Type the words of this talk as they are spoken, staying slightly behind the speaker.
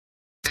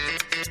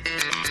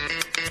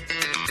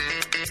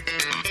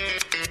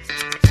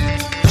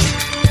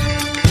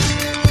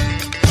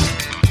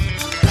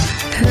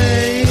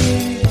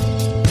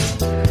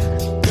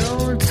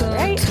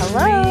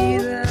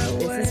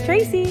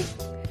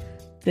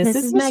This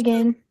is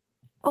Megan.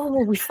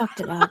 Oh, we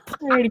fucked it up.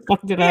 I already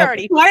fucked it up.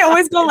 I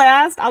always go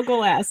last. I'll go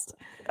last.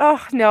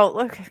 Oh, no.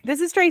 Look, this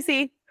is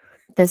Tracy.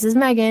 This is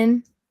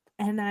Megan.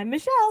 And I'm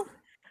Michelle.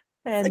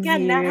 And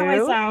again, not how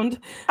I sound.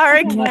 All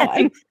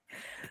right.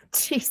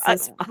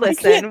 Jesus.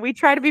 Listen, we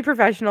try to be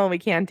professional and we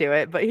can't do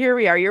it, but here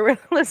we are. You're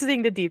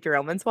listening to Deep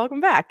Derailments.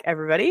 Welcome back,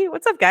 everybody.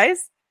 What's up,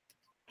 guys?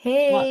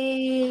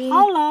 Hey.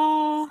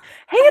 Hello.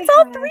 Hey, it's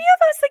all three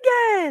of us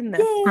again.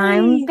 Yay.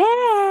 I'm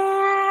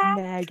back.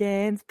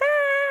 Megan's back.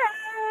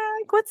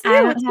 What's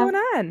new? What's going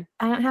on?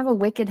 I don't have a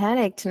wicked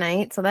headache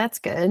tonight, so that's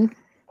good.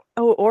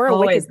 Oh, or a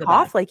Always wicked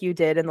cough like you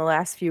did in the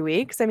last few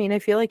weeks. I mean, I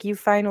feel like you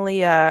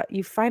finally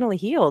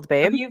healed,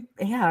 babe.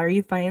 Are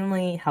you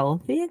finally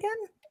healthy again?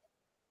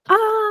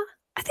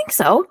 I think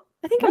so.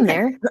 I think I'm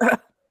there.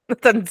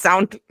 That doesn't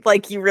sound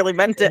like you really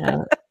meant it.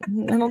 Yeah.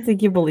 I don't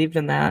think you believed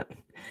in that.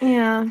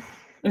 Yeah.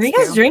 What are you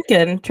guys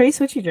drinking? Trace,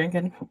 what you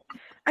drinking?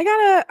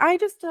 I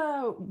just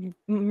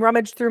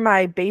rummaged through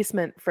my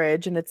basement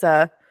fridge and it's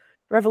a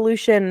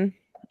Revolution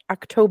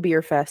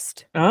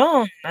Oktoberfest.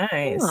 Oh,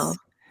 nice. Oh,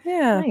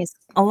 yeah. Nice.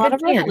 A lot Good of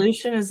plan.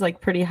 Revolution is like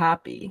pretty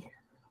hoppy.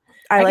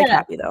 I like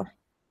happy though.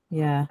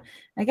 Yeah.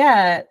 I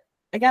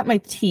got my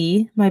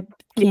tea, my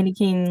candy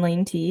cane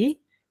lane tea,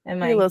 and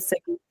my little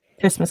sick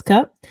Christmas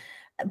cup.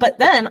 But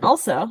then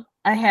also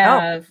I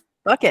have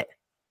bucket.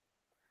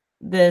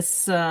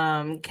 This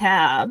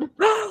cab.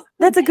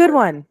 That's a good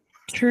one.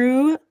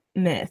 True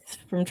Myth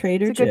from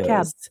Trader It's a good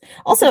cab. Joe's.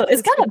 Also,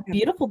 it's got a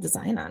beautiful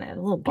design on it.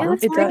 A little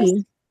butterfly. It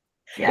does.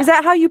 Yeah. Is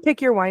that how you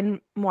pick your wine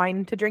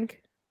to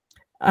drink?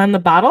 On the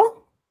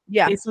bottle?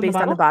 Yeah, Based based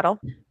on the bottle.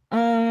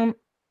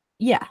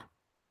 Yeah.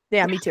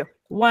 Yeah, me too.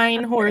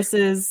 Wine,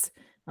 horses,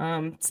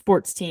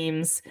 sports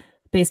teams,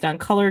 based on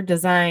color,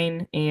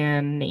 design,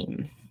 and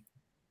name.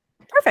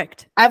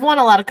 Perfect. I've won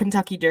a lot of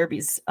Kentucky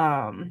Derbies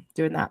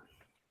doing that.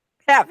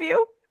 Have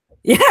you?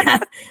 Yeah.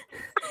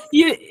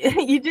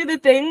 you do the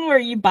thing where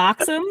you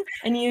box them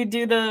and you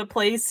do the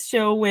place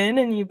show win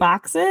and you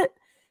box it.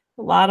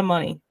 A lot of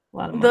money.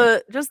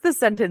 Just the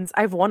sentence,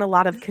 I've won a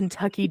lot of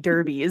Kentucky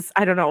Derbies.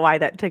 I don't know why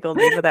that tickled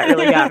me, but that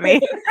really got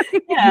me.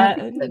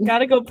 Yeah,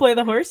 gotta go play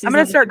the horses. I'm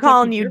gonna start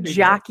calling you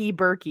Jockey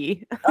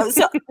Berkey.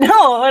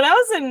 No, when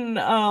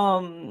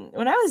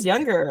I was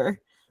younger,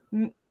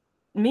 me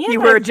and you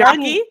my were a friend,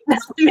 jockey.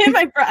 Me and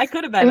my friend, I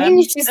could have been. I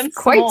mean, she's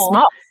quite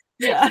small.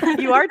 Yeah,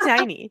 you are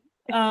tiny.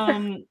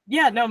 Me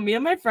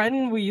and my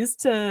friend, we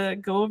used to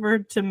go over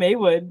to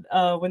Maywood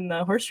when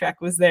the horse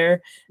track was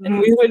there, and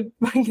we would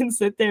fucking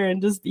sit there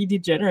and just be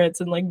degenerates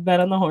and like bet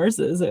on the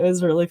horses. It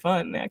was really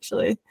fun,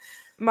 actually.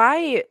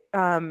 My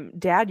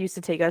dad used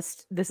to take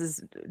us, this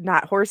is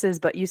not horses,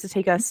 but used to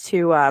take us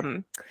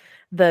to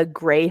the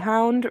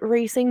Greyhound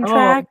racing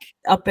track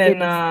up in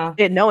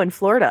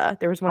Florida.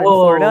 There was one in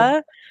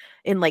Florida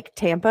in like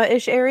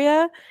Tampa-ish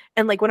area.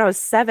 And like when I was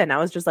 7, I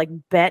was just like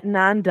betting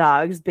on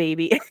dogs,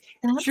 baby.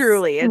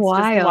 Truly, it's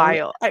wild. Just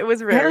wild. It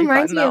was really That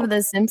reminds fun, me though. of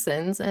The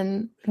Simpsons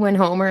and when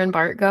Homer and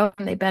Bart go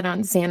and they bet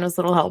on Santa's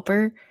little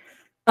helper.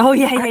 Oh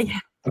yeah.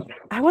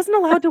 I wasn't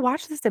allowed to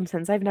watch The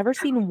Simpsons. I've never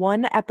seen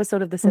one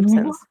episode of The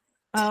Simpsons.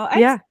 Oh,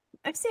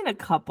 I've seen a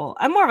couple.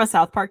 I'm more of a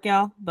South Park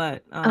gal,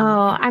 but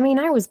I mean,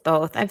 I was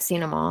both. I've seen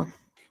them all.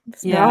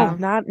 So, yeah,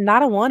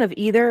 not a one of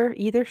either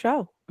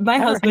show. My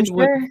husband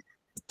would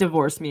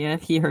divorce me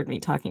if he heard me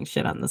talking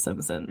shit on The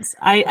Simpsons.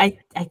 I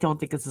don't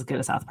think it's as good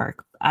as South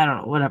Park. I don't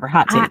know. Whatever.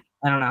 Hot take.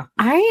 I don't know.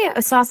 I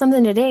saw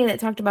something today that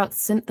talked about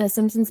The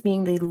Simpsons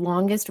being the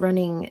longest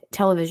running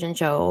television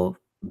show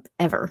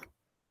ever.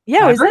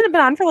 Yeah, hasn't it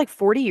been on for like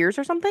 40 years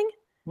or something?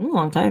 A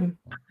long time.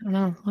 I don't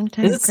know. Long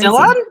time. Is it still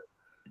on?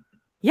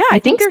 Yeah, I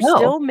think they're so.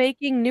 still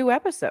making new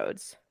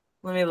episodes.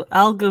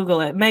 I'll Google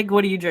it. Meg,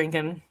 what are you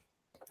drinking?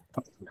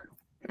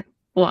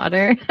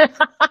 Water.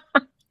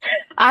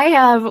 I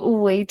have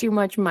way too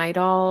much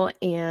Midol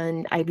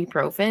and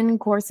ibuprofen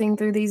coursing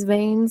through these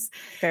veins.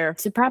 Fair.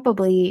 To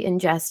probably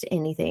ingest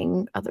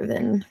anything other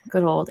than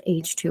good old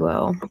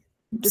H2O.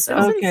 This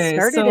started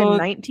in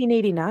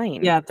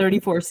 1989. Yeah,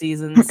 34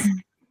 seasons.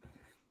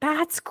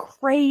 That's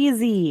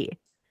crazy.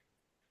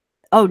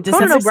 Oh,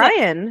 December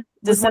O'Brien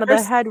was one of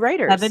the head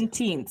writers.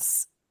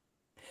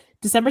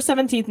 December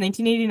 17th,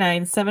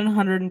 1989,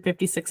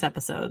 756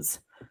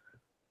 episodes.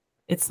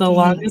 It's the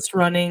longest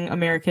running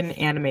American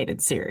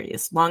animated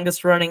series,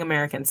 longest running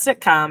American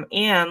sitcom,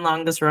 and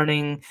longest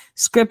running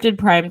scripted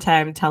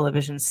primetime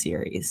television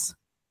series.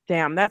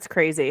 Damn, that's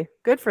crazy.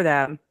 Good for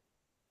them.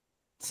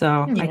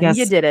 So I guess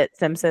you did it,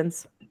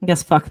 Simpsons. I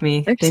guess fuck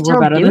me. They're They were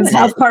better than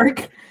South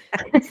Park.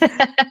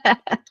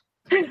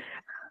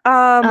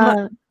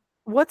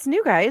 What's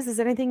new, guys? Is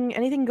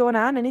anything going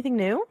on? Anything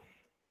new?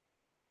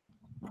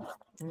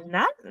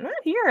 Not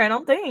here, I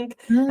don't think.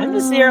 I'm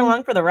just here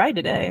along for the ride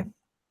today.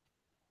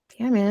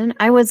 Yeah, man.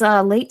 I was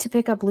late to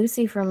pick up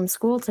Lucy from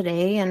school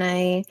today, and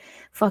I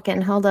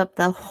fucking held up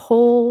the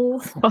whole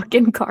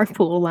fucking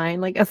carpool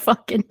line like a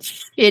fucking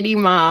shitty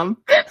mom.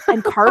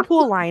 And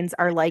carpool lines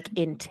are like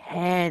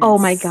intense. Oh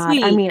my God. I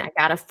Sweet. mean, I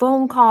got a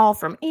phone call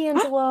from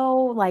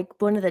Angelo.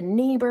 Like one of the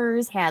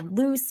neighbors had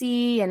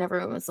Lucy, and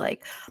everyone was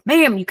like,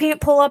 ma'am, you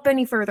can't pull up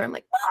any further. I'm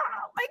like,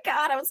 oh my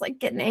God. I was like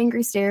getting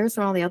angry stares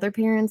from all the other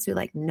parents who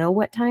like know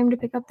what time to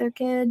pick up their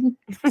kid.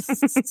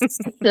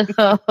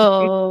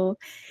 So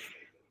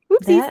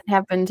that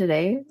happened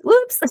today.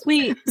 Whoops.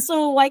 Sweet.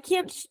 So why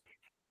can't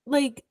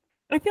like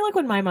I feel like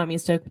when my mom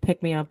used to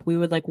pick me up, we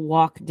would like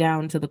walk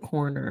down to the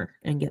corner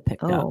and get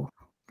picked up.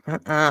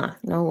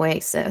 No way,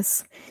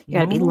 sis. You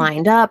gotta be No?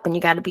 lined up, and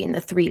you gotta be in the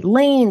 3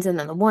 lanes, and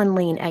then the 1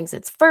 lane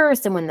exits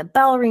first, and when the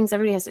bell rings,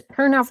 everybody has to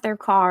turn off their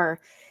car.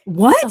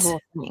 What? It's the whole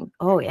thing.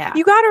 Oh yeah.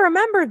 You got to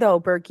remember though,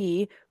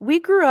 Berkey, we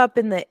grew up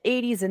in the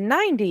 80s and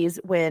 90s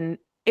when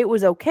it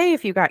was okay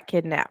if you got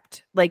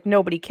kidnapped. Like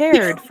nobody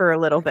cared for a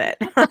little bit.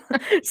 I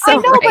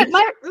know, but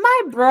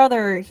my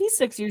brother, he's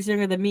 6 years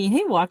younger than me.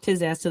 He walked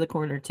his ass to the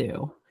corner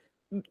too.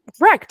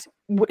 Correct.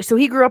 So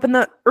he grew up in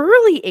the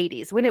early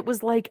 80s when it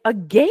was like a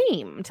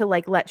game to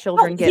like let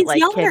children get he's like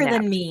younger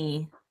kidnapped. than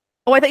me.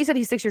 Oh, I thought you said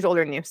he's 6 years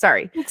older than you.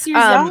 Sorry. 6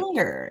 years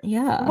younger.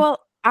 Yeah. Well,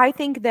 I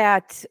think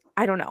that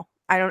I don't know.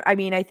 I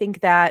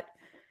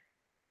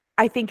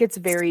think it's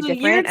very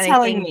different. You're and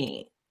telling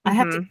me I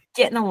have to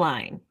get in a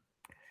line.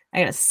 I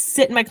gotta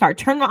sit in my car,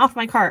 turn off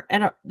my car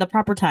at the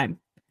proper time,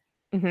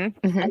 and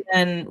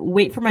then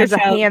wait for my There's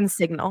child. a hand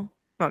signal.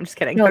 No, I'm just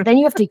kidding. No, then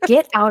you have to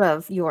get out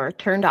of your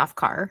turned off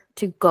car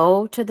to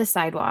go to the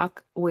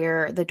sidewalk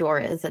where the door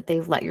is that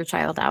they've let your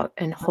child out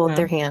and hold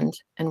their hand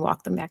and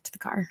walk them back to the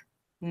car.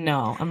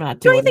 No, I'm not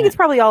Don't doing you think that. it's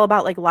probably all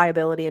about like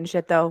liability and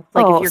shit though?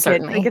 Like if your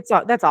certainly. kid,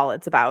 like that's all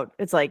it's about.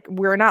 It's like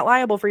we're not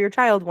liable for your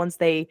child once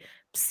they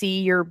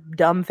see your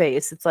dumb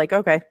face. It's like,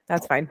 okay,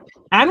 that's fine.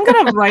 I'm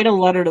gonna write a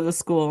letter to the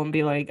school and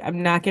be like,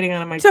 I'm not getting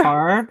out of my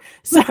car.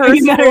 So her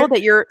school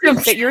that your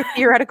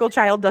theoretical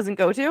child doesn't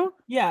go to?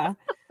 Yeah.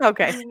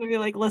 Okay. I'm gonna be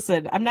like,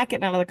 listen, I'm not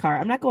getting out of the car.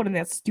 I'm not going in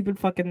that stupid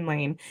fucking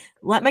lane.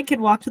 Let my kid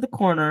walk to the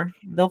corner.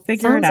 They'll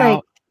figure it out.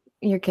 Like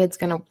your kid's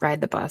gonna ride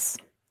the bus.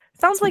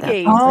 Sounds like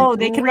they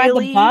really can ride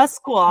the bus.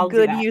 Cool. I'll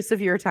good do that. use of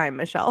your time,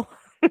 Michelle,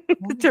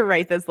 to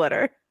write this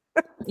letter.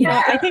 You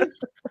know, I think.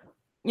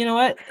 You know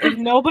what? If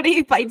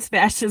nobody fights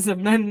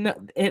fascism, then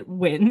it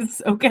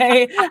wins.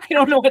 Okay, I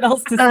don't know what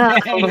else to say.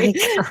 Oh my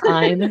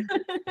God.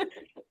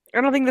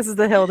 I don't think this is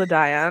the hill to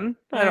die on.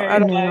 I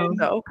don't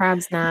know.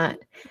 Probably not.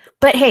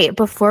 But hey,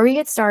 before we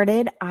get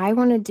started, I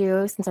want to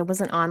do, since I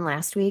wasn't on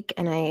last week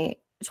and I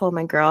told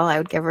my girl I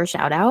would give her a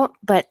shout out,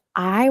 but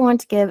I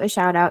want to give a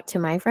shout out to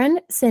my friend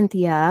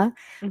Cynthia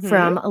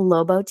from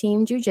Lobo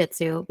Team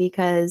Jiu-Jitsu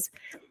because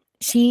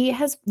she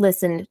has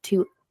listened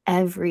to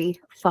every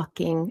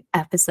fucking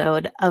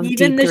episode of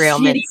Even Deep the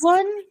Derailment. shitty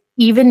one?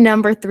 Even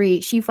number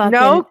 3. She fucking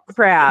no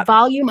crap.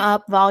 Volume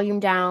up,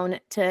 volume down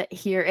to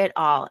hear it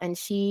all. And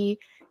she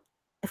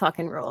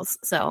fucking rules.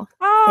 So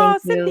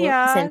thank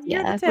Cynthia. you,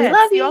 Cynthia. We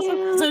love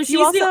you. So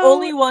she's the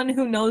only one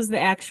who knows the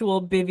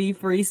actual Bivy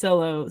free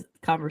solo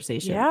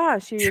conversation. Yeah,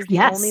 she is the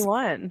only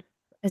one.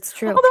 It's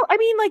true. Although, I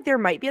mean, like, there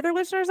might be other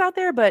listeners out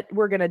there, but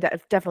we're going to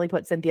definitely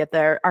put Cynthia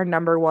there, our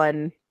number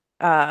one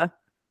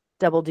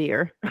double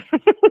deer.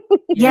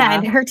 Yeah,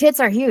 and her tits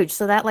are huge,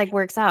 so that like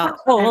works out.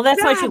 Oh, well,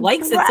 that's why she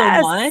likes it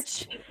so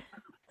much.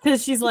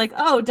 Because she's like,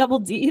 oh, double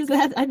D's.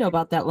 I know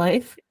about that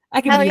life.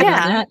 I can be on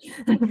that.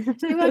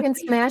 She fucking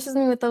smashes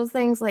me with those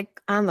things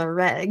like on the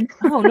reg.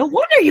 Oh, no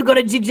wonder you go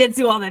to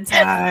jiu-jitsu all the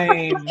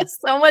time.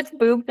 So much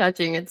boob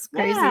touching. It's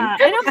crazy. Yeah,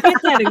 I don't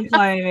get that in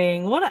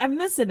climbing. What I'm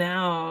missing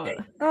out.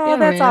 Oh,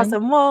 that's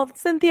awesome. Well,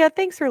 Cynthia,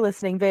 thanks for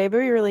listening, babe.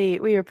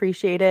 We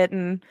appreciate it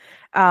and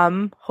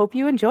hope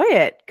you enjoy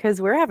it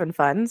because we're having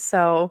fun.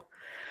 So,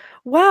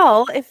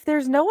 well, if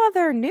there's no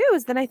other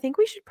news, then I think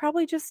we should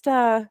probably just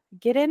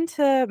get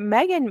into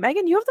Megan.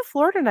 Megan, you have the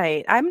floor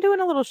tonight. I'm doing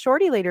a little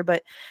shorty later,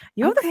 but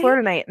you have the floor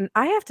tonight. And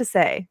I have to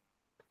say,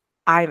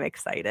 I'm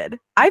excited.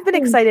 I've been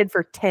excited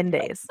for 10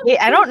 days. Hey,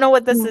 I don't know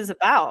what this is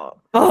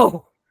about.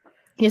 Oh,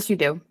 yes, you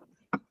do.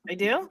 I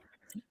do?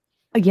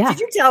 Yeah.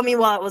 Did you tell me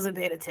while I wasn't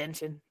paying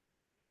attention?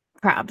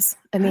 Probs.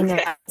 I mean,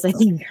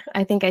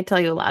 I think I tell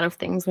you a lot of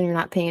things when you're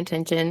not paying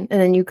attention. And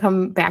then you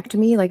come back to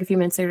me like a few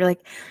minutes later, like,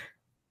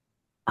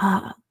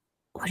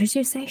 what did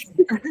you say?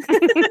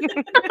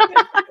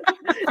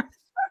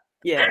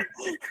 Yeah.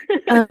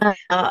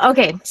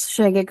 Okay.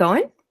 Should I get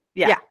going?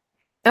 Yeah.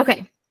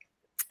 Okay.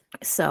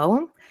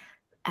 So,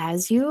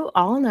 as you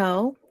all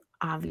know,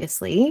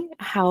 obviously,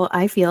 how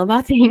I feel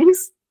about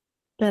things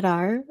that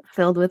are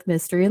filled with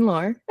mystery and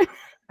lore.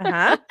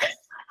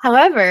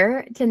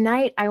 However,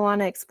 tonight I want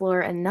to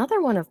explore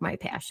another one of my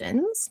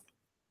passions.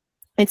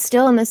 It's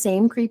still in the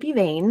same creepy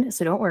vein,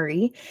 so don't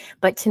worry.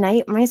 But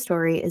tonight my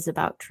story is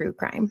about true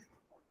crime.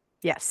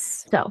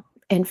 yes. So,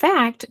 in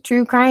fact,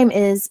 true crime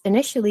is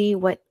initially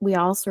what we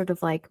all sort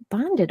of like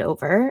bonded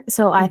over.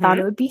 So I thought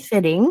it would be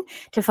fitting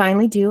to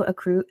finally do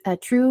a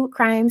true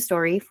crime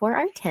story for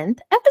our 10th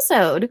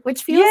episode,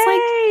 which feels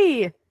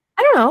like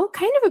I don't know,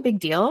 kind of a big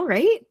deal,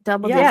 right?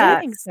 Double Yeah, I Yeah.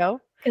 think so.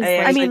 'cause, I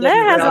I like, mean, didn't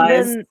there hasn't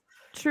realize. been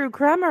true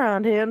crime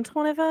around here in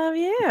 25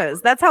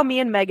 years. That's how me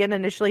and Megan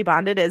initially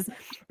bonded. Is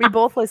we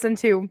both listened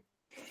to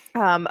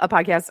a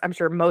podcast I'm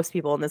sure most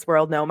people in this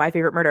world know, My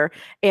Favorite Murder,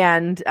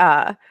 and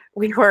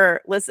we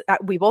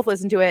both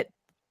listened to it.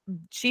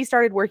 She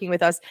started working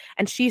with us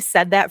and she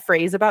said that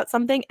phrase about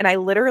something, and I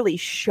literally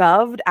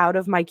shoved out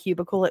of my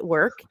cubicle at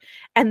work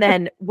and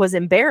then was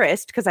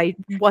embarrassed because I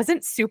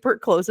wasn't super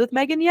close with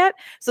Megan yet.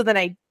 So then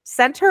I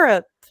sent her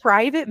a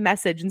private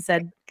message and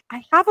said,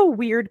 I have a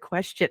weird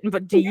question,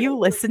 but do you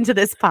listen to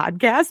this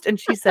podcast? And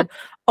she said,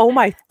 oh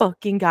my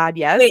fucking God,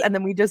 yes. Wait, And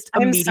then we just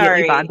I'm immediately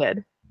sorry.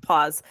 bonded.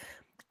 Pause.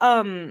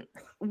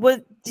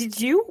 Did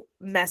you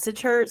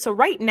message her? So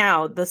right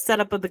now the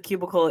setup of the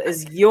cubicle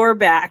is your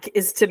back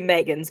is to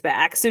Megan's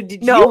back. So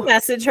did No. you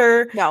message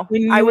her? No,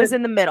 when I you was were-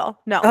 in the middle.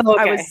 No, Oh,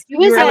 I okay. was you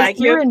was were at like,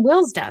 you were in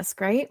Will's desk,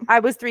 right? I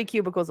was 3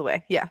 cubicles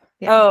away. Yeah.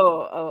 Yeah.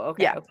 Oh,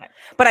 okay. Yeah. Okay.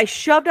 But I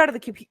shoved out of the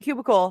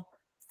cubicle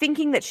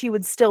thinking that she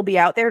would still be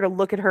out there to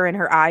look at her in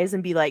her eyes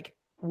and be like,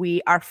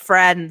 we are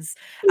friends.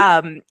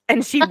 And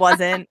she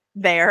wasn't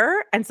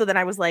there. And so then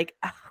I was like,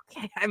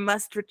 okay, I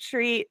must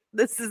retreat.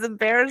 This is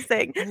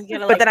embarrassing. You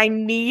gotta, But then I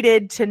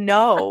needed to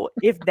know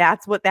if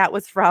that's what that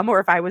was from or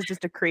if I was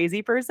just a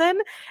crazy person.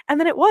 And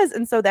then it was.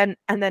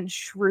 And then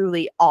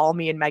truly all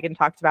me and Megan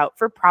talked about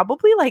for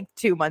probably like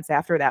 2 months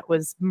after that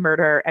was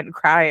murder and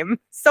crime.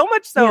 So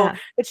much so Yeah.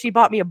 that she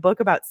bought me a book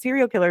about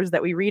serial killers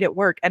that we read at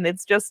work. And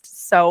it's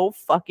just so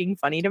fucking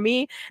funny to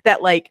me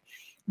that like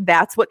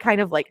that's what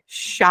kind of like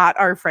shot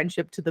our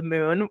friendship to the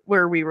moon,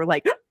 where we were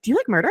like, do you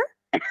like murder?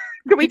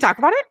 Can we talk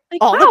about it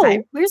Like, all the wow,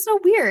 time? we're so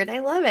weird. I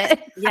love it.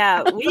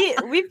 Yeah,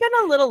 we've been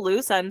a little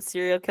loose on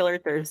serial killer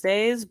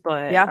Thursdays,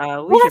 but Yeah.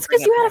 we Well, should that's bring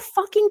because you it had a back.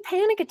 fucking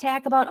panic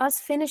attack about us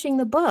finishing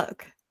the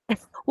book.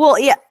 Well,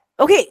 yeah.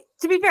 Okay,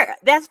 to be fair,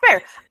 that's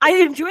fair. I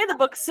enjoy the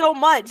book so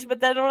much, but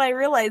then when I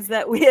realized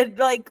that we had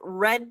like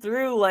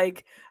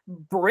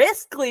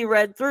briskly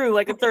read through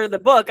like a third of the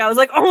book, I was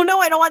like, oh no,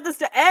 I don't want this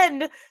to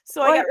end.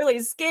 So I got really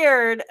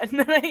scared, and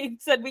then I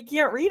said we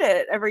can't read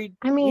it every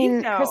I mean,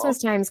 week now. Christmas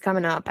time's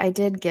coming up. I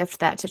did gift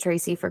that to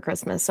Tracy for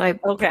Christmas, so I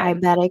Okay.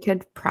 bet I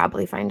could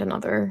probably find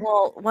another.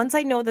 Well, once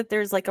I know that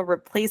there's like a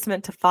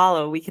replacement to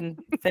follow, we can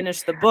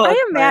finish the book. I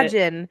but-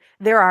 imagine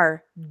there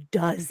are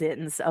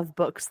dozens of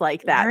books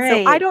like that. So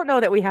I Right. don't know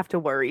that we have to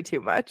worry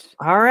too much.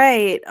 All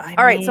right.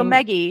 All right. So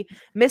Maggie,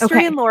 mystery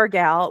Okay. and lore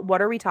gal,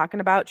 what are we talking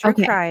about? True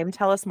Okay. crime.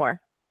 Tell us more.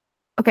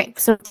 Okay,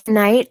 so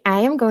tonight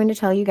I am going to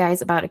tell you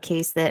guys about a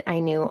case that I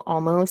knew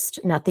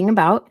almost nothing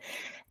about.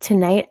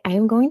 Tonight I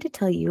am going to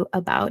tell you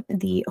about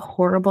the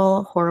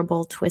horrible,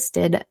 horrible,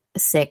 twisted,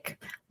 sick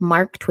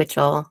Mark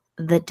Twitchell,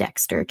 the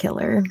Dexter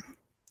killer.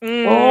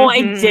 Oh,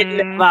 I didn't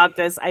know Mhm. about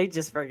this. I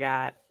just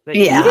forgot. But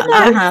Yeah. Even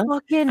that Uh-huh.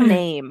 fucking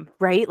name,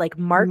 right? Like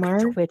Mark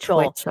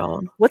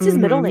Twitchell. What's his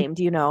middle Mhm. name?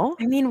 Do you know?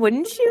 I mean,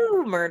 wouldn't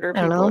you murder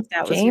I don't people know. if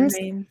that James? was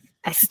your name?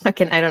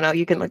 I don't know.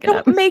 You can look it Don't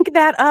up. make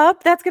that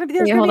up. That's gonna be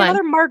there's Wait, gonna be hold on.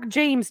 another Mark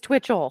James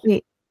Twitchell.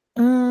 Wait,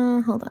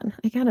 hold on.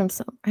 I got him.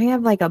 So I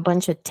have like a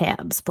bunch of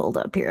tabs pulled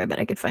up here. I bet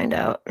I could find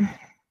out.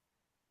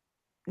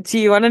 Do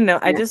you want to know?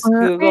 I just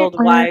Googled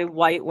uh, why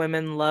white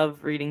women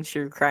love reading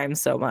true crime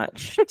so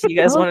much. Do you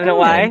guys Oh, want to know good.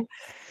 why?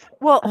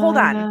 Well, hold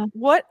Uh, on.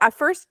 What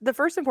the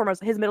first and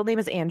foremost, his middle name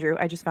is Andrew.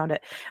 I just found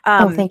it.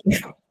 Oh, thank you.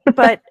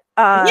 But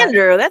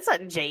Andrew, that's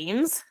not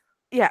James.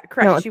 yeah,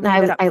 correct. No, She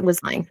made it up. I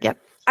was lying. Yep.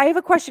 I have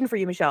a question for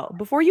you, Michelle.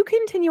 Before you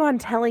continue on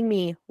telling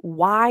me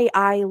why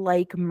I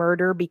like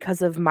murder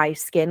because of my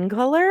skin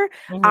color,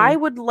 I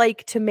would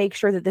like to make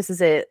sure that this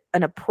is an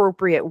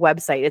appropriate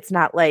website. It's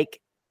not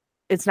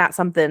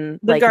something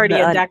like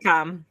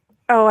TheGuardian.com.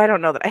 Oh, I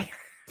don't know that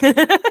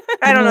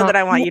I don't know that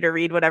I want you to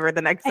read whatever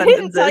the next I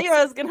didn't sentence tell is. you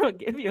I was gonna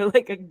give you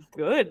like a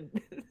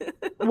good.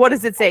 What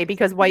does it say?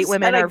 Because white Just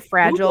women gotta are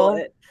fragile. Google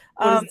it.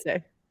 What does it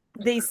say?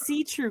 They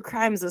see true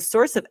crime as a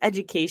source of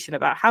education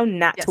about how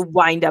not Yes. to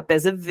wind up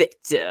as a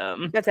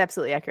victim. That's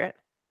absolutely accurate.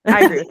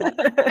 I agree with that.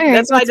 That's why I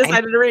that's fine.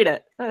 decided to read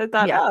it. I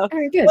thought, Yeah. oh,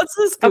 Very good. what's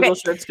this Google Okay.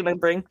 search gonna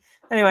bring?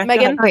 Anyway, go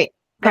Megan? ahead. All right,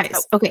 Let's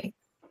guys. Okay.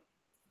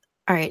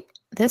 All right.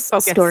 This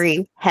Focus.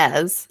 story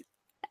has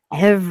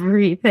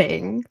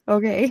everything.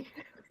 Okay.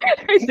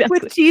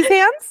 With cheese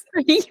hands?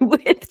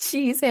 With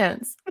cheese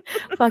hands.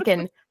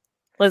 Fucking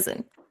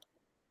listen.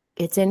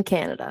 It's in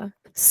Canada.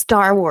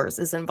 Star Wars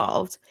is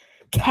involved.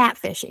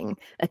 Catfishing,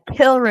 a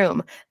kill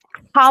room,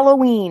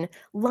 Halloween,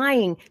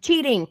 lying,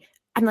 cheating.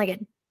 I'm like a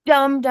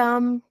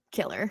dumb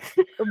killer.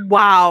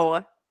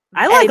 Wow.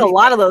 I like a And-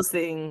 lot of those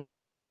things.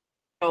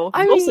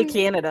 I Mostly mean-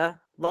 Canada.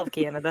 Love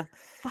Canada.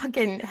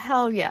 Fucking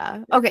hell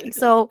yeah. Okay,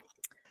 so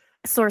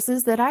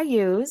sources that I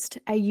used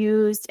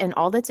an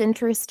All That's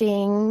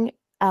Interesting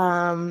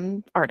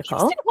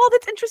article. Well,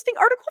 that's interesting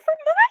article for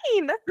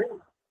mine.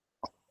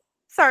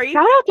 Sorry.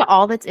 Shout out to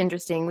All That's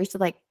Interesting. We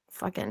should like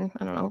fucking,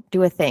 I don't know,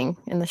 do a thing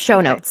in the show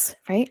Okay. notes,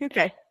 right?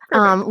 Okay.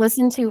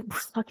 Listen to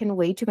fucking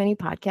way too many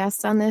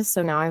podcasts on this.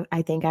 So now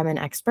I think I'm an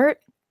expert.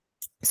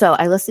 So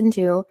I listened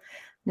to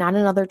Not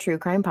Another True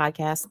Crime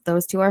Podcast.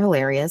 Those two are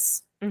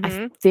hilarious.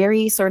 Mhm.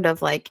 Very sort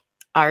of like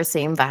our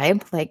same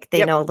vibe. Like they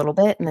Yep. know a little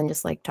bit and then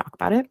just like talk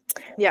about it.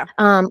 Yeah.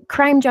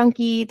 Crime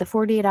Junkie, the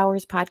 48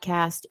 Hours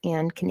podcast,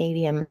 and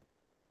Canadian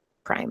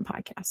Crime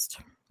podcast.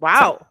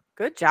 Wow.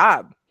 Good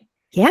job.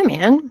 Yeah,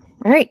 man.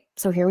 All right.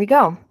 So here we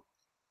go.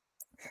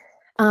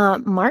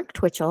 Mark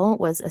Twitchell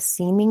was a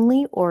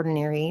seemingly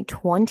ordinary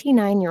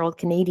 29-year-old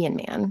Canadian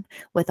man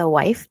with a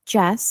wife,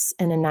 Jess,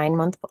 and a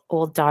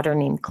 9-month-old daughter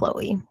named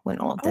Chloe when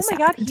all of Oh this my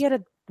happened. God. He had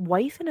a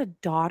wife and a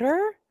daughter?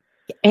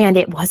 And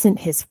it wasn't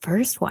his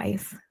first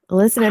wife.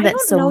 Listen to I that.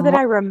 don't So know that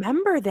I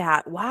remember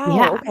that. Wow.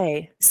 Yeah.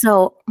 Okay.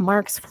 So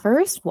Mark's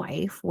first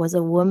wife was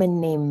a woman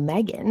named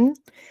Megan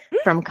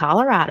from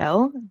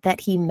Colorado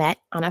that he met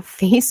on a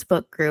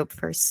Facebook group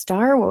for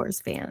Star Wars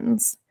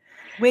fans.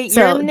 Wait,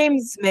 So- your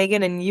name's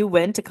Megan and you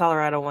went to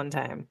Colorado one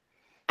time.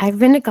 I've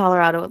been to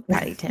Colorado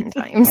probably 10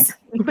 times.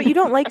 But you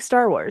don't like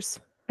Star Wars.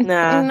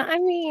 Nah. I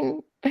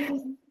mean,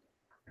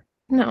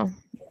 no.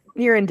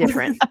 You're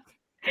indifferent.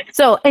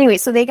 So anyway,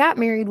 so they got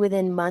married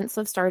within months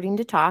of starting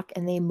to talk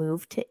and they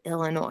moved to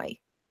Illinois.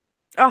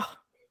 Oh,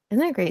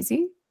 Isn't that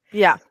crazy?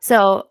 yeah.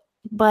 So,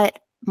 but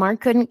Mark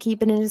couldn't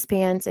keep it in his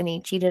pants and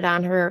he cheated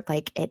on her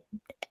like at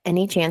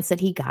any chance that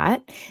he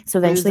got. So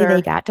eventually Loser.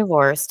 they got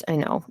divorced. I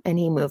know. And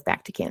he moved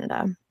back to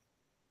Canada.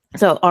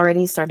 So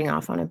already starting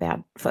off on a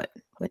bad foot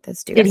with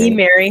this dude. Did he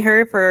marry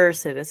her for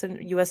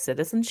U.S.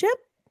 citizenship?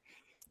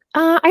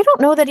 I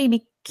don't know that he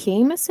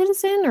became a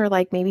citizen or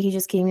like maybe he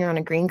just came here on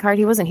a green card.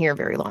 He wasn't here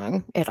very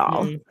long at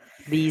all.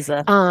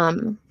 Visa.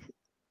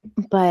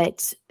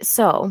 But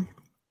so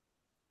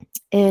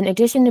in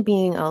addition to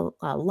being a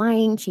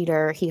lying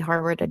cheater, he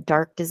harbored a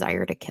dark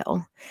desire to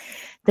kill.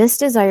 This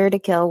desire to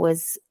kill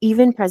was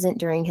even present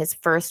during his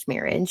first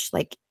marriage,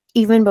 like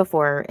even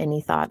before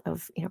any thought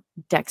of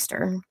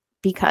Dexter,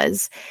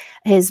 because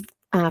his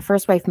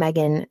first wife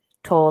Megan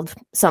told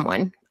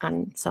someone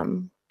on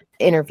some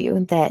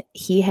interview that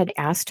he had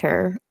asked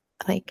her,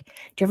 like,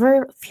 do you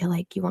ever feel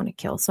like you want to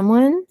kill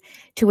someone?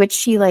 To which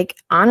she like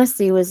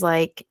honestly was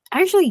like,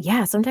 actually,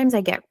 yeah, sometimes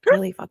I get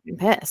really fucking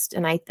pissed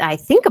and I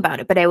think about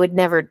it, but I would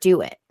never do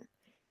it.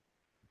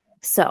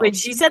 So Wait,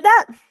 she said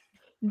that?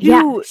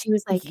 yeah, she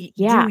was like,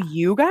 yeah, Do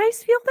you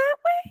guys feel that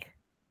way?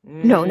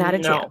 no, not a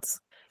No. chance.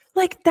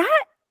 Like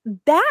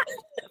that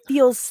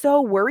feels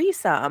so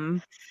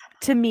worrisome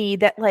to me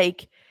that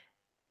like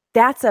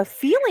that's a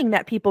feeling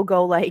that people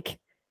go like,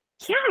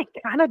 yeah, I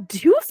kind of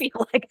do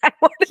feel like I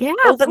want to Yeah,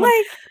 kill but someone.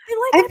 like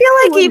I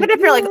feel like even if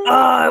you're like,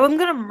 oh, I'm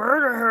gonna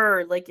murder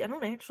her, like I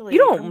don't actually. you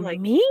don't I'm like,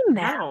 mean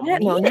that. no. no,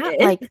 mean not it.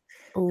 like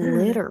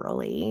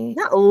literally.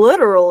 not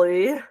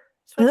literally.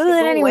 But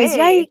anyways,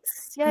 yikes.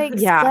 Yeah.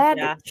 Glad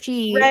Yeah.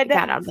 she Red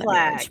got out of that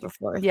marriage flag.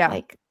 before. Yeah.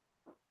 Like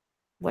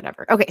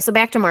whatever. Okay, so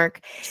back to Mark.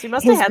 She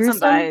must His have had some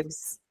gruesome-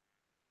 vibes.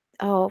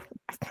 Oh,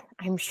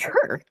 I'm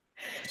sure.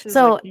 She was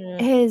So like, yeah.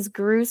 his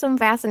gruesome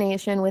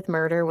fascination with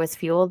murder was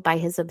fueled by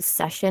his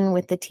obsession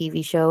with the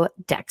TV show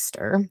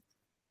Dexter,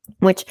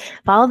 which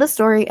followed the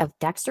story of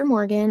Dexter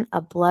Morgan,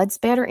 a blood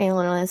spatter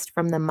analyst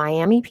from the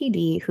Miami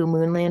PD who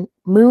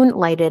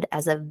moonlighted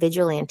as a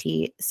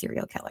vigilante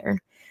serial killer.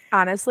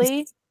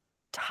 Honestly,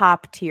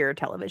 top tier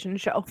television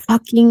show.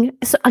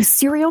 So a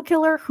serial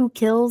killer who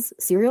kills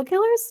serial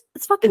killers?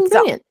 It's fucking It's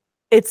brilliant.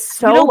 It's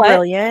so You know what?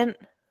 brilliant.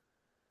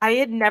 I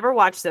had never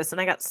watched this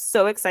and I got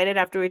so excited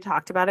after we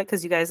talked about it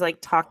because you guys like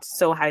talked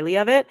so highly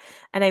of it.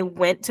 And I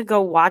went to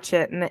go watch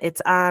it and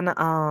it's on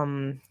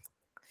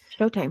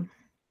Showtime.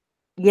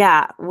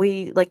 yeah,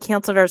 we like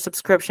canceled our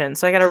subscription,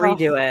 so I gotta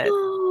redo it.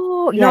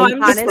 Oh, No, yeah.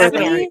 I'm just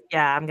honestly,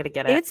 I'm gonna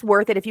get it. It's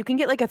worth it if you can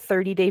get like a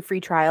 30-day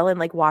free trial and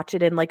like watch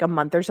it in like a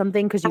month or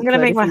something because you I'm gonna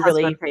could make if my you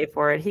husband really pay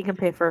for it. He can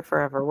pay for it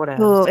forever,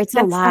 whatever. Oh, it's a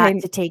That's lot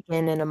fine. to take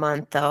in a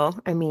month, though.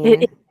 I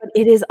mean,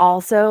 it is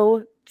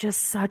also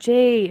just such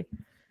a,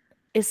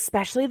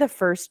 especially the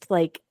first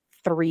like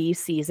 3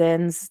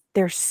 seasons,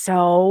 they're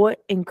so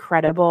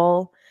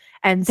incredible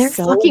and they're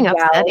so fucking well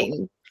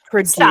upsetting.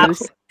 Stop.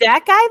 produced.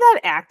 That guy that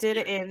acted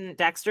in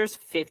Dexter's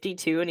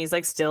 52 and he's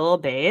like still a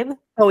babe.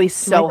 Oh, he's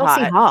so Michael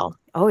C. hot. Hall.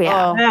 Oh,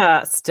 yeah. Oh,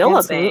 Yeah, still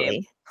a babe.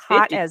 Absolutely.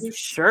 hot 52, as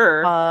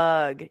sure.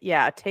 bug.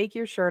 Yeah, take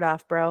your shirt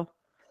off, bro. All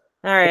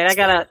right,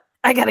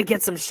 I gotta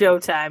get some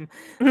showtime.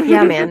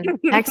 Yeah, man.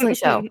 Excellent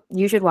show.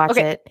 You should watch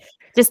Okay. it.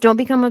 Just don't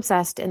become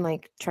obsessed and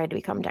like try to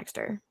become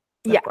Dexter.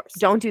 Of Yeah, course.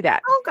 don't do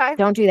that. Okay.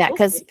 Don't do that We'll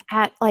because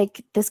see.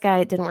 like this guy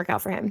it didn't work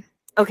out for him.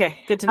 Okay,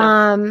 good to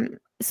know.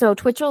 So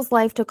Twitchell's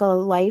life took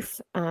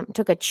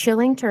a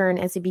chilling turn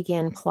as he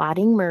began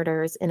plotting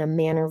murders in a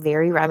manner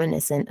very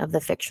reminiscent of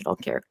the fictional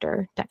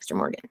character Dexter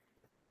Morgan.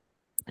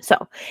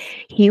 So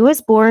he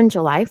was born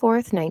July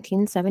 4th,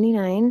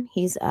 1979.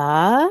 He's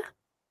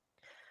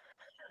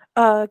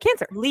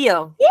Cancer.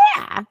 Leo.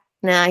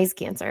 nah, he's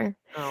Cancer.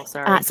 Oh,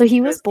 sorry. So he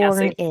I was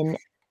born guessing. in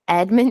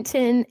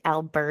Edmonton,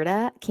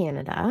 Alberta,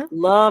 Canada.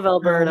 Love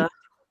Alberta.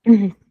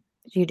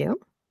 You do?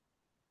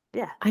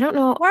 Yeah. I don't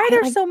know. Why are I,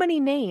 there like, so many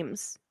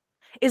names?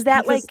 Is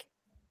that Because like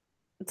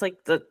It's like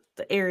the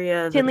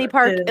area. Tinley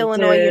Park,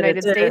 Illinois,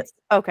 United States?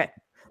 Okay.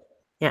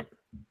 Yeah.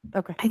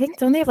 Okay. I think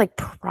don't they have like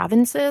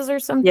provinces or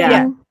something?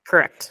 Yeah.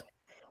 Correct.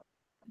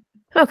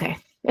 Okay.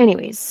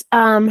 Anyways,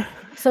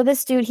 so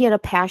this dude, he had a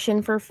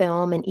passion for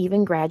film and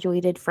even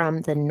graduated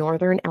from the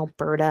Northern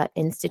Alberta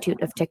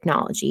Institute of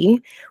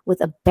Technology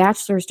with a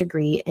bachelor's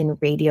degree in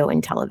radio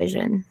and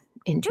television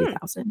in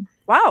 2000.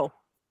 Wow.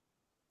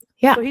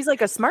 Yeah. So he's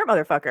like a smart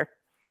motherfucker.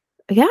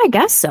 Yeah, I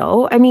guess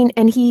so. I mean,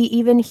 and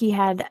he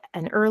had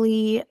an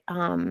early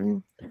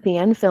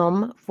fan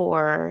film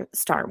for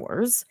Star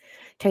Wars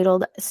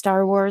titled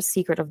Star Wars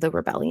Secret of the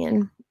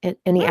Rebellion.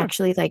 And he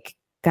actually like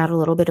got a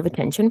little bit of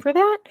attention for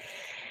that.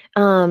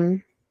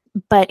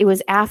 But it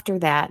was after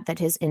that that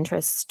his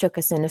interests took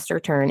a sinister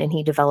turn and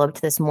he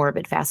developed this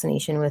morbid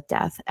fascination with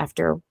death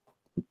after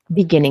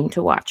beginning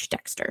to watch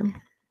Dexter.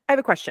 I have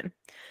a question.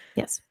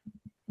 Yes.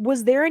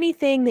 Was there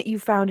anything that you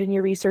found in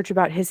your research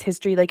about his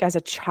history, like as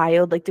a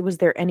child? Like, was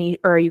there any,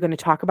 or are you going to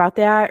talk about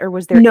that? Or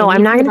was there No,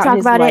 I'm not anything going to talk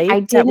his about it. life I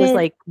that was didn't.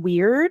 like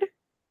weird?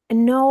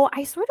 No,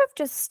 I sort of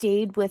just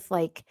stayed with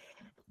like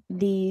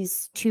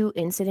these two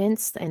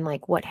incidents and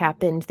like what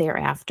happened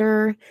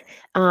thereafter.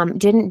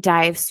 Didn't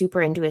dive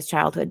super into his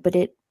childhood, but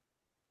it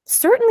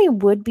certainly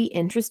would be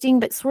interesting,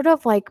 but sort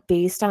of like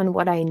based on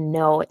what I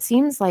know, it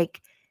seems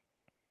like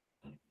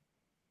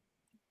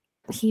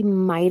he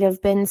might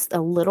have been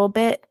a little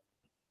bit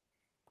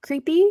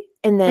creepy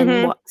and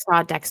then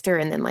saw Dexter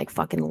and then like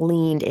fucking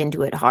leaned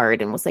into it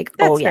hard and was like,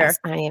 That's oh fair.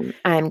 yes,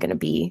 I'm gonna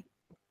be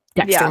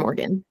Dexter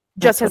Morgan.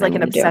 Just That's has what like I'm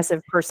an gonna do.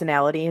 obsessive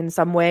personality in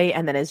some way,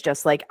 and then is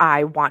just like,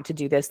 I want to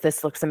do this.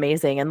 This looks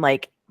amazing, and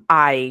like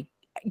I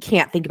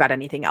can't think about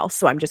anything else,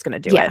 so I'm just gonna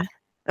do it.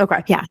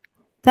 Okay. Yeah.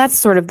 That's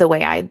sort of the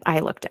way I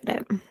looked at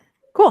it.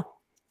 Cool.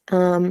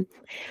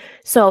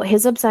 So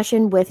his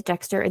obsession with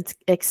Dexter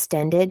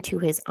extended to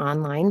his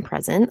online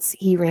presence.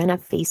 He ran a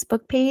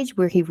Facebook page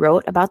where he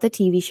wrote about the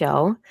TV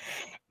show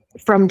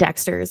from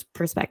Dexter's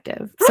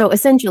perspective. So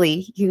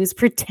essentially, he was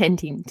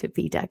pretending to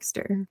be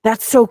Dexter.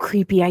 That's so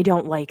creepy. I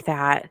don't like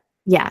that.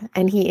 Yeah,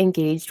 and he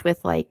engaged with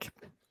like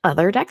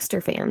other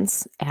Dexter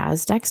fans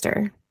as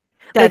Dexter.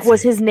 Like,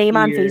 was his name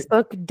on weird.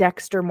 Facebook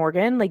Dexter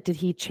Morgan? Like, did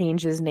he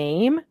change his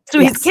name? So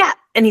he's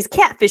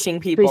catfishing So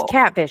people. he's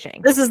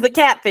catfishing. This is the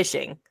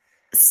catfishing.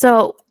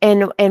 So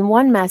in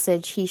one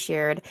message he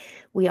shared,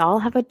 we all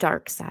have a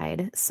dark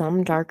side,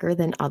 some darker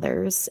than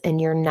others, and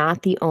you're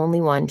not the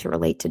only one to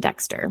relate to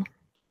Dexter.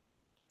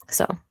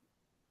 So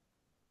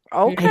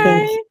Okay.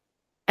 I think,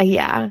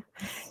 yeah,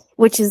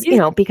 which is,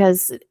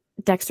 because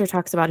Dexter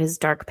talks about his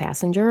dark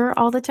passenger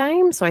all the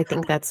time. So I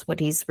think that's what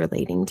he's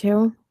relating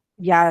to.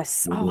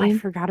 Yes. Oh, I Mhm.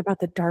 forgot about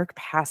the dark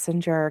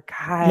passenger.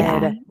 God.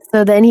 Yeah.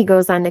 So then he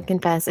goes on to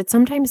confess, it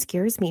sometimes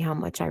scares me how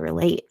much I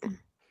relate.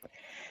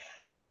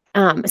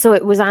 So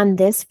it was on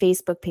this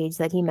Facebook page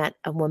that he met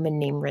a woman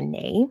named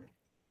Renee.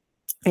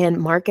 And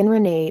Mark and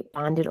Renee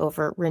bonded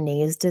over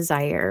Renee's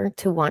desire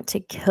to want to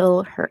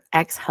kill her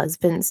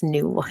ex-husband's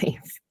new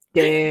wife.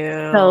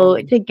 Damn.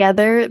 So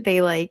together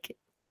they like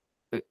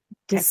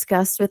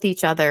discussed with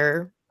each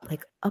other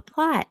like a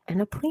plot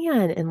and a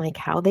plan and like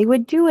how they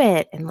would do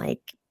it. And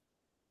like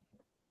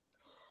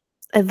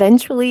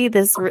eventually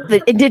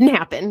it didn't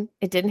happen.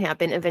 It didn't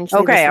happen.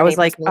 Eventually. Okay. I was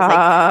like,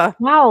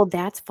 wow,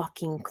 that's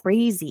fucking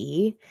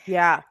crazy.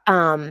 yeah.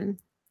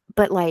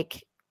 But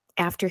like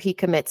after he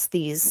commits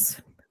these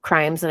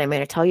crimes that I'm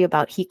going to tell you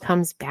about, he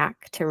comes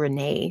back to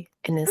Renee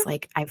and is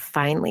like, I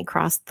finally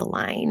crossed the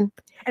line.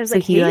 I was So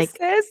like, he hey, like,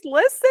 sis,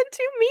 listen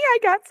to me. I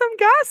got some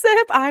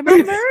gossip. I'm a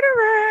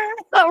murderer.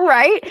 oh,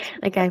 right.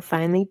 Like, I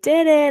finally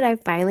did it. I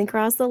finally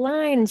crossed the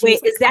line. And she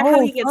Wait, was is that like, how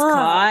 "Oh, he gets fuck."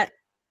 caught?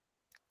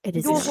 It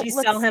is. Did she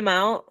sell him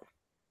out?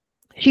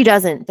 She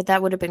doesn't, but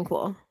that would have been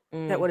cool.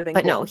 That would have been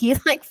But cool. no, he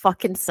like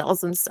fucking sells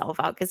himself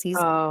out because he's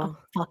a Oh,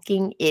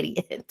 fucking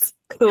idiot.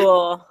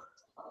 cool.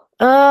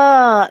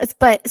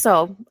 But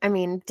so, I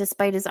mean,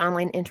 despite his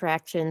online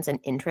interactions and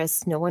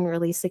interests, no one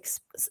really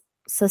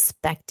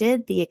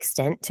suspected the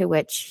extent to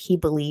which he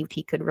believed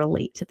he could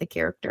relate to the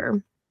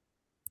character.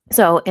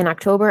 So in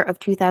October of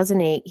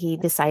 2008, he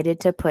decided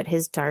to put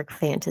his dark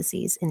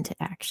fantasies into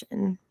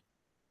action.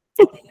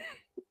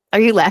 Are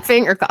you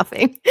laughing or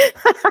coughing?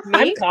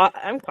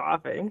 I'm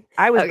coughing.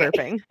 I was Okay.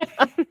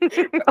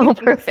 burping. Oh,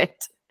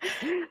 perfect.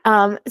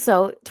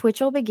 So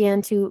Twitchell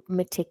began to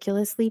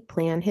meticulously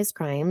plan his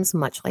crimes,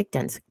 much like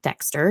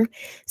Dexter.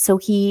 So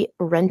he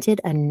rented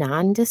a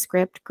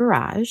nondescript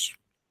garage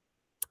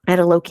at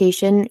a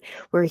location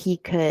where he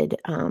could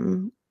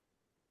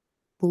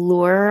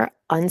lure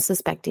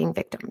unsuspecting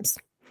victims.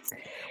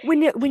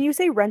 When you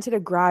say rented a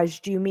garage,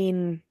 do you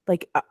mean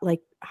like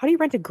how do you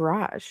rent a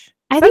garage?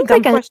 I Is that think a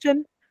dumb like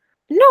question.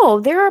 No,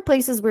 there are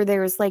places where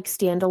there's like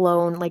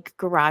standalone like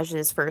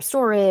garages for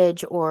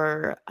storage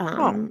or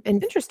and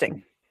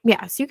Interesting.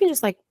 yeah, so you can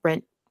just like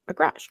rent a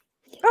garage.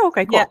 Oh,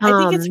 okay, cool. Yeah, I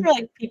think it's Um, for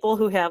like people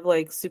who have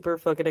like super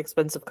fucking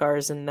expensive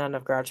cars and not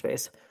enough garage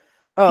space.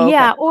 Oh, okay.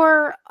 Yeah,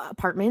 or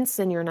apartments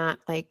and you're not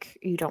like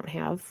you don't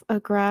have a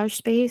garage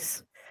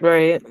space.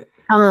 Right.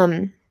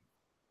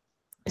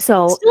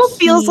 So Still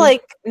feels he-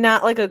 like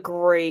not like a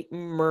great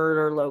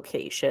murder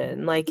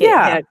location. Like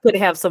Yeah. could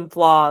have some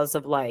flaws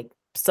of like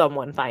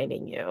someone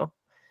finding you.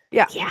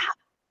 yeah.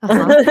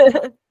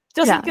 Uh-huh.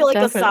 Doesn't Yeah, feel like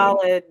definitely. a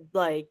solid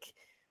like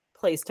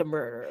place to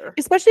murder.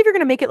 Especially if you're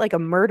going to make it like a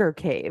murder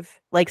cave.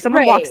 Like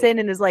someone walks Right. in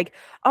and is like,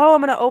 oh, I'm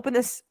going to open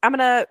this.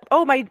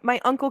 Oh,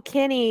 my Uncle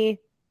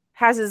Kenny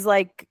has his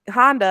like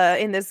Honda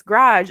in this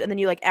garage. And then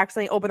you like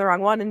accidentally open the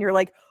wrong one and you're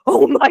like,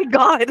 oh my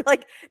God.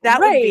 Like that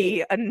would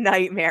be a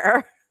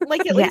nightmare.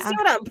 Like at least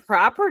not on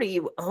property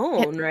you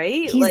own,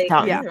 right? He's Like,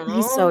 dumb. yeah.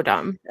 He's so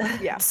dumb.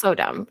 Yeah. So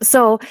dumb.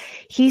 So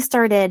he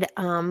started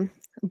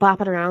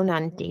bopping around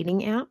on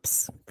dating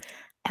apps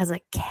as a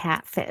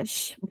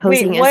catfish,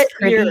 posing Wait, as what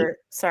pretty. year?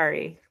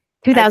 Sorry.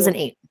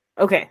 2008.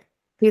 Okay.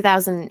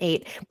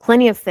 2008.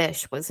 Plenty of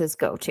Fish was his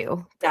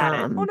go-to.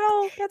 Got it. Oh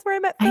no, that's where I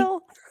met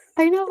Phil.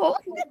 I know.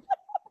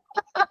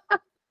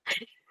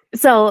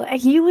 So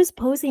he was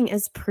posing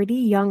as pretty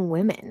young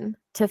women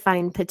to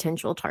find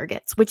potential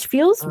targets, which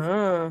feels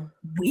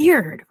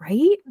weird,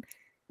 right?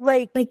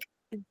 Like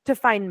to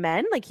find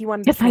men? Like he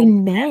wanted To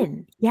find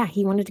men. Yeah,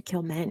 he wanted to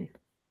kill men.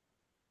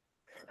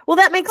 Well,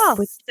 that makes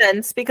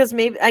sense because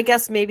I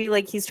guess maybe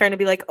like he's trying to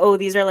be like, oh,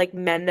 these are like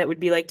men that would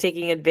be like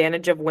taking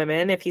advantage of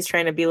women if he's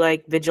trying to be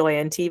like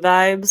vigilante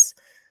vibes.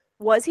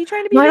 Was he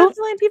trying to be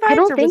vigilante vibes? I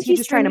don't or think was he he's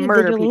just trying to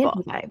murder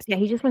people? Vibes. Yeah,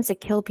 he just wants to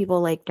kill people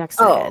like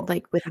Dexter did,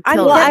 like with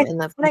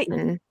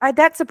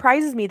that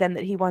surprises me then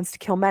that he wants to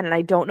kill men, and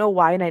I don't know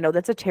why, and I know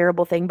that's a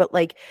terrible thing, but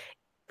like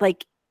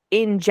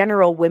in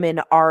general,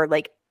 women are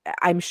like,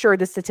 I'm sure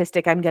the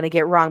statistic I'm going to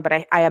get wrong,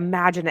 but I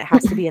imagine it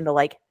has to be in the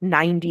like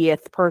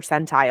 90th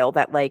percentile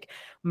that like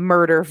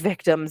murder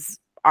victims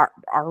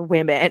are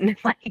women,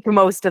 like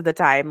most of the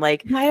time.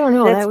 Like I don't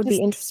know, that would be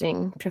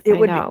interesting to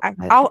find out.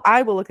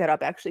 I will look that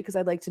up actually because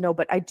I'd like to know.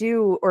 But I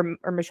do, or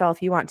Michelle,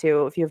 if you want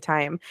to, if you have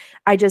time,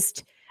 I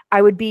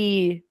would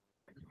be.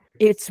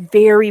 It's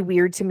very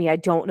weird to me. I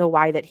don't know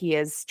why that he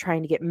is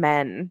trying to get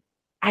men.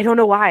 I don't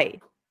know why.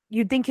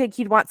 You'd think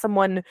he'd want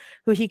someone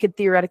who he could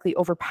theoretically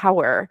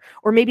overpower,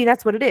 or maybe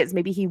that's what it is.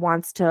 Maybe he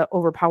wants to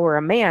overpower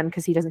a man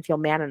because he doesn't feel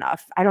man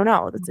enough. I don't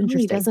know. That's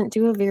interesting. He doesn't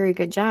do a very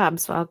good job,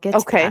 so I'll get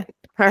to that.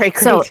 All right,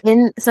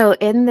 great. So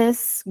in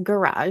this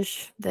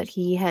garage that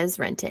he has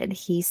rented,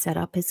 he set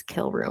up his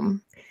kill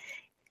room,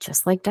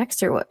 just like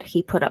Dexter would.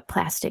 He put up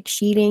plastic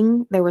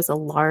sheeting. There was a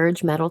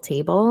large metal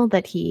table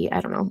that he,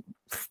 I don't know,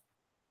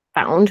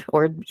 found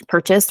or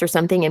purchased or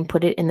something and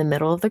put it in the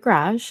middle of the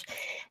garage,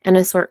 an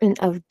assortment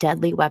of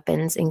deadly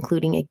weapons,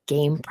 including a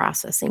game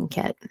processing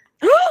kit.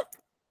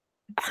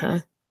 Yeah.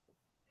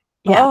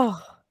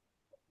 Oh.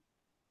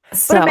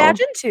 So, but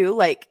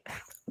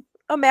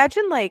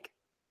imagine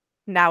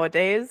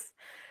nowadays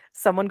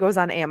someone goes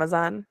on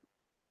Amazon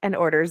and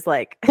orders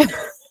like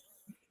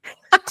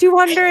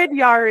 200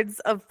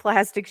 yards of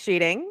plastic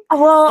sheeting, a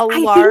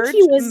large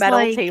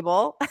metal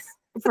table,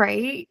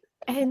 right?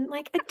 And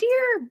like a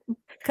deer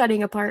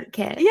cutting apart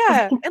kit.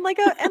 Yeah, and like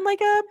a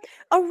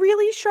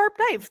really sharp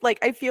knife. Like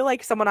I feel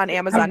like someone on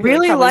Amazon who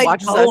really like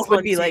watches us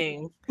would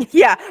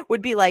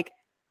be like,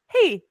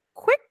 hey,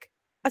 quick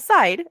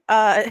aside,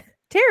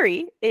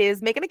 Terry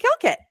is making a kill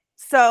kit.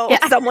 So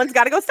someone's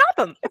got to go stop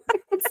him.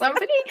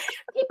 Somebody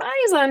keep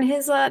eyes on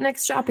his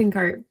next shopping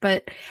cart.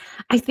 But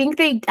I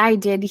think I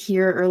did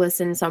hear or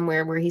listen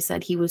somewhere where he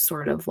said he was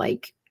sort of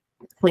like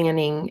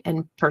planning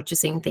and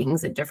purchasing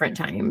things at different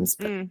times.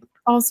 But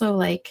also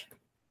like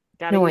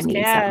no one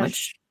needs that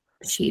much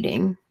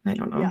cheating. I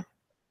don't know.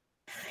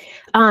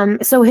 Yeah.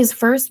 So his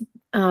first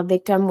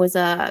victim was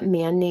a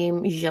man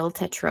named Gilles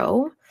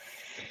Tetreault.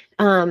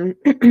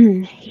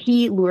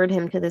 He lured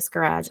him to this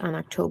garage on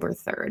October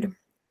 3rd.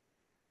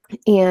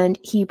 And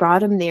he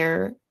brought him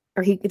there,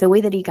 or the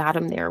way that he got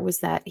him there was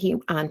that he,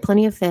 on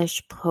Plenty of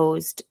Fish,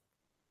 posed.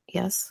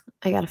 Yes,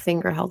 I got a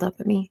finger held up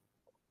at me.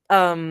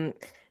 Women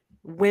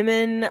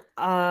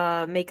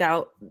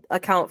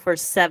account for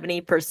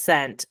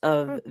 70%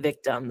 of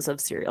victims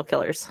of serial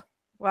killers.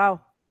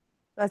 Wow,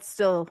 that's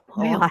still a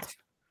lot.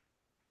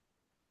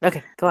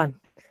 Okay, go on.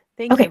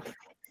 Thank you.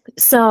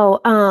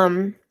 So,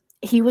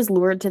 he was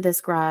lured to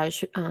this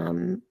garage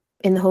in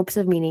the hopes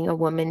of meeting a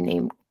woman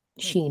named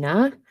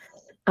Sheena.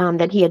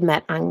 That he had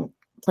met on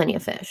Plenty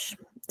of Fish.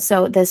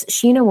 So this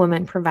Sheena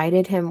woman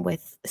provided him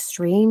with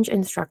strange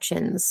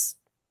instructions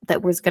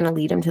that was going to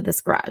lead him to this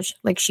garage.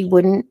 Like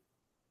quote,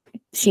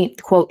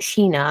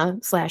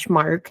 Sheena /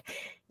 Mark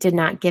did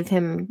not give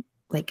him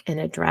like an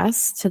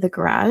address to the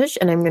garage.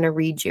 And I'm going to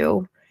read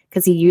you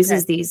because he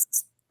uses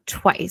these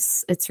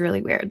twice. It's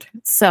really weird.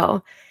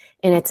 So,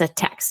 and it's a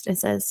text. It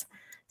says,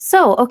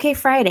 so, okay,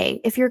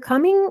 Friday, if you're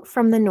coming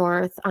from the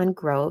north on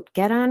Grote,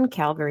 get on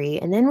Calvary.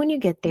 And then when you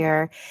get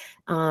there,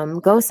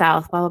 go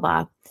south, blah, blah,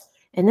 blah.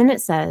 And then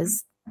it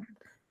says,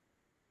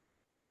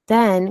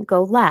 then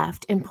go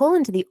left and pull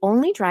into the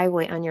only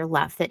driveway on your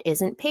left that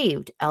isn't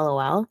paved.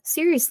 LOL.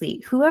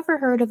 Seriously, whoever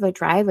heard of a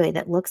driveway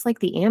that looks like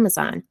the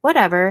Amazon?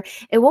 Whatever.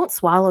 It won't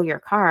swallow your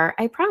car,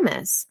 I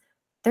promise.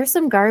 There's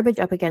some garbage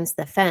up against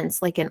the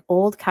fence, like an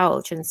old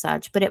couch and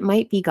such, but it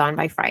might be gone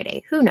by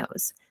Friday. Who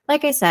knows?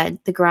 Like I said,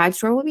 the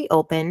garage door will be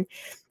open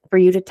for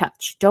you to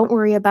touch. Don't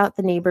worry about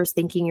the neighbors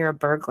thinking you're a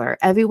burglar.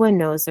 Everyone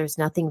knows there's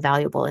nothing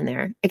valuable in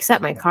there,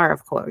 except my car,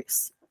 of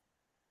course.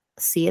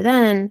 See you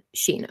then,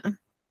 Sheena.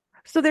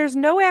 So there's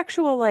no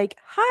actual like,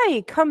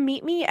 hi, come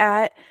meet me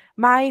at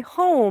my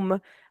home,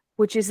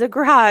 which is a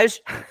garage,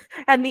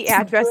 and the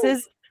address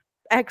is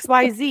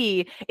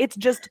XYZ. It's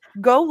just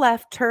go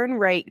left, turn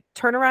right,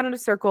 turn around in a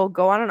circle,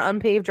 go on an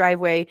unpaved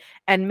driveway,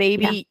 and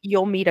maybe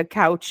you'll meet a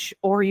couch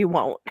or you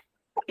won't.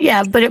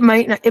 Yeah, but it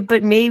might not,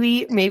 but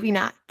maybe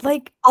not.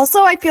 Like,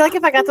 Also, I feel like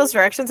if I got those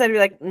directions, I'd be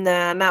like,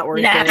 nah, not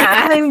worth nah, it.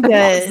 I'm good.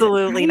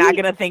 Absolutely not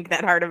gonna think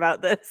that hard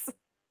about this.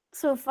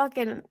 So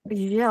fucking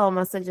Jill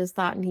must have just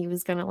thought he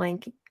was gonna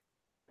like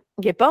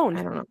Get boned.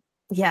 I don't know.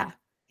 Yeah.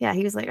 Yeah.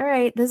 He was like, all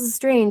right, this is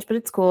strange, but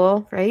it's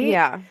cool, right?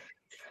 Yeah.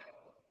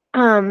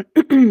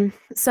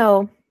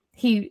 So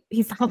he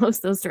follows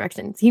those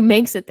directions. He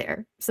makes it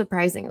there,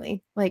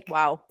 surprisingly. Like,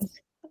 Wow.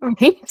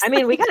 right? I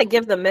mean, we gotta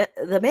give the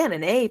man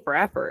an A for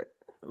effort.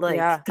 Like,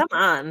 Yeah. come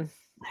on.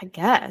 I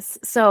guess.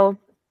 So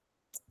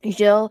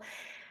Jill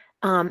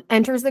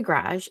enters the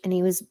garage and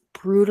he was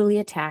brutally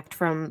attacked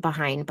from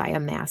behind by a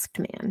masked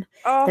man.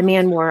 Oh, The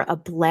man wore a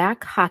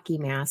black hockey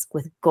mask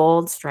with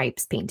gold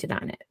stripes painted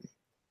on it.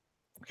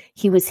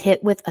 He was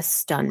hit with a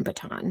stun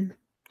baton.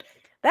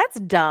 that's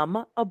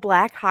dumb. A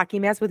black hockey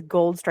mask with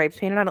gold stripes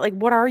painted on it. Like,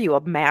 what are you,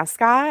 a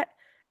mascot?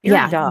 You're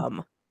Yeah.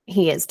 dumb.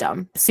 He is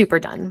dumb, super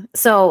dumb.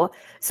 So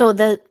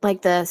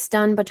the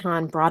stun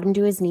baton brought him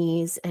to his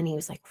knees, and he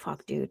was like,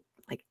 "Fuck, dude!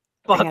 Like,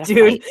 I Fuck, gotta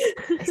dude.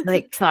 fight." He's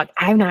like, "Fuck,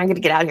 I'm not gonna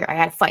get out of here. I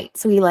gotta fight."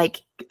 So he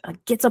like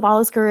gets up all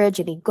his courage,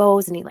 and he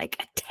goes and he like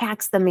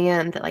attacks the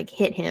man that like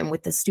hit him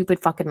with the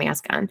stupid fucking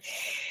mask on.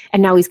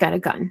 And now he's got a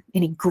gun,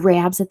 and he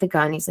grabs at the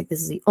gun. He's like,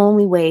 "This is the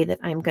only way that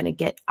I'm gonna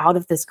get out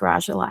of this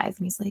garage alive."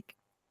 And he's like,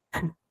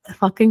 "The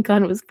fucking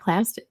gun was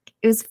plastic.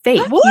 It was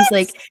fake." What? He's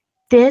like,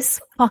 "This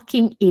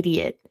fucking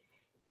idiot.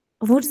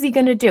 What is he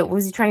gonna do?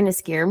 Was he trying to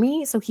scare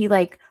me?" So he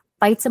like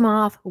bites him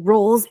off,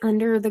 rolls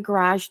under the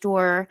garage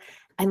door,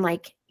 and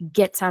like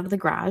gets out of the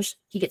garage.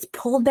 He gets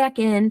pulled back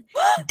in,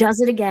 does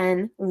it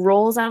again,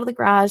 rolls out of the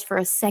garage for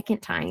a second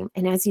time.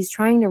 And as he's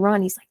trying to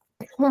run, he's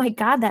like, "Oh my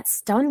God, that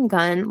stun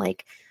gun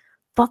like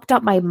fucked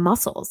up my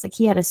muscles." Like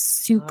he had a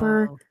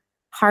super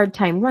hard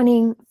time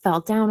running,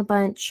 fell down a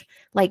bunch,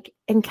 like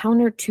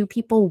encountered two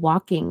people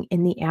walking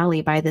in the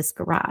alley by this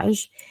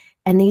garage.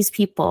 And these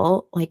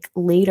people like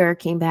later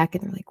came back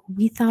and they're like,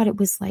 "We thought it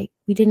was like,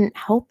 we didn't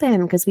help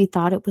him because we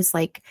thought it was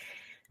like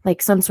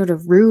some sort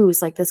of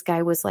ruse. Like this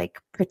guy was like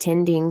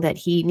pretending that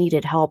he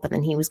needed help and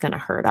then he was going to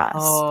hurt us."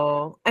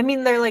 Oh, I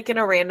mean, they're like in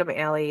a random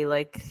alley.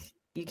 Like,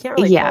 you can't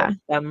really Yeah. fault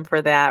them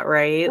for that,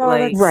 right? Oh,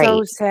 like, that's so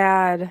Right.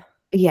 sad.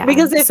 Yeah.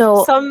 because if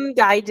so some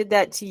guy did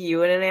that to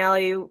you in an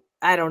alley,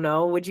 I don't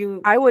know, would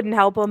you? I wouldn't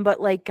help him, but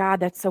like, God,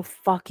 that's so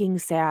fucking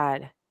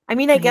sad. I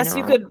mean, I I guess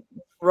you know. could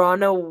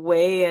run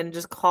away and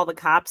just call the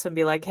cops and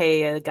be like,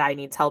 "Hey, a guy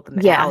needs help in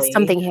the yeah, alley."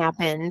 something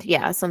happened.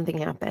 Yeah, something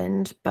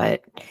happened.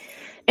 But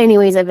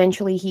anyways,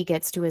 eventually he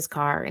gets to his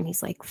car and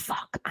he's like,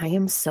 "Fuck, I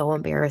am so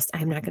embarrassed.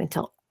 I'm not going to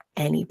tell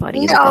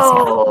anybody that this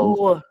happened."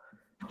 No,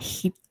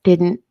 He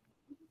didn't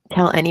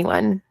tell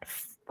anyone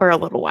for a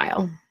little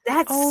while.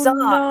 that Oh sucks.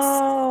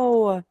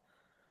 no.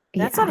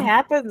 That's Yeah. what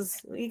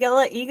happens. You gotta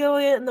let ego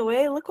get in the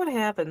way. Look what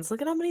happens.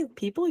 Look at how many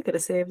people you could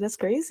have saved. That's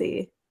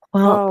crazy.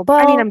 Well,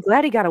 I mean, I'm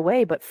glad he got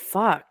away, but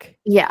fuck.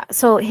 yeah.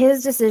 So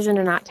his decision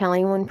to not tell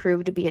anyone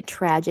proved to be a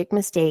tragic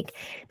mistake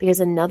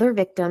because another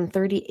victim,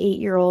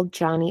 38-year-old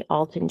Johnny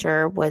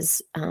Altinger, was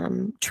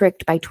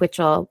tricked by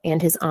Twitchell and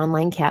his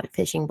online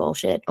catfishing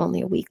bullshit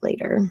only a week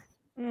later.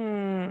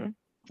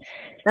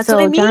 That's so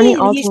what I mean. Johnny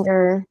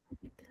Altinger,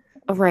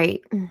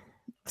 right.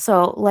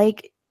 So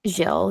like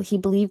Jill, he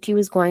believed he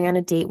was going on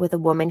a date with a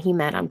woman he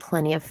met on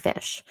Plenty of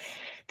Fish.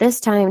 This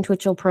time,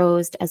 Twitchell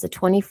posed as a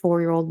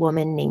 24-year-old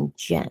woman named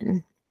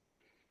Jen.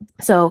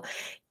 So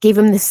gave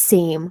him the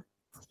same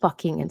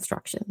fucking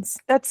instructions.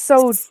 That's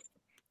so.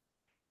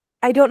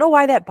 I don't know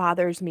why that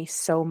bothers me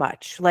so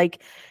much.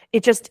 Like,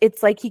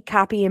 it's like he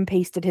copy and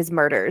pasted his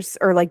murders,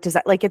 or like, does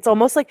that, like, it's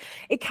almost like,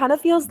 it kind of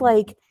feels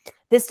like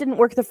this didn't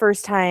work the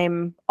first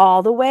time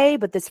all the way,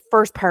 but this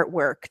first part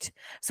worked.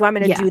 So I'm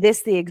going to do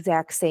this the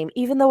exact same,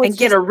 even though it's and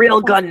get a real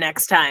gun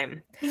next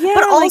time. Yeah.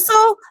 But like,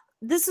 also,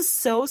 this is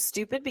so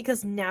stupid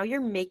because now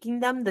you're making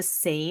them the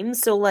same.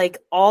 So like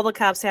all the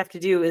cops have to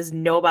do is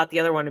know about the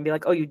other one and be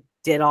like, "Oh, you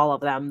did all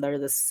of them. They're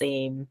the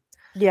same."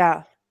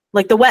 yeah.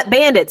 Like the wet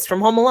bandits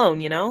from Home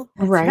Alone, you know?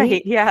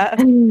 Right? Yeah.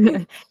 I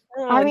mean,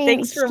 mean,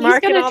 thanks for he's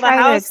marking gonna all the try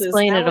to houses.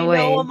 explain Now it we away,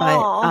 know 'em but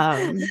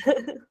all.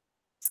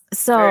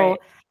 so Right.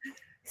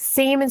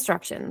 same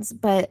instructions,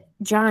 but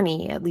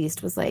Johnny at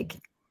least was like,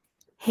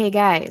 "Hey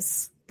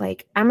guys,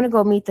 like I'm gonna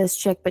go meet this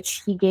chick, but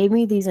she gave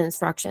me these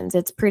instructions.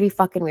 It's pretty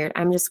fucking weird.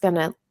 I'm just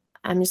gonna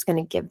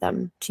give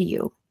them to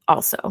you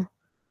also,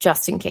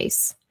 just in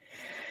case."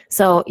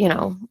 So, you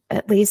know,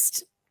 at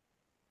least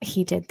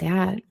he did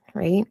that,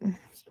 right?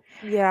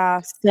 Yeah.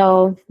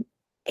 So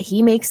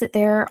he makes it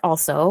there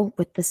also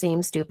with the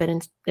same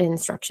stupid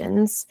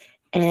instructions.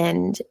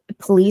 And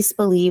police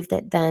believe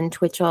that then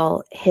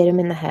Twitchell hit him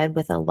in the head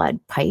with a lead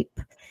pipe,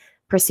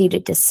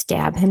 proceeded to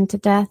stab him to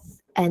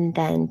death, and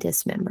then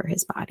dismember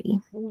his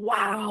body.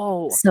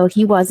 Wow. So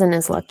he wasn't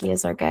as lucky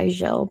as our guy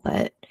Jill,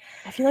 but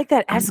I feel like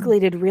that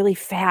escalated really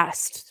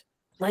fast.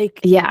 Like,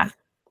 yeah.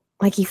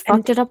 Like he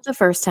fucked it up the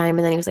first time,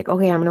 and then he was like,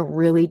 "Okay, I'm gonna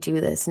really do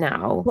this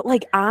now." But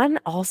like on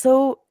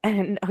also,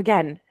 and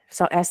again,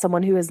 so as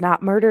someone who has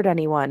not murdered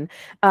anyone,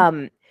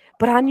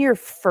 but on your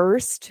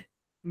first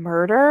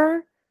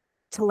murder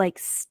to like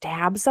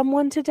stab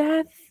someone to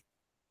death,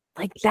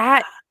 like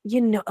that,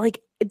 like,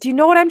 do you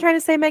know what I'm trying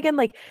to say, Megan?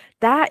 Like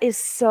that is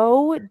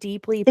so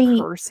deeply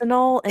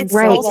personal and it's so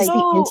Right, like, just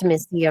the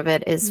intimacy of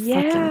it is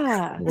fucking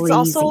crazy. It's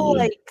also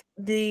like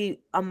the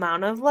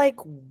amount of like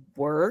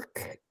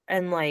work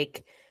and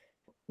like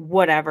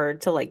whatever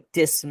to like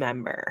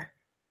dismember.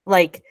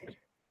 Like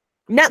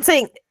not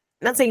saying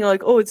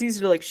like, oh, it's easy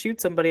to like shoot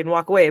somebody and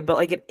walk away, but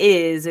like it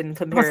is in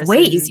comparison. It's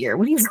way easier.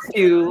 What do you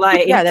to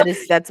like? Yeah,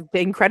 that's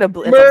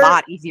incredible. It's a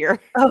lot easier.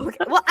 Okay.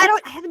 Well, I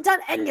haven't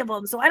done any of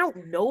them, so I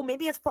don't know.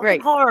 Maybe it's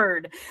fucking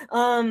hard.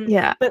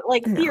 Yeah, but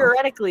like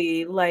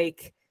theoretically,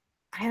 like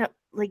I don't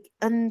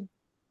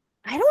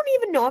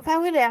even know if I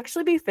would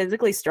actually be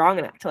physically strong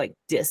enough to like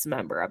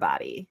dismember a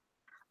body.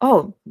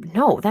 Oh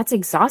no, that's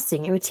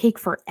exhausting. It would take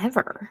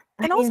forever.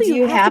 And also, do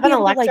you have an an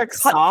electric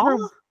saw?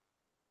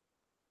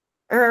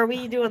 Or are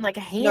we doing like a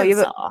hand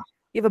saw?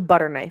 You have a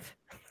butter knife.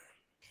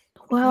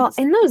 Well,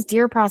 in those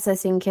deer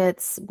processing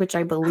kits, which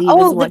I believe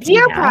is what the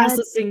deer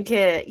processing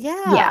kit.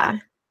 Yeah.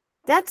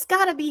 That's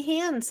gotta be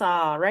hand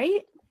saw,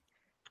 right?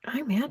 I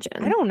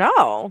imagine. I don't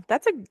know.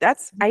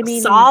 I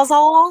mean,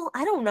 Sawzall?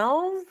 I don't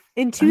know.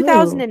 In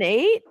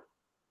 2008?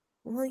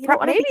 Well,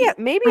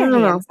 maybe a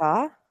hand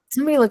saw.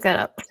 Somebody look that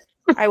up.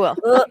 I will.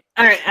 All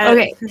right.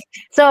 Okay.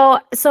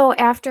 So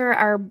after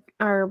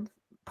our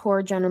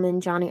poor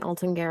gentleman Johnny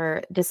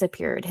Altinger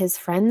disappeared, his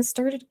friends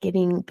started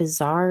getting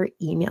bizarre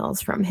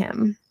emails from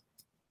him.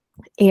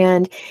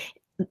 And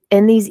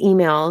in these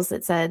emails,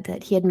 it said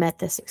that he had met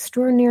this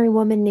extraordinary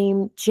woman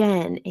named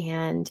Jen.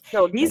 And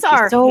no, these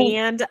are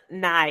hand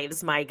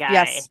knives, my guy.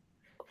 Yes.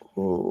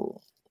 Ooh.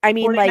 I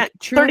mean, like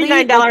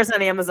 $39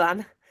 on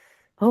Amazon.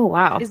 Oh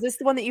wow! Is this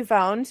the one that you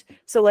found?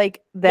 So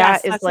like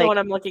that's like the one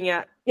I'm looking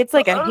at. It's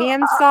like a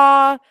hand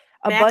saw,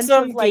 a bunch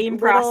of like game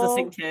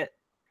processing kit.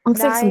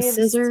 Looks like some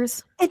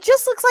scissors. It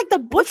just looks like the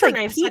butcher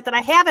knife set that I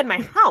have in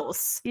my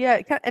house.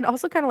 Yeah, and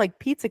also kind of like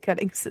pizza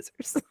cutting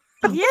scissors.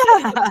 Yeah.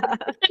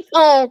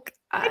 Oh, God.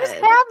 I just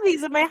have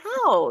these in my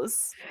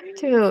house,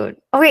 dude.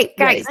 Oh wait,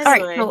 guys. Yes. All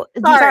right. So,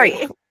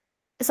 sorry.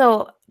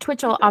 So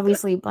Twitchell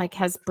obviously like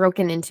has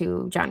broken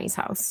into Johnny's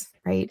house,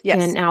 right?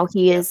 Yes. And now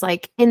he is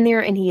like in there,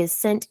 and he has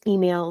sent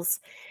emails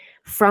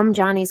from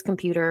Johnny's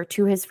computer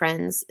to his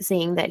friends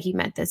saying that he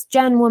met this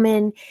Jen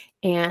woman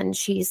and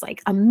she's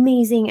like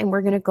amazing, and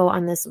we're gonna go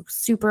on this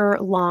super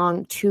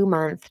long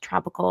 2-month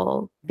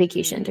tropical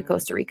vacation to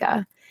Costa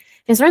Rica.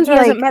 His friends were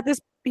like,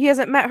 he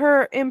hasn't met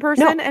her in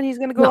person, and he's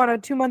gonna go on a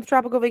 2-month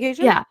tropical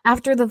vacation. Yeah,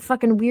 after the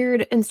fucking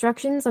weird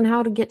instructions on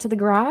how to get to the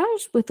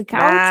garage with the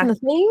couch and the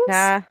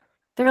things.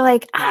 They're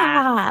like,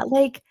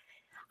 like,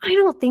 I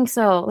don't think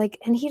so. Like,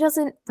 and he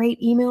doesn't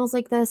write emails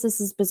like this. This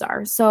is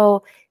bizarre.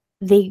 So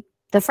the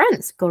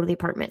friends go to the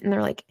apartment and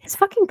they're like, his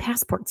fucking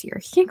passport's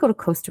here. He can't go to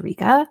Costa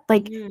Rica.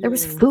 Like, there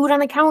was food on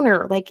the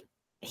counter. Like,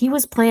 he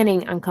was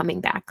planning on coming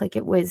back. Like,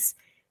 it was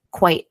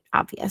quite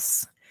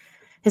obvious.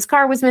 His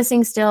car was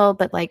missing still,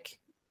 but like,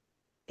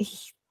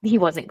 he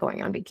wasn't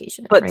going on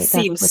vacation. But right?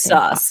 seems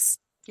sus.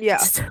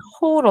 Yeah.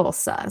 Total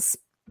sus.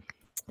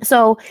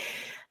 So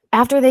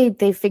after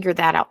they figured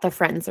that out, the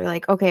friends are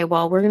like, okay,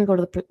 well, we're going to go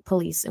to the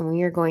police and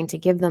we are going to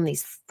give them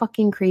these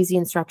fucking crazy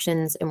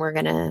instructions and we're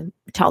going to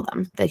tell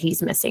them that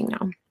he's missing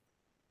now.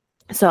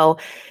 So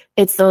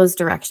it's those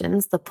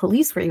directions. The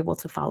police were able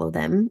to follow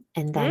them.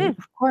 And then,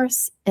 of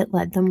course, it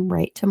led them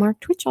right to Mark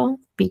Twitchell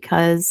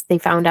because they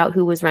found out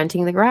who was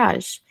renting the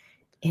garage.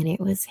 And it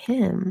was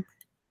him.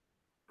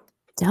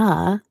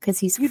 Duh. Because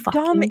he's you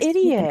fucking dumb idiot.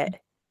 stupid.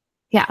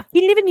 Yeah. He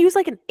didn't even use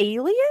like an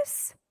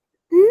alias?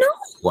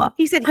 No.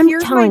 He said,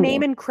 here's my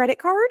name and credit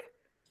card?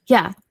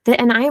 Yeah.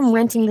 And I am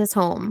renting this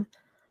home,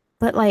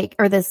 but like,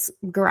 or this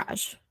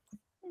garage.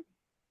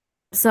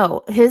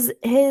 So his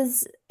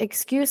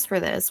excuse for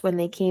this when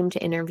they came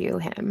to interview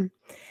him,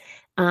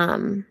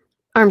 I'm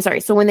sorry.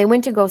 So when they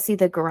went to go see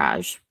the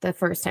garage the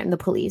first time, the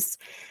police,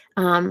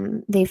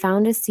 they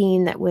found a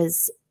scene that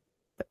was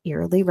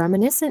eerily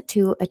reminiscent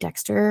to a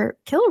Dexter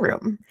kill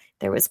room.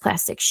 There was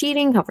plastic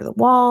sheeting cover the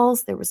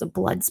walls. There was a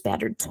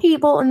blood-spattered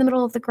table in the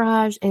middle of the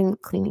garage and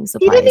cleaning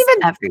supplies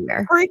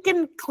everywhere.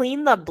 Freaking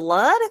clean the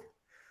blood?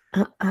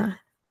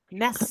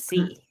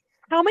 Messy.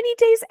 How many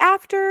days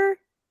after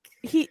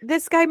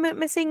this guy went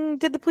missing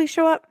did the police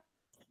show up?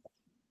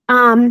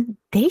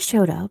 They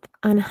showed up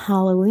on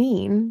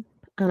Halloween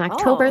on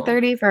October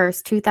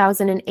 31st,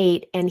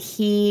 2008, and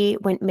he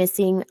went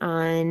missing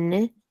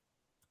on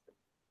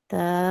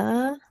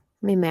let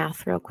me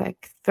math real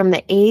quick. From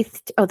the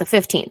 8th, the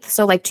 15th.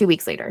 So like 2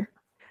 weeks later.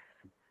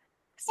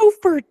 So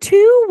for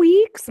 2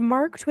 weeks,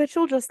 Mark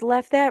Twitchell just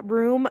left that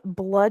room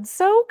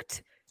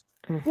blood-soaked?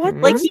 What?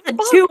 Like he had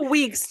 2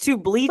 weeks to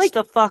bleach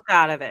the fuck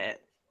out of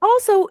it.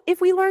 Also, if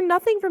we learn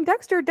nothing from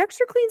Dexter,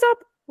 Dexter cleans up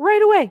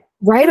right away.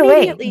 Right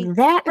away. Immediately.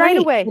 That Right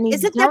night, away. when he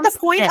Isn't that the dumps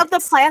point of the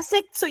this.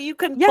 plastic? So you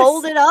can Yes.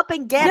 fold it up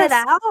and get it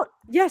Yes. out?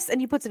 Yes, and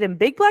he puts it in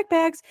big black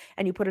bags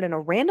and you put it in a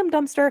random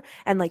dumpster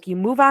and like you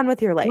move on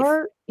with your life.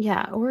 Or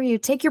you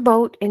take your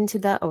boat into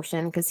the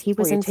ocean because he Or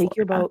was you in take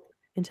your Florida. boat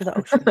into the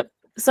ocean.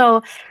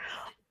 So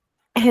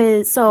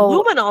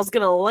Luminol's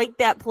gonna light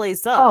that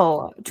place up.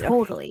 Oh,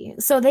 totally.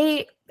 So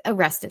they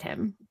arrested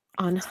him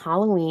on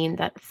Halloween.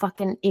 That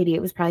fucking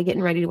idiot was probably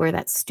getting ready to wear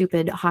that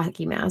stupid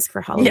hockey mask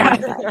for Halloween. Yeah.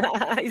 I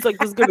bet. He's like,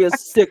 this is gonna be a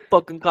sick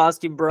fucking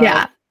costume, bro.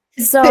 Yeah.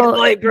 Pit So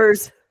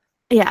Vipers.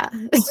 yeah.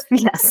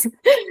 Yes.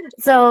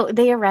 So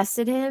they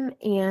arrested him,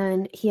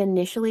 and he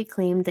initially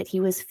claimed that he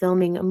was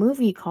filming a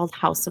movie called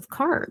House of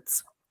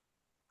Cards,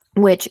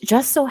 which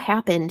just so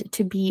happened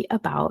to be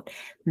about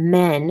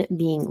men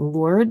being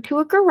lured to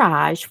a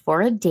garage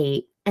for a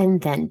date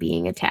and then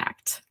being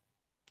attacked.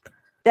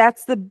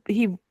 That's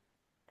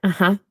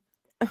Uh-huh.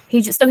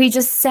 He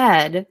just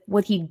said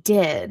what he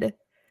did,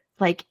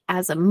 like,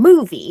 as a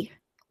movie.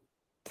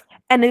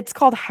 and it's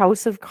called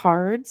House of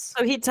Cards.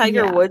 So he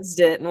Tiger Yeah. Woods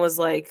it and was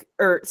like,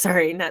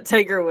 sorry, not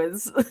Tiger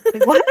Woods.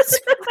 What?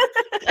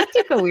 That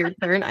took a weird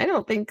turn. I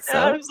don't think so.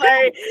 I'm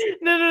sorry.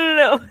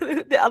 No.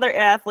 The other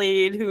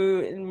athlete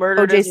who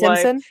murdered O.J. his wife.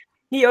 Simpson.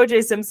 He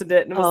O.J. Simpsoned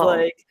it and was Oh.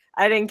 like,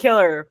 I didn't kill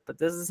her, but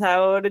this is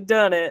how I would have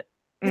done it.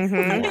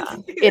 Mhm. Yeah.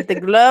 If the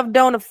glove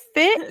don't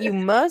fit, you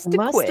must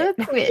Must quit.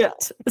 have quit. Yeah.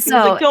 So He's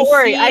like, don't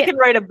worry, I he- can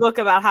write a book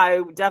about how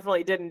I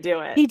definitely didn't do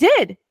it. He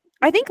did.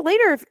 I think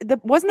later,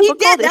 wasn't the He book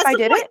called did, If that's I the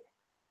Did point. It?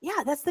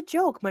 Yeah, that's the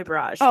joke, my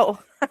brush. Oh,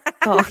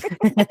 Oh.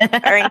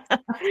 Sorry.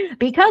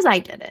 Because I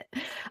did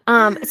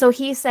it. So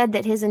he said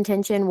that his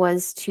intention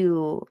was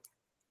to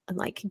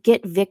like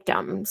get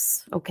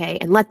victims, okay,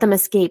 and let them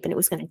escape, and it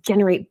was going to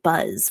generate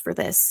buzz for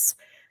this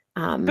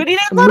But he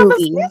didn't let him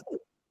movie.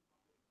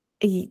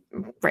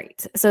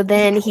 Right. So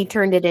then he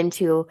turned it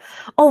into,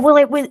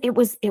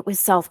 it was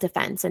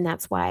self-defense, and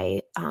that's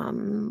why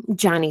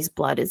Johnny's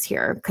blood is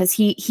here, because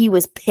he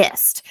was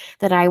pissed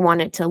that I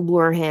wanted to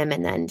lure him,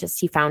 and then just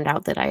he found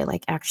out that I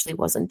like actually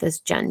wasn't this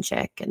Jen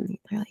chick, and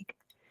they're like,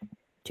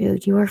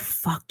 dude, you are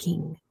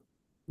fucking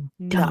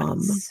dumb.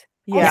 Nuts.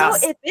 Yeah. Yeah.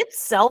 Also, if it's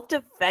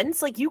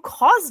self-defense, like you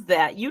caused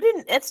that. You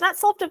didn't. It's not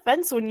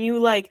self-defense when you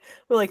like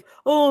were like,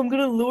 oh, I'm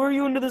gonna lure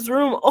you into this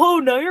room. Oh,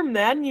 now you're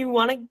mad and you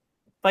want to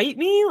fight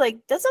me. Like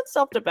that's not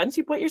self-defense.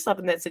 You put yourself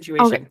in that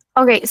situation.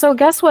 Okay, so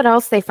guess what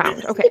else they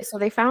found? Okay, so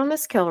they found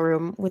this kill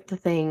room with the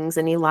things,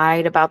 and he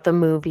lied about the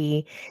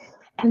movie.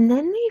 And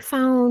then they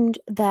found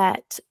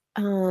that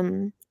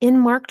in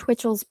Mark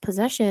Twitchell's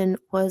possession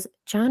was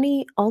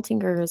Johnny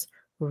Altinger's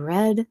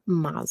red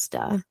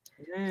Mazda.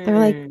 They're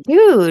like,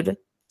 dude,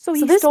 So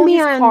he this stole his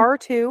man car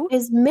too?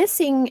 is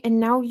missing, and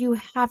now you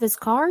have his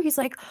car. He's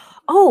like,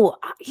 oh,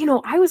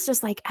 I was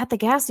just like at the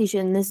gas station,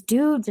 and this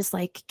dude just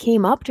like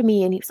came up to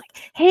me, and he was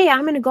like, hey,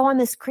 I'm gonna go on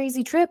this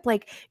crazy trip,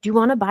 like, do you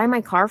want to buy my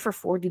car for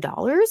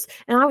 $40?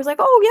 And I was like,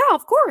 oh yeah,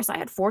 of course. I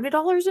had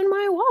 $40 in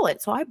my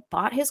wallet, so I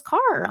bought his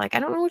car. Like, I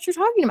don't know what you're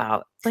talking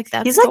about. Like,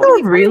 that's He's like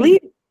totally a fine.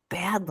 really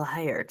bad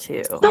liar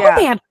too. So Yeah.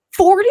 bad.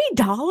 $40?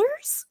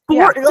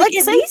 Yeah. Like,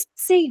 at least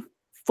say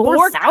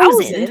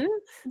 4,000,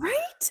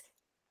 right?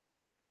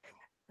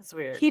 That's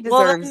weird. He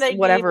Well, then deserves they gave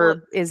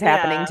whatever is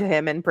happening yeah. to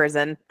him in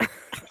prison.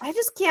 I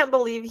just can't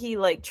believe he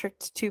like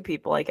tricked two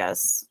people. I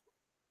guess.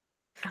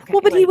 Okay,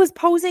 Well, but he like, was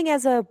posing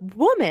as a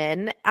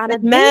woman on a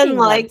men dating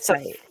like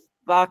website. to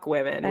fuck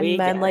women. And we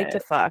men get like it. to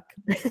fuck.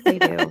 They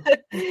do.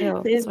 They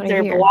do. That's what I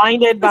They're hear.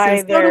 blinded by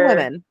Listen, so do their.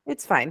 women.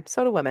 It's fine.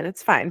 So do women.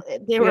 It's fine. They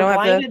We were don't have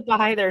to- blinded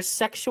by their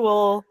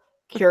sexual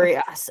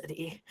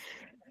curiosity.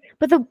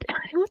 But you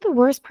know what the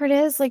worst part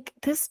is? Like,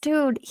 this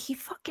dude,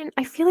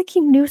 I feel like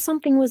he knew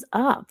something was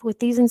up with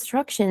these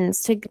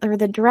instructions or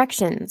the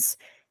directions.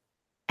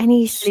 And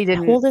he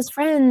didn't. told his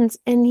friends,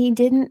 and he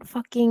didn't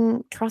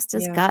fucking trust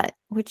his Yeah. gut,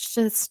 which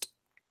just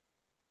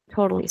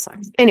totally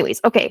sucks.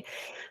 Anyways, okay.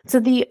 So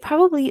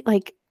probably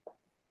like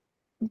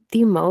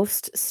the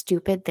most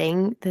stupid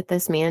thing that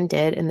this man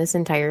did in this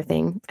entire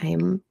thing,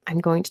 I'm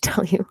going to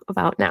tell you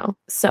about now.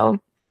 So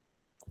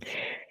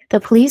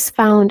the police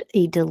found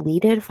a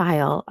deleted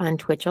file on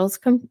Twitchell's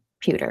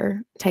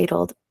computer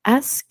titled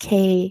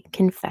SK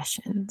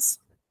Confessions.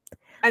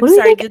 I'm What do you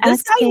sorry. think Did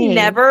this guy SK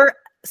never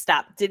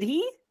stop? Did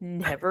he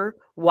never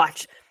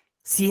watch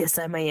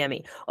CSI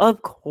Miami?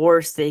 Of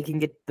course, they can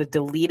get the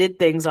deleted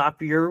things off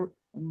your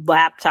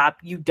laptop.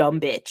 You dumb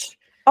bitch.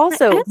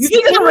 Also, S- You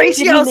think Did he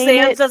Horatio name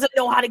Sands it- doesn't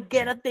know how to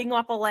get a thing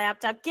off a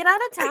laptop? Get out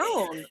of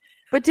town.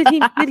 but did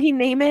he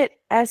name it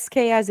SK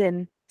as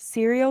in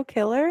serial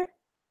killer?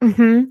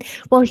 Mhm.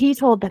 Well, he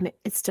told them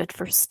it stood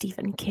for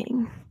Stephen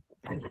King.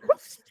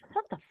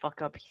 Shut the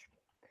fuck up.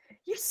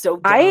 You're so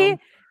dumb.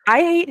 I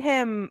hate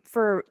him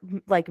for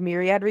like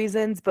myriad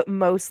reasons, but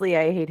mostly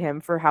I hate him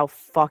for how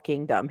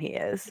fucking dumb he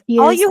is. He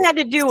All is you had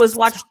to do was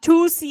watch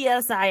 2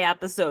 CSI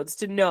episodes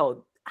to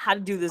know how to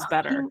do this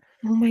better. fucking-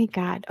 Oh my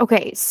God.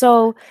 Okay.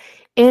 So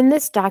in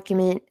this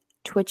document,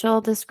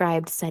 Twitchell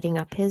described setting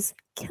up his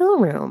kill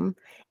room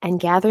and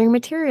gathering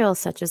materials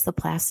such as the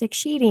plastic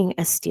sheeting,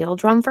 a steel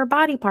drum for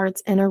body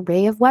parts, an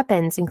array of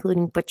weapons,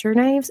 including butcher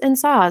knives and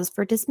saws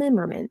for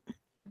dismemberment.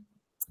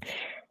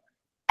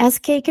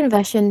 SK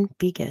confession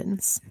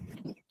begins.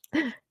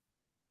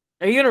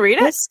 Are you gonna read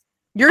it?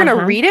 You're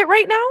gonna read it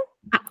right now?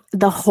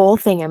 The whole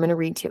thing I'm going to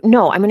read to you.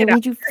 No, I'm going to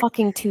read you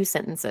fucking 2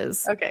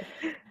 sentences. Okay.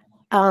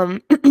 How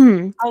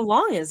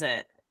long is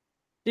it?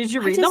 Did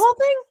you read the whole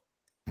thing?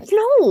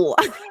 No.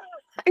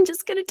 I'm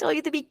just going to tell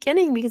you the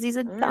beginning because he's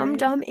a All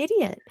dumb right.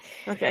 idiot.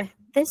 Okay.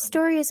 This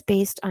story is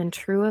based on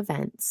true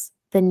events.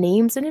 The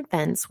names and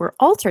events were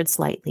altered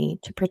slightly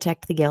to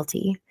protect the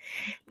guilty.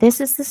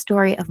 This is the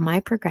story of my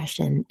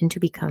progression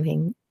into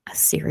becoming a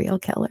serial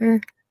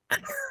killer.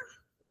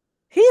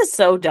 He is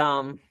so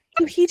dumb.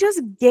 So he just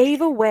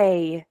gave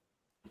away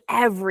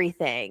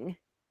everything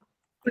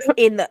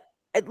in the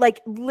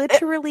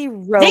literally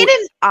wrote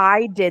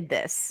I did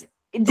this.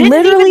 Didn't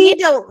Literally even need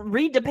to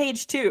read to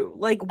page 2.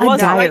 Like, A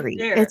was diary. right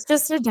there. It's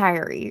just a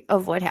diary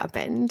of what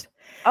happened.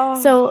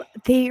 Oh, So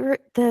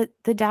the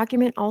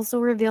document also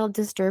revealed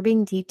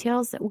disturbing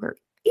details that were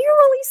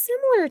eerily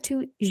similar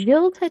to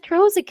Gilles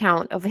Tetro's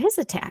account of his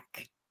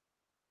attack.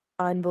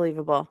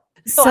 unbelievable.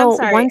 So I'm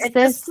sorry. once At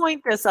this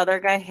point, this other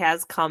guy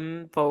has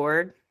come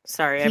forward.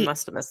 Sorry, I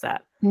must have missed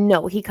that.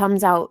 No, he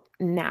comes out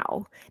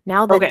now.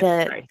 Now that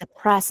sorry. the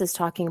press is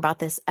talking about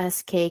this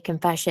SK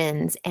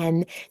confessions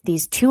and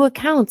these 2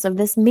 accounts of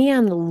this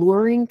man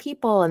luring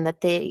people, and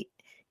that they,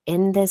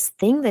 in this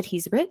thing that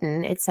he's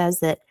written, it says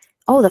that,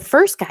 oh, the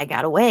first guy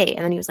got away.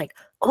 And then he was like,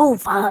 oh,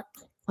 fuck.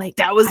 Like,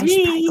 That was I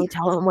should probably me. go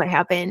tell him what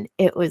happened.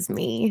 It was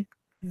me.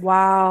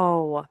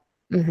 Wow.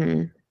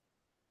 Hmm.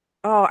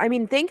 Oh, I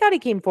mean, thank God he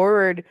came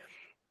forward,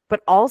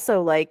 but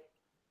also like,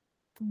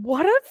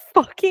 what a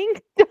fucking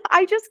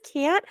I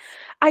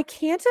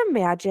can't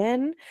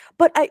imagine.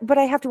 But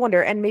I have to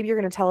wonder, and maybe you're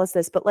gonna tell us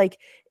this, but like,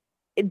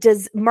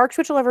 does Mark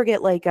Twitchell ever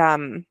get like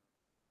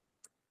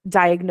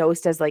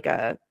diagnosed as like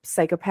a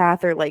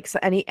psychopath or like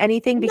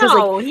anything? Because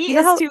No, like, he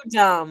is too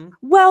dumb.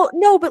 well,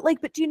 no, but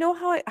do you know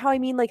how I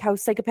mean, like how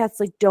psychopaths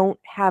like don't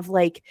have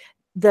like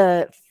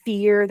the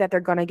fear that they're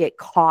gonna get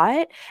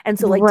caught, and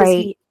so like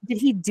Right. did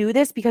he do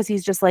this because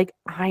he's just like,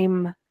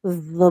 I'm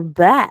the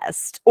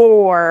best,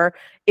 or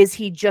is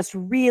he just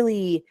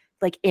really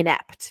like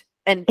inept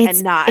and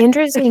It's not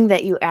interesting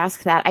that you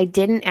ask that. I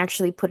didn't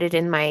actually put it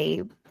in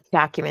my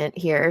document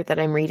here that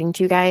I'm reading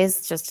to you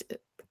guys, just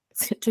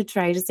to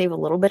try to save a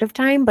little bit of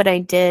time, but I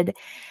did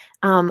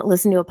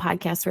listen to a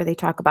podcast where they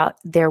talk about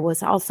there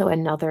was also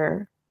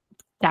another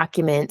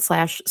document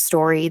 /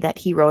 story that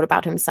he wrote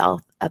about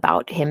himself,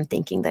 about him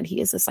thinking that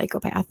he is a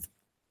psychopath.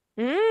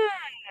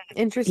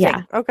 Interesting.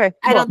 Yeah. Okay.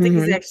 I don't think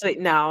Mhm. he's actually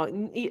no. If I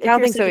don't you're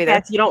think a so either.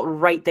 psychopath, you don't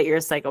write that you're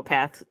a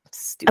psychopath.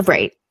 Stupid.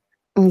 Right.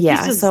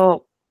 Yeah. just-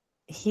 So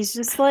He's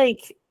just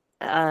like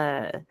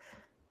just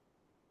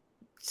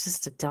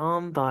a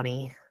dumb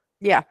bunny.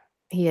 Yeah.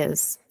 he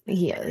is.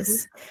 He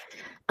is.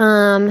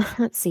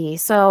 Let's see.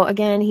 So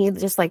again, he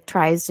just like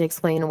tries to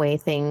explain away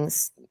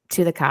things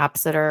to the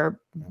cops that are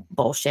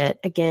bullshit.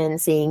 Again,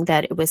 saying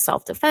that it was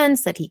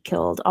self-defense, that he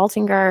killed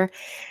Altinger,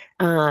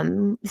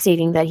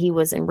 stating that he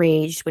was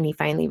enraged when he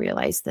finally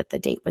realized that the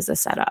date was a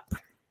setup.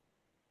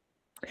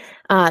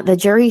 The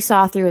jury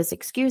saw through his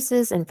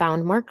excuses and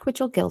found Mark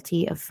Twitchell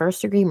guilty of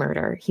first-degree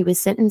murder. He was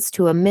sentenced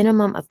to a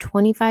minimum of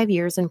 25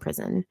 years in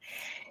prison.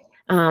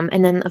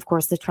 And then, of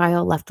course, the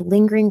trial left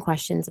lingering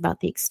questions about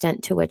the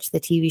extent to which the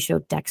TV show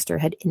Dexter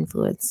had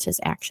influenced his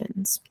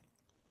actions.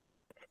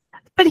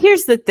 But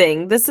here's the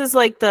thing. This is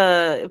like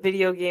the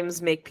video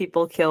games make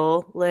people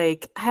kill.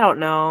 Like, I don't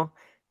know.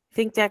 I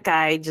think that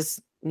guy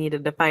just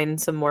needed to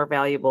find some more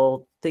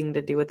valuable thing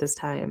to do with his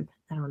time.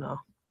 I don't know.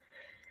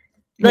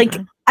 Like,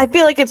 Yeah. I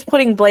feel like it's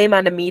putting blame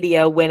on the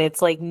media when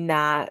it's like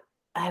not.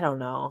 I don't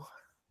know.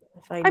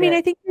 I mean,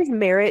 I think there's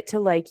merit to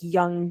like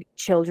young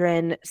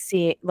children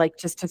seeing, like,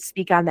 just to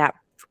speak on that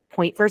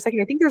point for a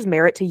second. I think there's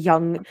merit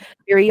to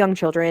very young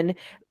children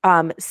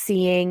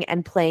seeing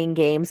and playing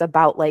games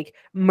about like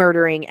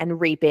murdering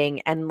and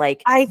raping and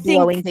like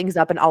blowing things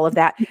up and all of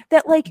that.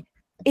 That like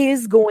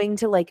is going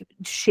to like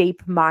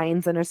shape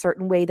minds in a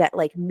certain way that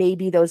like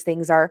maybe those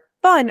things are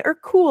fun or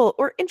cool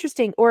or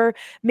interesting, or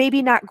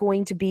maybe not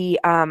going to be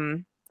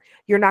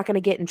you're not going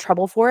to get in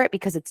trouble for it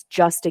because it's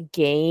just a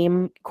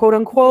game, quote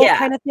unquote,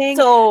 kind of thing.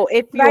 So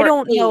if you're I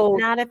don't know,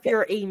 not if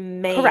you're a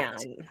man.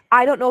 Correct.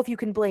 I don't know if you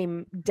can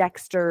blame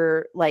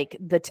Dexter, like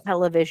the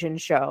television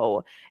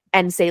show,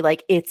 and say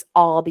like it's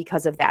all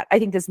because of that. I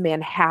think this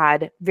man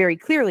had very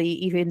clearly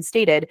even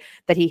stated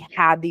that he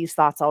had these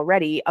thoughts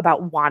already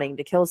about wanting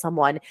to kill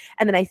someone.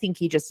 And then I think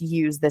he just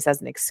used this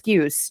as an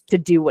excuse to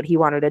do what he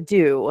wanted to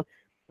do.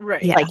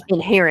 Right. Yeah. Like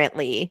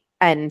inherently.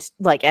 and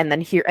then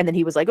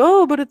he was like,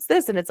 oh, but it's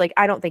this, and it's like,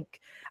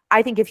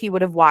 I think if he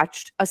would have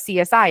watched a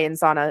CSI and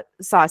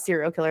saw a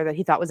serial killer that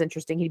he thought was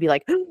interesting, he'd be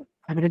like, oh,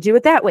 I'm gonna do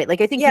it that way. Like,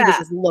 I think he was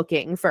just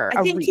looking for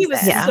I a think reason. he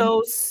was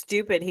so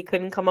stupid he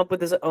couldn't come up with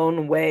his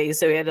own way,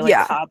 so he had to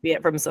like copy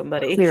it from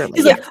somebody. Clearly.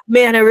 He's like,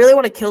 man, I really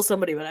want to kill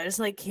somebody, but I just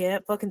like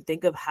can't fucking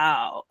think of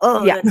how.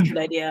 Oh, that's a good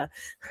idea.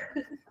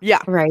 Yeah.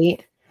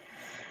 Right.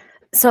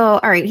 So,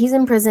 all right, he's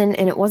in prison,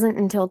 and it wasn't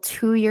until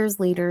 2 years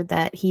later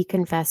that he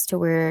confessed to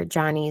where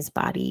Johnny's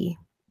body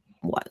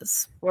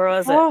was. Where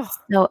was it?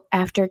 So,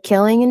 after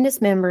killing and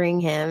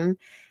dismembering him,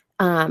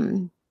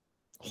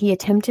 he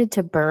attempted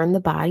to burn the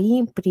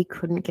body, but he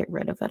couldn't get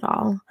rid of it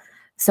all.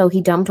 So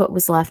he dumped what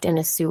was left in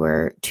a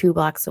sewer 2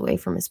 blocks away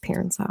from his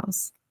parents'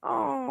 house.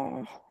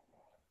 Oh,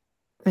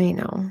 I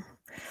know.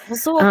 Well,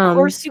 so of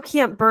course you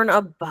can't burn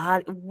a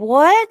body.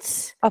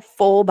 What? A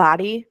full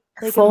body?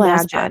 Like, full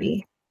ass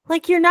body.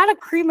 Like, you're not a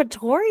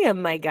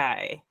crematorium, my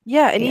guy.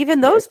 Yeah, and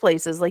even those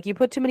places, like, you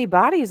put too many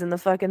bodies in the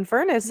fucking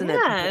furnace and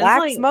it's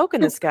black smoke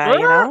in the sky, you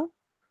know?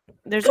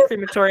 There's a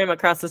crematorium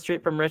across the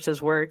street from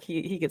Rich's work.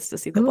 He gets to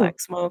see the black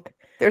smoke.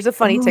 There's a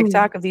funny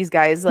TikTok of these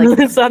guys like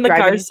it's on the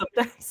cars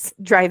sometimes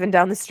driving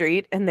down the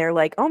street, and they're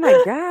like, "Oh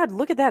my god,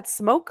 look at that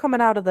smoke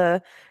coming out of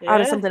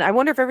something. I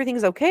wonder if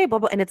everything's okay." Blah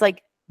blah. And it's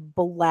like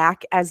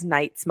black as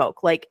night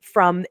smoke, like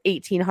from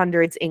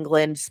 1800s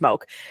England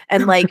smoke,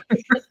 and like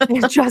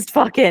it's just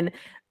fucking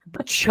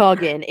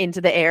chugging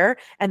into the air.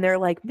 And they're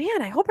like,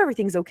 man, I hope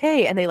everything's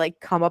okay. And they like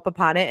come up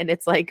upon it, and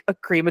it's like a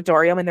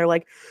crematorium, and they're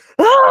like,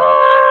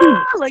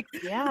 ah! Like,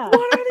 what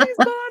are these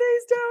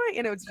bodies doing?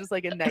 And it was just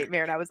like a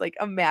nightmare. And I was like,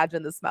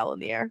 imagine the smell in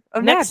the air.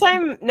 Next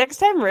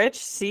time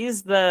Rich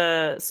sees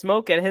the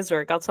smoke at his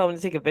work, I'll tell him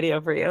to take a video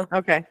for you.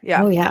 Okay.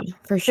 Yeah. Oh yeah,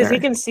 for sure. Because he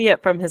can see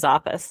it from his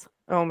office.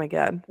 Oh my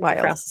god. Wild.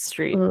 Across the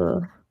street.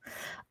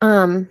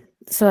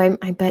 So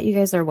I bet you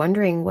guys are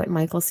wondering what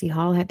Michael C.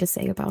 Hall had to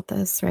say about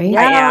this, right?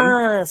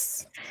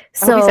 Yes.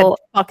 So he said,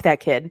 fuck that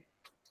kid.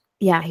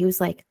 Yeah, he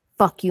was like,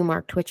 fuck you,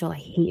 Mark Twitchell. I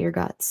hate your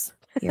guts.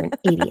 You're an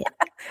idiot.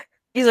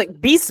 He's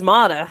like, be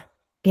smarter.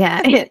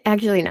 Yeah,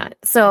 actually not.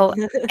 So,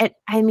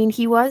 I mean,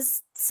 he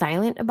was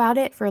silent about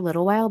it for a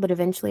little while, but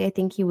eventually I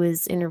think he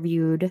was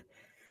interviewed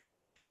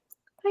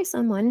by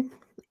someone,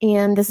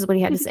 and this is what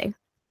he had to say.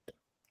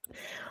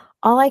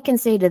 All I can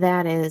say to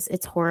that is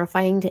it's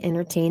horrifying to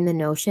entertain the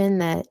notion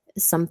that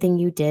something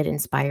you did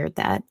inspired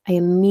that. I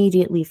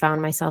immediately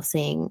found myself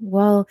saying,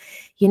 well,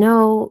 you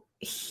know,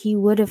 he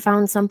would have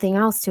found something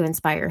else to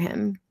inspire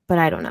him, but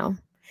I don't know.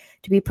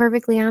 To be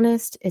perfectly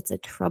honest, it's a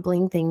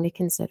troubling thing to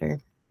consider.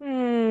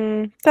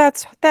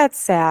 That's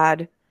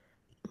sad.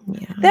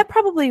 Yeah. That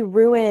probably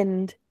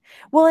ruined.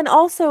 Well, and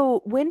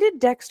also, when did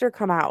Dexter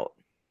come out?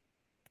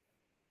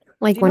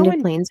 Like, when did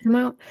Planes come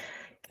out?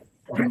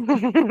 Nice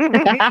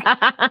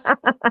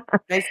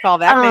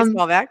callback. Nice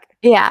callback.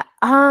 Yeah.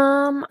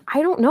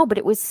 I don't know, but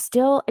it was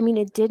still, I mean,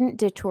 it didn't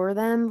deter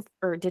them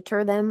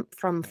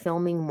from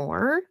filming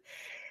more.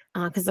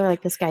 Because they're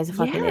like, this guy's a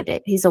fucking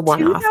idiot. He's a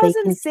one-off.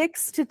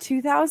 2006 to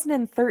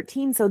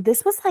 2013. So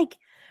this was like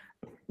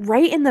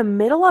right in the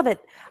middle of it.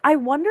 I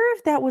wonder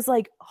if that was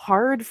like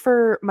hard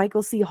for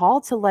Michael C.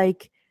 Hall to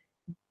like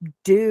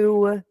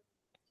do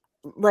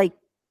like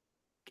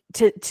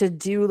to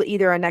do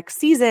either a next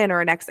season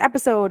or a next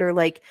episode or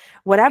like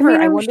whatever.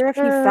 I wonder if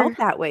he felt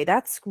that way.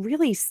 That's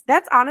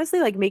honestly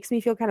like makes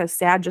me feel kind of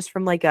sad just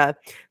from like a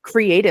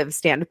creative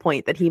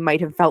standpoint that he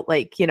might have felt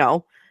like, you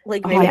know,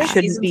 like maybe I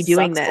shouldn't be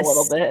doing this a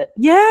little bit.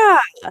 Yeah.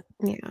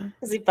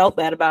 Because he felt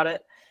bad about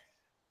it.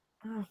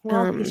 Oh,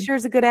 well, he sure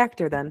is a good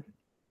actor then.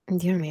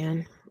 Yeah,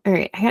 man. All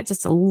right, I got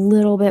just a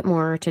little bit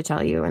more to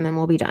tell you, and then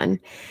we'll be done.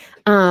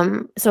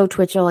 So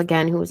Twitchell,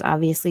 again, who was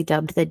obviously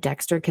dubbed the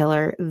Dexter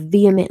Killer,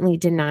 vehemently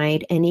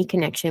denied any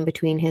connection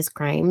between his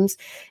crimes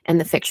and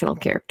the fictional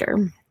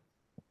character.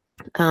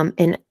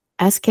 In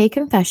SK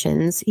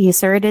Confessions, he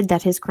asserted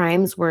that his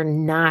crimes were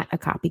not a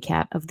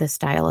copycat of the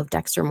style of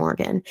Dexter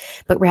Morgan,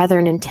 but rather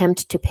an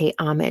attempt to pay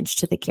homage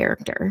to the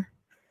character.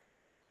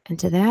 And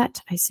to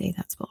that, I say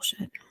that's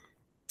bullshit.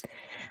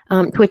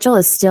 Twitchell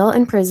is still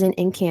in prison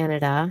in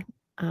Canada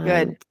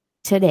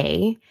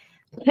today.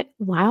 But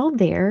while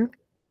there,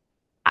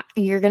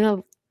 you're going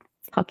to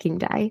fucking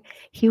die.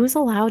 He was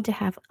allowed to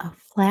have a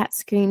flat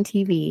screen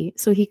TV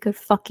so he could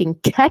fucking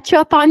catch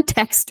up on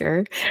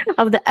Dexter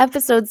of the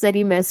episodes that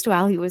he missed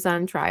while he was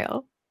on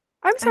trial.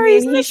 I'm sorry,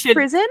 isn't this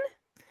prison?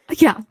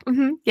 Yeah.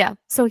 Yeah.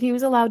 So he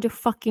was allowed to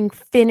fucking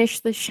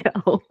finish the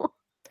show.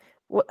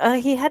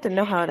 He had to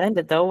know how it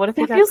ended, though. What if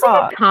he got feels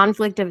caught? like a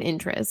conflict of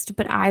interest,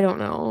 but I don't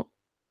know.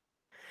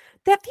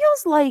 That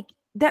feels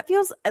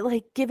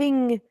like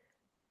giving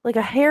like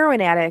a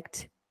heroin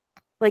addict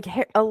like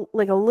a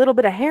little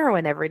bit of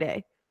heroin every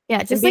day.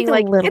 Yeah, just being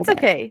like it's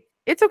okay.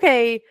 It's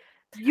okay.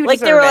 You Like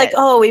they deserve were like, it.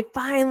 oh, we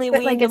finally But,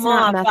 weaned like, it's him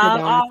not off.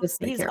 methadone, it's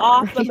just, like, He's heroin,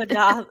 off the right?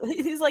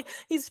 methadone.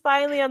 He's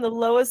finally on the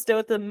lowest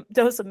dose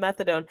of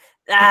methadone.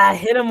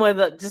 Hit him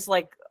with just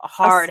like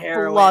hard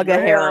heroin, slug of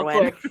real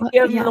heroin. quick.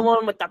 Give him Yeah. the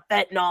one with the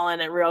fentanyl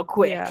in it, real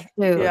quick. Yeah.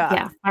 Dude, Yeah.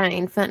 yeah,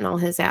 fine, fentanyl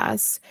his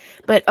ass.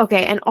 But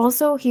okay, and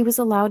also he was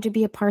allowed to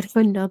be a part of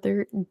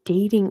another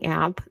dating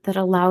app that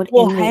allowed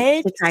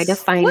inmates to try to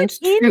find What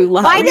in true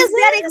love. Why does prison?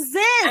 that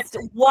exist?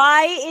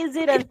 Why is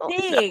it a don't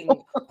thing?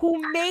 know.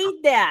 Who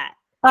made that?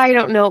 I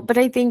don't know, but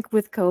I think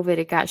with COVID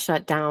it got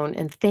shut down,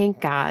 and thank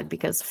God,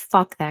 because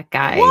fuck that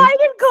guy. Why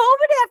did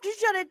COVID have to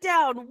shut it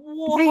down?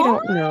 What? I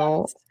don't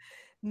know.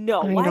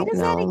 No, I why don't does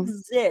that know.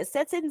 exist?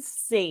 That's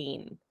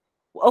insane.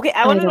 Okay,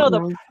 I I want to know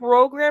don't the know.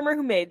 programmer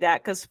who made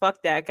that, because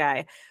fuck that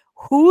guy.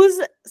 Who's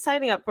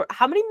signing up for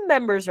how many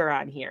members are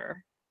on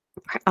here?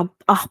 A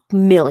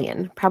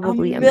million,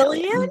 probably a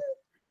million.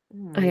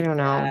 Oh I my don't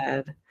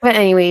know. God. But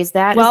anyways,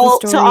 that is the Well,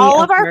 to story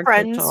all of our Mark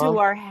friends Mitchell. who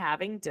are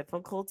having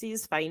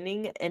difficulties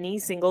finding any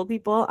single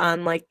people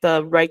on like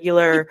the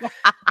regular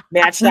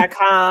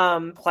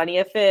Match.com, Plenty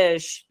of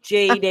Fish,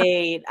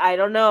 J-Date, I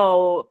don't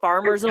know,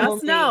 Farmers Just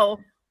Only, know.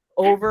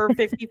 over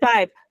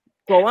 55.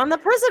 Go on the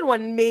prison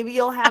one. Maybe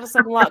you'll have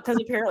some luck, because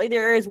apparently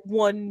there is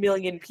 1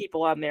 million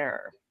people on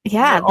there.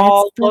 Yeah, They're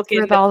all that's looking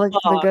where to all the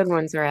fuck. good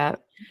ones are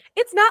at.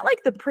 It's not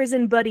like the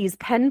Prison Buddies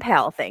pen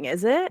pal thing,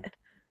 is it?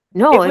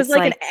 No, It was it's like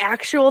like an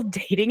actual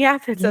dating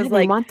app that yeah, says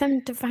they like, want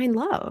them to find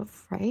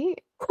love, right?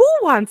 who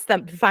wants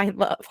them to find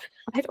love?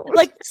 I don't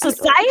Like I don't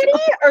society know.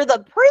 or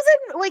the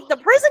prison, like the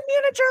prison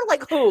manager,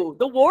 like who?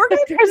 The warden?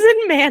 The prison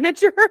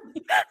manager.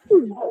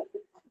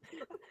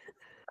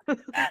 I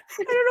don't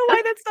know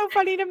why that's so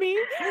funny to me.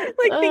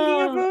 Like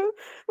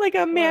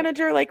thinking of a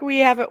manager like we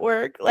have at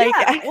work. Like,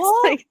 Yeah, it's well,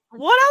 like,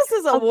 what else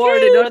is a okay,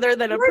 warden other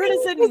than a morning,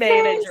 prison business.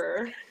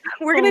 manager?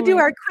 We're gonna Oh do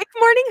my- our quick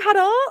morning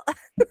huddle.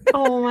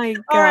 Oh my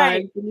god! All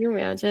right. Can you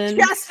imagine?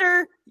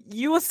 Chester,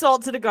 you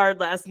assaulted a guard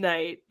last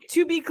night.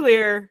 To be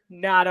clear,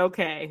 not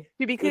okay.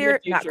 To be In the clear,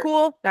 not future.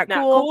 cool, not Not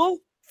cool. cool.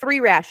 3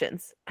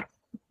 rations.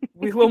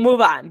 We will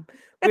move on.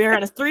 We are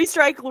on a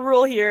 3-strike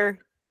rule here.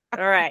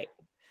 All right.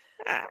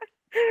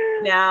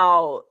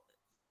 Now,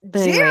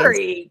 Anyways.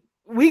 Jerry,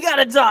 we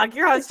gotta talk.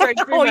 You're on strike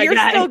 3, Oh, my you're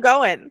guy. still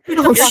going. Oh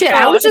You're shit! I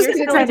still- was just you're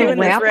gonna still try to doing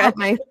this, wrap Rick. up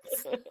my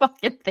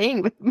fucking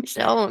thing, but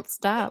Michelle won't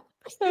stop.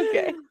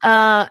 Okay.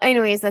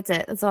 Anyways, that's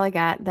it. That's all I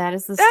got. That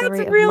is the That's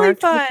story really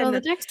of Mark Mitchell, fun. the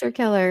Dexter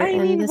killer, I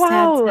and mean, the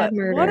wow, sad what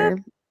murder.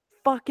 a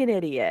fucking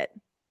idiot.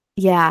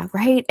 Yeah,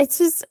 right. It's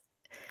just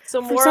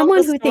So for moral of someone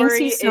the who thinks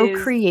story he's so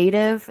is-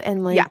 creative and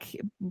Yeah.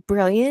 like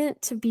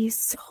brilliant to be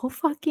so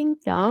fucking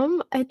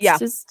dumb. It's Yeah.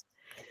 just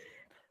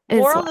it's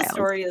Moral of the wild.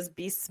 story is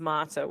be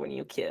smarter when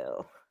you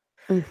kill.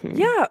 Mhm.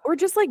 Yeah, or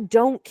just like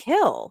don't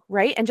kill,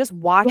 right? And just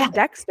watch Yeah.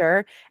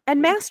 Dexter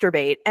and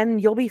masturbate and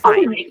you'll be Oh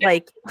fine. my God.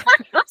 Like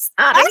Not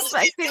I-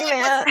 expecting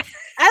that.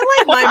 I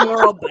like my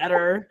moral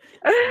better.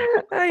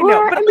 I Or,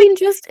 know, but I mean,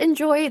 just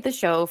enjoy the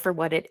show for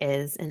what it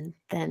is, and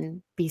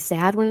then be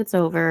sad when it's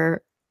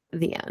over.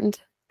 The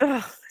end.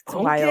 ugh, it's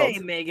Okay,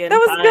 wild. Megan. That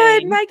was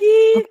good, fine.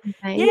 Maggie.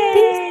 Okay,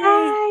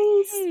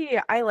 Yay! thanks,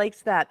 guys. I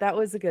liked that. That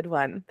was a good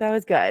one. That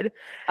was good.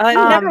 I've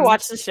never Um,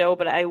 watched the show,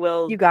 but I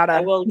will. You gotta.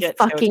 I will You get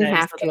fucking Showtime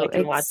have so to. that I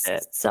can watch It's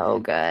it. so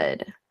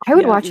good. I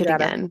would Yeah, watch you it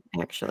gotta. again.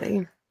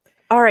 Actually,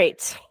 All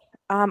right.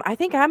 I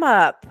think I'm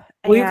up.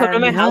 Will you come to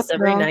my and- house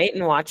every girl. night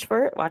and watch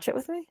it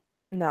with me?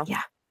 No.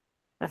 Yeah.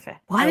 Okay.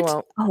 what?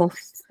 won't. Oh,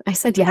 I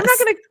said yes. I'm not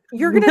gonna.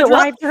 You're gonna Well,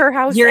 drive to her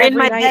house you're in every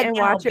my night bed and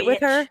now, watch it with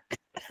her.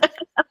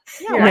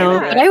 Yeah, why No,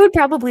 not? but I would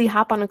probably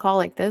hop on a call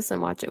like this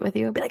and watch it with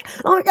you. I'd be like,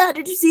 "Oh my god,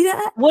 did you see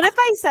that?" What if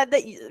I said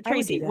that, I would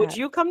Tracy? do Would that.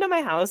 you come to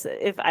my house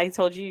if I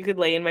told you you could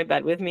lay in my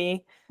bed with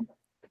me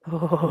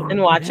Oh,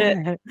 and watch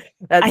it?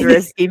 That's I-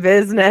 risky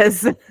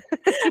business. I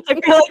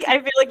feel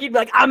like you'd be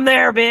like, I'm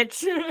there,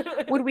 bitch.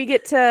 Would we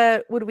get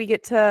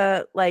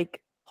to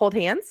like hold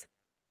hands?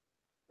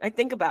 I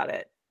think about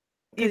it.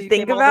 'Cause You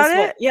think came all about this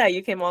way. it? Yeah,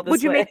 you came all this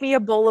Would you way. make me a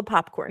bowl of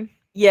popcorn?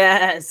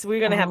 Yes, we're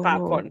gonna have Oh.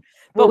 popcorn.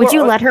 But would we're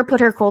you al- let her put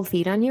her cold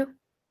feet on you?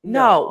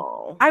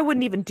 No. I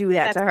wouldn't even do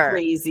that That's to her.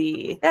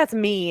 crazy. That's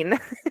mean.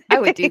 I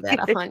would do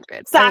that 100. I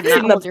would Socks not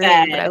in the hold your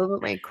hand, but bed. I would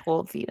put my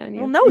cold feet on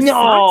you. Well, no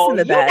socks in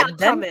the you're bed. not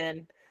Then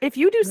coming. if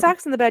you do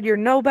socks in the bed, you're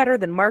no better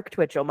than Mark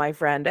Twitchell, my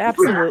friend.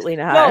 Absolutely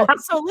No,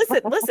 not. so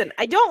listen.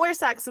 I don't wear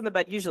socks in the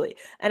bed usually,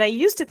 and I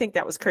used to think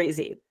that was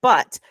crazy.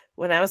 But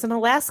when I was in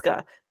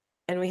Alaska,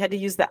 and we had to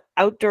use the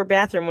outdoor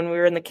bathroom when we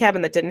were in the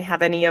cabin that didn't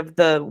have any of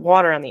the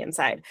water on the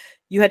inside,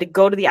 you had to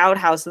go to the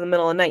outhouse in the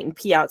middle of the night and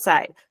pee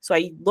outside. So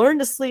I learned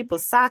to sleep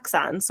with socks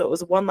on, so it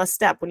was one less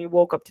step when you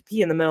woke up to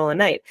pee in the middle of the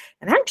night.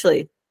 And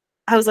actually,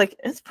 I was like,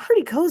 it's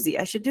pretty cozy.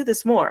 I should do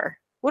this more.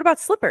 What about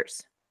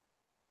slippers?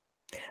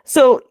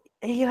 So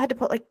you had to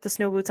put like the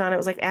snow boots on. It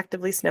was like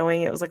actively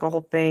snowing. It was like a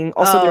whole thing.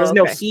 Also, there Oh, was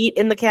no okay. heat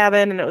in the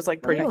cabin, and it was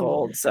like pretty Oh,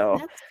 cold. So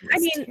I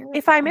mean,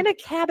 if I'm in a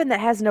cabin that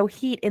has no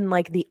heat in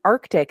like the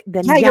Arctic,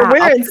 then yeah, yeah, you're I'll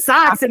wearing put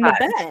socks in the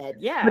on. bed.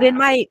 Yeah, But in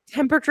my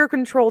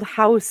temperature-controlled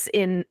house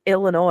in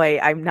Illinois,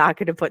 I'm not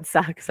going to put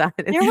socks on.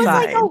 It's there was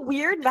like fine. a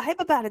weird vibe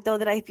about it though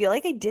that I feel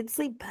like I did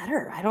sleep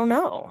better. I don't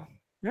know.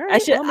 All I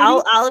right. should. Well,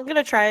 maybe I'm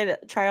gonna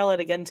trial it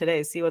again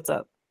today. See what's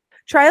up.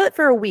 trial it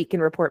for a week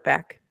and report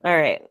back. All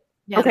right.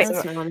 Yeah, Okay. let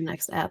us know on the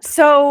next app.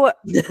 So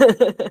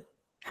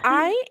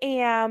I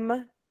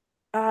am.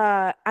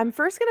 I'm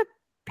first gonna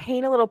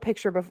paint a little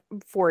picture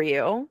for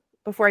you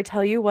before I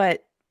tell you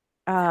what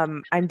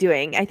I'm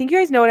doing. I think you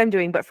guys know what I'm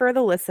doing, but for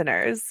the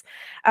listeners,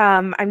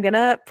 I'm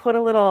gonna put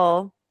a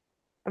little.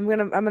 I'm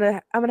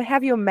gonna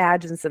have you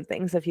imagine some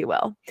things, if you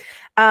will.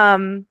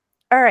 All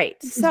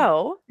right.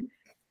 So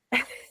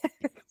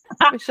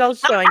Michelle's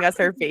showing us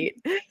her feet.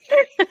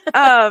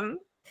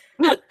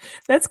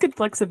 That's good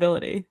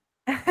flexibility.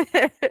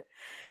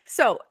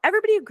 So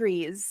everybody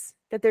agrees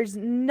that there's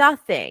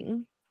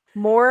nothing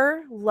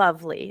more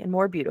lovely and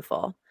more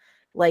beautiful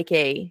like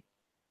a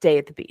day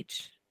at the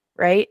beach,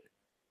 right?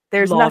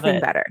 There's Love nothing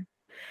it. better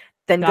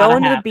than Gotta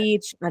going to the have it.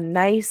 beach, a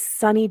nice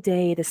sunny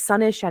day, the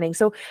sun is shining.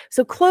 So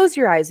close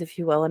your eyes, if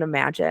you will, and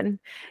imagine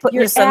Put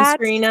your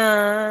sunscreen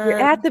on. you're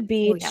at the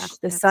beach, yeah,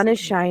 the sun is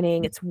absolutely.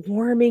 shining, it's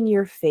warming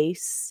your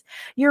face.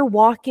 You're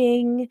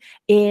walking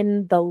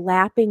in the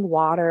lapping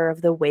water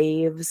of the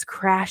waves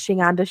crashing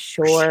onto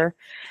shore.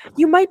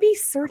 You might be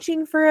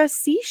searching for a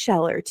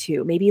seashell or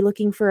two, maybe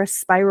looking for a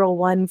spiral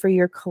one for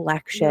your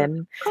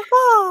collection.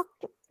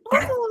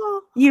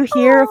 You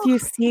hear a few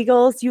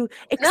seagulls, you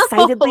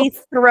excitedly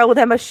throw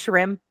them a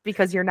shrimp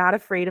because you're not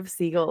afraid of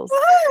seagulls.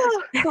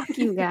 Fuck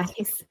you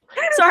guys.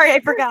 Sorry, I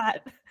forgot.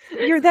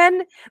 You're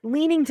then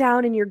leaning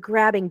down and you're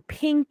grabbing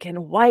pink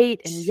and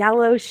white and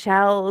yellow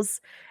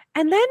shells.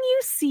 And then you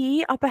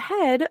see up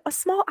ahead a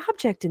small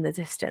object in the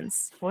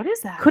distance. What is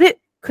that? Could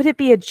it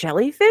be a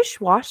jellyfish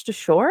washed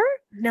ashore?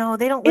 No,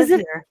 they don't Is live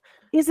it- here.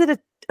 Is it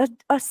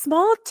a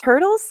small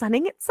turtle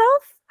sunning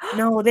itself?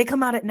 No, they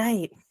come out at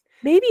night.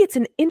 Maybe it's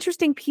an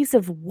interesting piece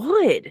of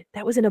wood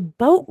that was in a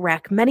boat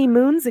wreck many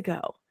moons ago.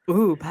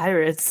 Ooh,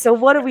 pirates. So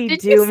what do we Did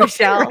do, you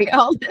Michelle? write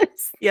all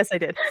this? Yes, I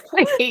did.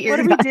 I hate your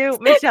What do we do,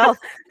 Michelle?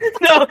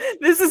 No,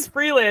 this is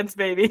freelance,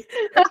 baby.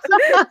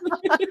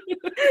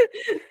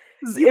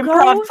 This is You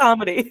improv go-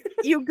 comedy.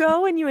 You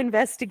go and you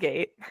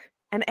investigate.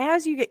 And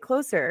as you get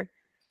closer,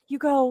 you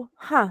go,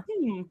 huh,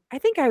 I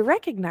think I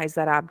recognize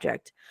that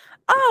object.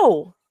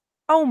 Oh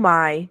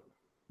my,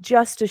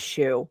 just a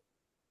shoe.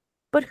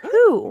 But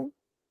who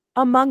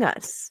among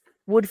us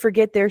would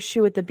forget their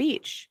shoe at the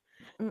beach?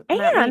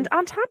 And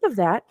on top of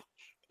that,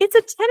 it's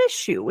a tennis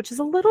shoe, which is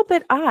a little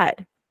bit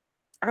odd.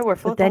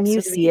 But then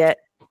you see it,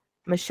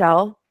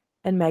 Michelle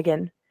and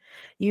Megan.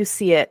 You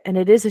see it, and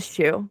it is a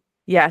shoe.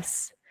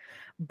 Yes.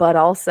 But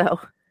also,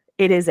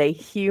 it is a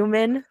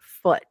human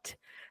foot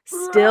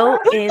still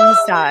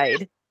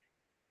inside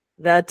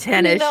the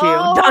tennis shoe.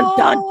 Dun,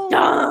 dun,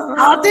 dun.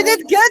 How did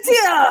it get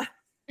here?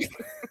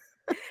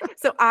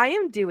 So I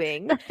am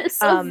doing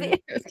So weird.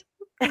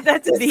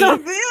 that's It's the, so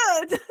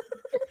weird.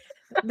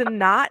 the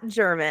not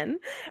German.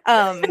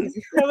 That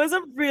was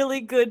a really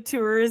good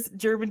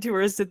German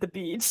tourist at the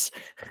beach.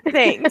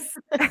 Thanks.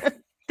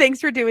 Thanks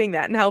for doing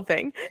that and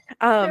helping.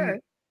 Sure.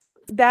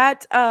 I'm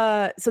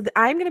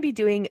going to be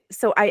doing,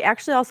 so I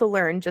actually also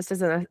learned, just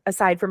as an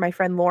aside for my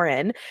friend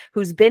Lauren,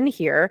 who's been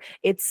here,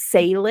 it's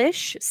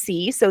Salish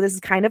Sea. So this is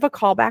kind of a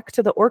callback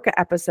to the orca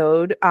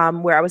episode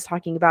where I was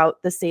talking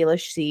about the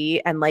Salish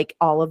Sea and like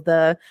all of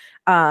the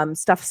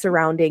stuff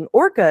surrounding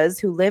orcas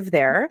who live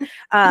there.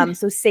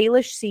 So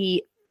Salish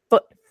Sea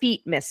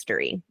feet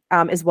mystery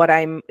is what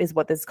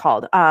this is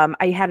called.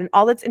 I had an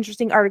All That's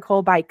Interesting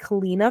article by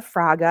Kalina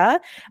Fraga,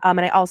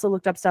 and I also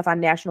looked up stuff on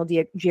National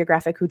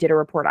Geographic who did a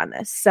report on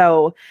this.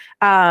 So,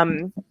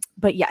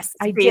 but yes,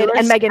 I did.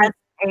 And Megan,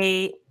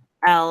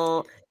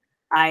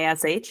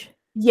 Salish.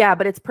 yeah,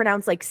 but it's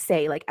pronounced like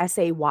say, like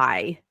Say.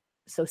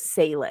 So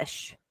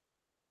Salish.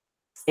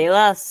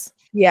 Salas.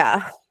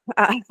 Yeah.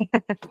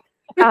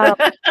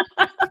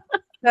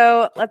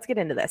 So let's get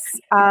into this.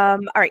 All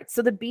right.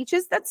 So the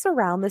beaches that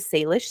surround the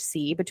Salish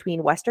Sea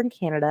between Western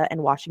Canada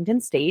and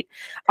Washington State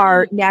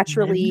are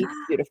naturally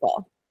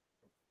beautiful.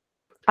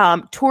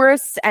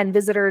 Tourists and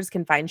visitors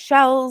can find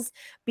shells,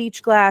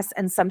 beach glass,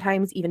 and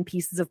sometimes even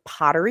pieces of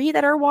pottery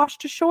that are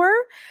washed ashore.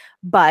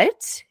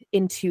 But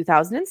in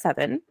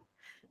 2007,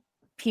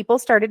 people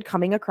started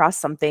coming across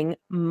something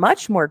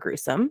much more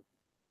gruesome: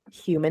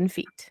 human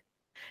feet.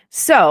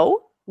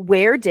 So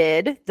where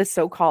did the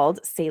so-called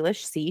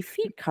Salish Sea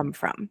feet come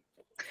from?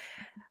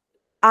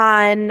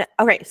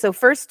 So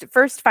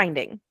first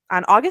finding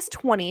on August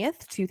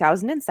 20th,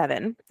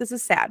 2007. This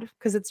is sad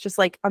because it's just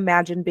like,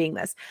 imagine being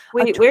this.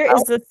 Wait, where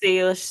is the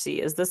Salish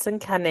Sea? Is this in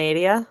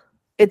Canada?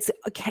 It's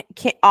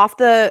off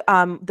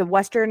the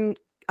western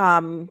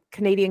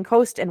Canadian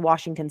coast in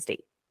Washington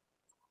State.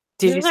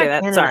 Did you say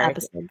that? Canada Sorry.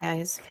 episode,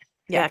 guys.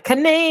 Yeah,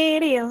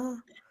 Canada.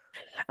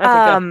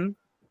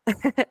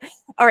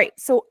 All right.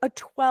 So a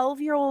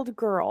 12-year-old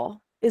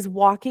girl is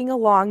walking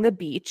along the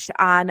beach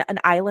on an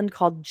island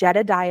called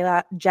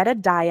Jedediah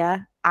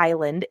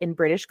Island in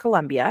British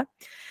Columbia,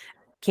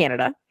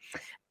 Canada.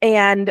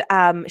 And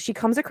she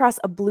comes across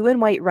a blue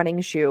and white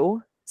running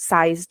shoe,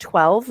 size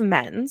 12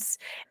 men's,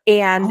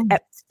 and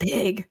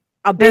big.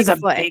 a big There's a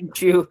foot. big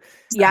shoe.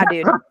 Yeah,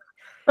 dude.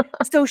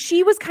 So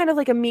she was kind of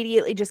like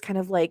immediately just kind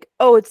of like,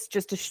 oh, it's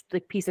just a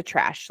like piece of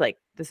trash. Like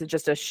this is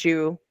just a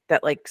shoe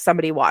that like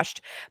somebody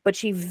washed. But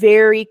she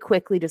very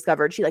quickly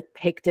discovered, she like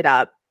picked it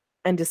up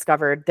and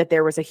discovered that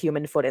there was a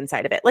human foot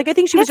inside of it. Like I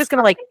think she was just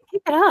gonna like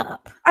pick it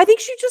up. I think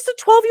she's just a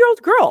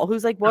 12-year-old girl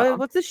who's like, No.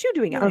 what's this shoe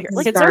doing out here?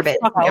 Like It's it's her garbage.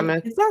 fault. I'm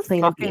gonna It's not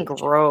clean the fucking beach.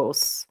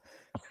 gross.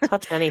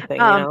 Touch anything,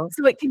 you know.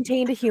 So it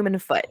contained a human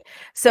foot.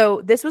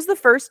 So this was the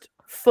first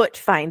foot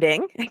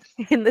finding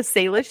in the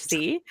Salish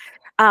Sea.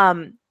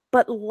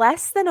 But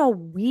less than a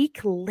week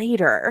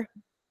later,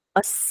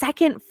 a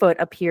second foot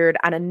appeared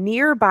on a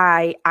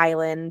nearby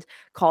island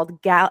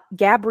called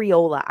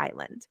Gabriola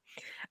Island.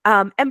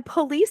 And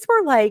police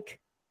were like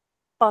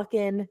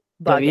fucking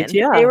bugging.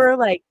 WTF. They were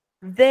like,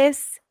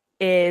 this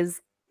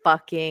is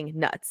fucking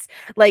nuts.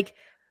 Like,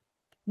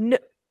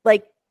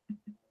 like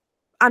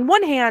on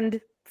one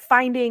hand,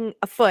 finding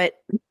a foot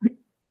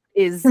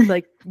is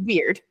like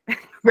weird, right?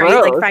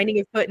 Gross. Like finding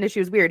a foot in a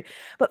shoe is weird,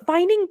 but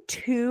finding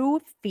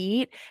 2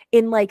 feet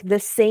in like the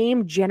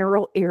same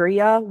general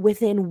area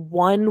within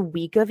 1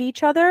 week of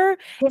each other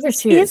These are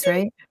shoes, isn't-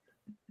 right?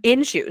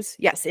 in shoes,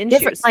 yes, in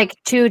Different, shoes. like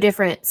 2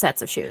 different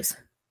sets of shoes.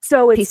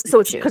 So it's pieces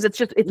of because it's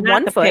just it's Not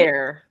 1 the foot.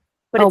 pair.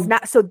 But Oh. it's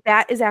not. So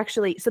that is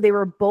actually. So they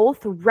were both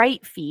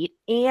right feet,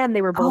 and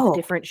they were both Oh.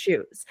 different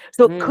shoes.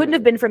 So it couldn't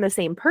have been from the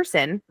same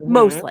person,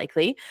 most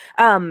likely.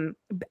 And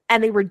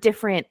they were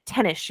different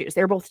tennis shoes.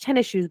 They were both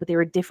tennis shoes, but they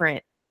were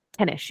different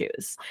tennis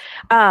shoes.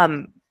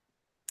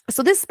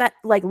 So this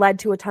led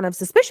to a ton of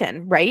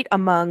suspicion, right,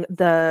 among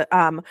the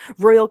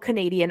Royal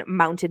Canadian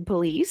Mounted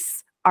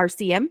Police,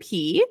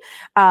 RCMP,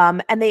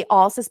 and they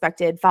all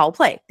suspected foul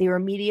play. They were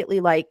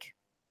immediately like,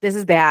 "This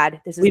is bad.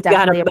 This is We've got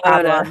definitely a a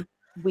problem.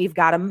 We've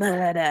got a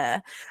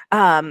murder."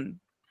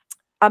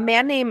 A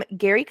man named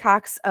Gary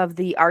Cox of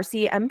the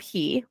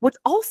RCMP, which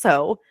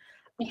also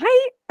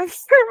I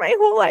for my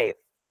whole life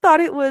thought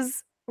it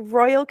was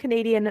Royal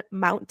Canadian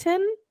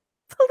Mountain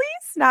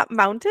Police, not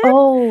mounted.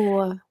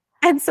 Oh,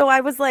 And so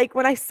I was like,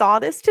 when I saw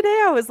this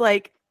today, I was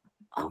like,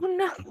 oh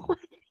no,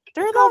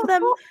 They're call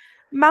them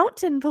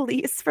mountain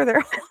police for their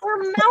They're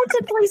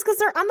mounted police because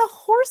they're on the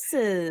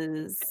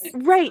horses.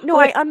 right. No,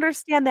 But- I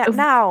understand that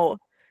now.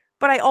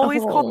 But I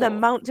always called them Oh.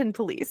 mountain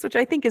police, which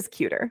I think is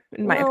cuter,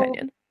 in my Well,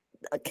 opinion.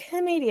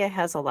 Canada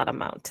has a lot of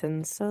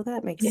mountains, so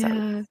that makes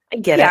sense. yeah.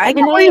 I get Yeah, it. I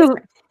get know where you-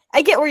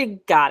 I get where you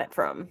got it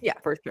from. Yeah.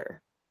 For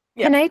sure.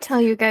 Yeah. Can I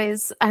tell you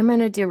guys? I'm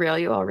gonna derail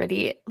you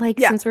already. Like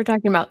Yeah. since we're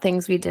talking about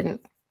things we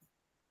didn't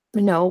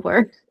know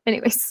were.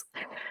 Anyways,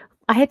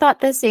 I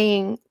thought the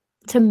saying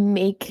to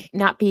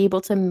not be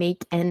able to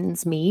make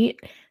ends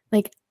meet.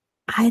 Like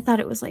I thought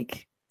it was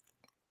like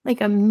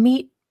a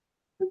meat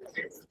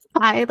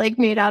pie, like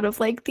made out of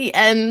like the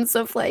ends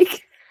of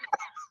like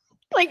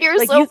you're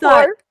Like, so you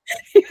thought-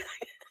 poor.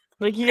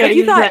 Like you Like, gotta you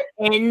use thought-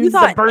 the ends, you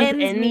thought the burnt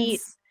ends ends.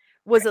 meet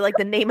Was it like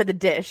the name of the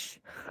dish?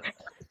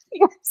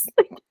 Yes.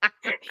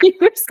 You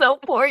were so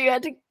poor you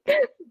had to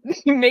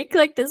make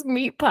like this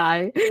meat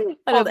pie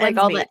out Called of like ends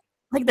all meet.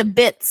 the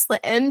bits,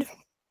 the end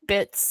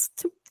bits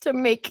to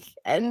make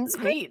ends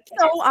meet.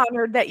 So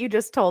honored that you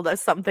just told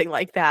us something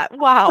like that.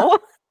 Wow.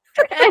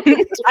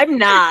 I'm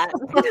not.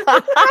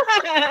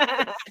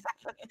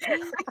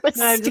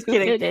 I'm just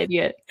kidding.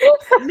 Idiot.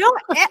 No,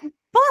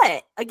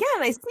 but again,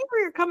 I see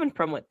where you're coming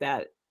from with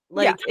that.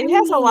 Like Yeah. it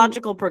has a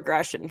logical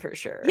progression for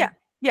sure. Yeah.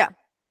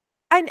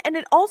 And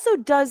it also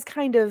does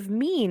kind of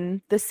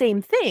mean the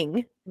same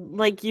thing.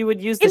 Like you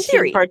would use the In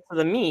theory. shitty parts of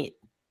the meat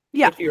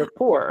Yeah. if you're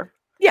poor.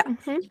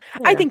 Mhm.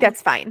 I think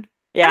that's fine.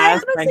 Yeah, And I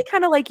that's honestly fine.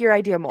 kind of like your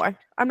idea more.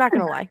 I'm not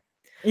gonna lie.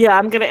 Yeah,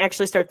 I'm gonna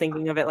actually start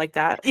thinking of it like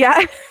that. Yeah.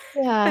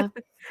 Yeah.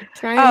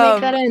 Trying to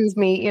make that Um, ends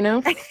meet, you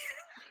know?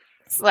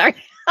 Sorry.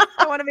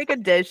 I want to make a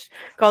dish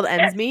called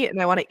ends meat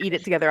and I want to eat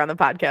it together on the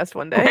podcast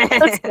one day.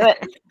 Let's do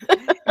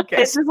it.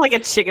 Okay. It's just like a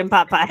chicken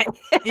pot pie.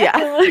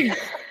 Yeah.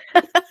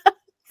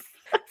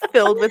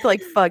 Filled with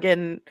like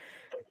fucking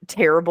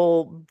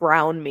terrible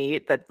brown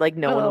meat that like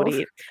no one would Oh.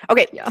 eat.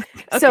 Okay. Yeah.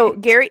 So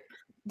Gary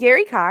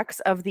Cox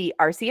of the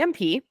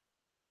RCMP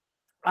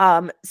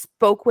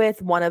spoke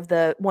with one of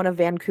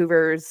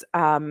Vancouver's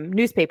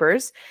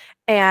newspapers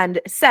and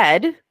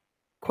said,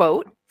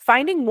 quote,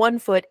 "Finding 1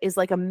 foot is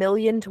like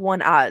 1,000,000 to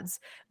 1 odds,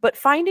 but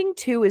finding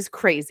 2 is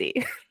crazy."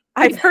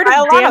 I've heard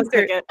I of love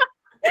dancers. it.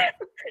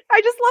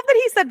 I just love that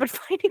he said, but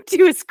finding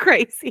 2 is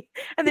crazy.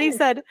 And then he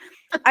said,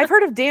 "I've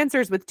heard of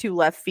dancers with 2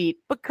 left feet,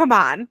 but come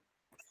on."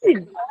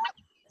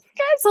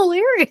 Guy's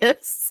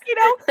hilarious. You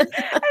know? And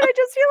I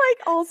just feel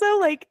like also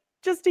like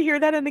just to hear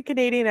that in a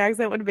Canadian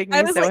accent would make me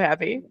I was so like,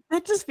 happy.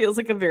 That just feels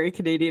like a very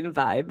Canadian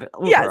vibe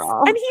Yes.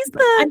 overall. And he's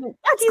the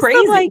that's he's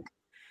crazy.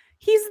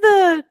 he's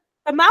the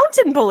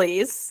mountain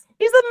police.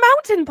 He's the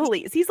mountain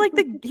police. He's like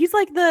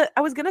the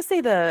I was gonna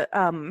say the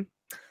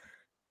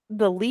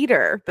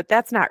leader, but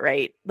that's not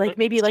right. Like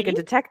maybe like a Chief?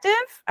 detective?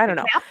 I don't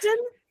know.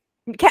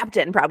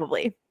 Captain?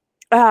 Probably.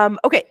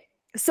 Okay.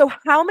 So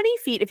how many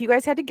feet, if you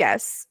guys had to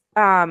guess,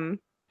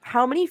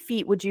 how many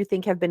feet would you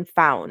think have been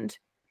found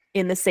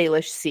in the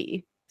Salish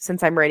Sea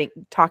since I'm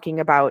talking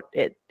about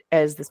it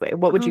as this way?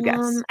 What would you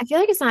guess? I feel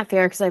like it's not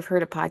fair because I've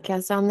heard a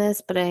podcast on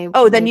this, but I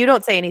Oh, then you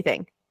don't say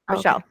anything. Okay.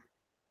 Michelle.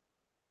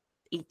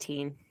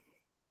 18.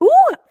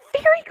 Ooh,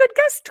 very good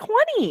guess.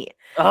 20.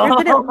 There's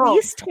been at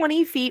least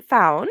 20 feet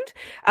found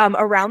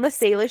around the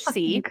Salish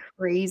Sea,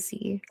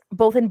 crazy.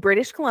 both in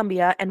British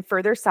Columbia and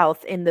further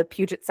south in the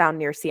Puget Sound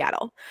near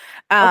Seattle.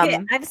 Okay,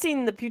 I've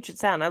seen the Puget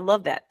Sound. I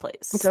love that place.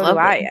 So do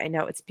I. I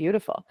know, it's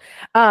beautiful.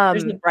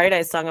 There's a Bright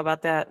Eyes song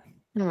about that.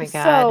 Oh my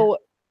god. So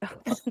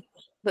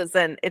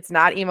listen, it's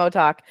not emo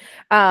talk.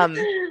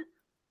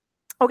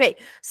 Okay,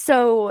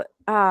 so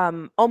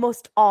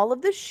almost all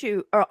of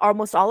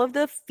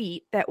the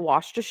feet that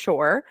washed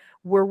ashore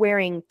were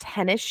wearing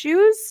tennis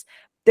shoes.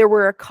 There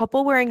were a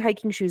couple wearing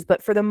hiking shoes,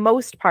 but for the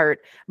most part,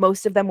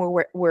 most of them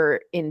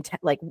were in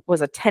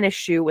was a tennis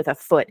shoe with a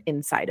foot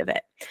inside of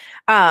it.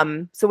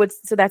 So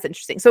that's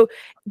interesting. So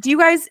do you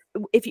guys,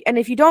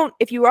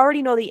 if you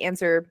already know the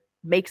answer,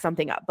 make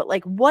something up, but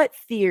like what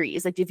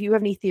theories, like if you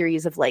have any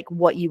theories of like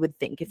what you would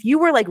think if you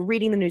were like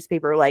reading the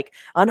newspaper, like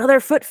another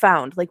foot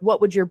found, like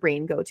what would your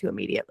brain go to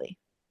immediately?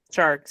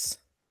 Sharks.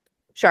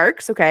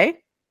 Okay.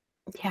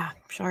 Yeah,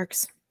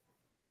 sharks.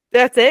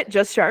 That's it,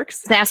 just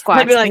sharks. Sasquatch.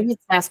 I'd be like, maybe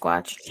it's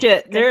Sasquatch.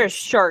 Shit, there are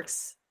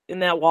sharks in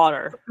that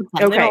water.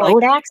 Okay.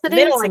 Boat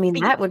accidents? like I mean,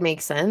 feet. that would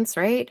make sense,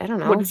 right? I don't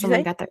know. What did you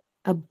Someone say? got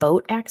a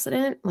boat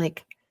accident,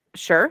 like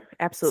Sure,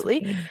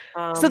 absolutely.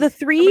 so So the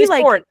three somebody's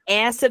like pouring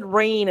acid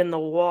rain in the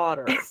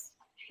water.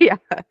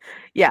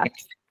 yeah.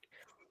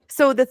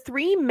 So the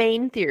three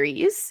main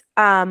theories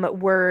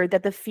were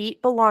that the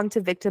feet belonged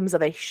to victims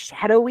of a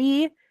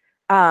shadowy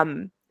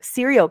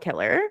serial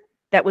killer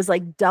that was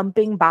like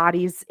dumping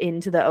bodies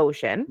into the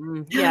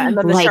ocean. Yeah, and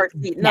then the like shark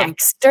eating them.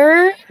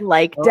 Dexter.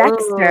 Like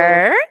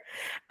Dexter.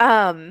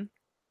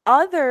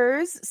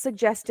 Others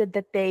suggested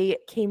that they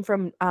came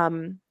from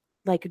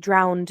like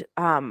drowned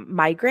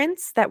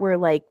migrants that were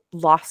like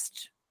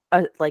lost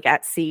like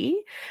at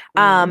sea.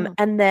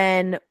 And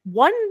then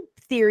one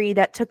theory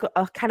that took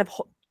a kind of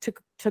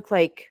took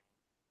like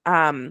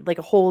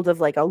a hold of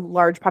like a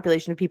large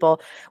population of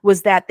people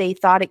was that they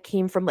thought it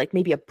came from like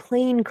maybe a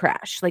plane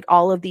crash. Like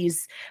all of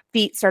these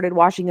feet started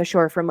washing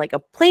ashore from like a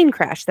plane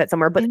crash that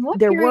somewhere, but In what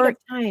there period were of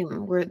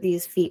time were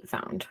these feet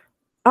found?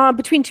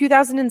 between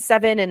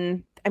 2007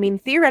 and I mean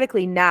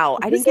theoretically now.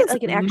 I didn't This get is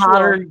like an actual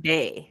modern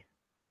day.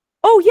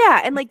 Oh yeah,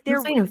 and like there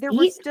Nothing of were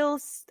feet? still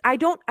I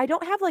don't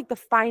have like the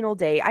final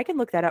day. I can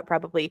look that up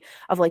probably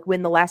of like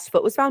when the last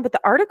foot was found, but the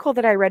article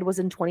that I read was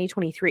in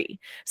 2023.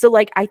 So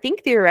like I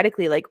think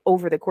theoretically like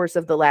over the course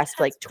of the last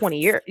like 20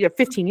 years,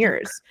 15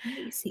 years.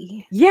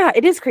 Crazy. Yeah,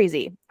 it is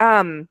crazy.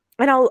 And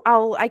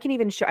I can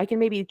even show I can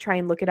maybe try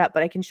and look it up,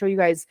 but I can show you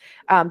guys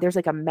there's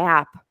like a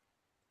map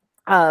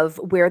of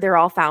where they're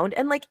all found,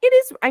 and like it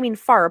is, I mean,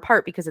 far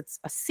apart because it's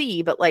a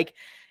sea, but like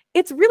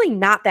it's really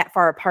not that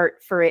far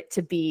apart for it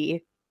to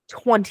be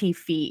 20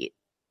 feet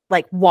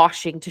like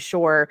washing to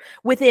shore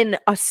within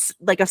a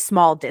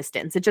small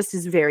distance. It just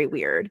is very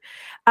weird.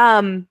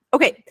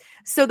 Okay,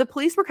 so the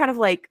police were kind of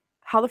like,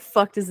 how the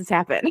fuck does this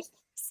happen?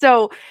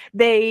 So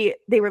they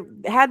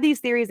had these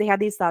theories, they had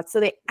these thoughts, so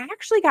they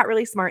actually got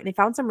really smart and they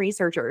found some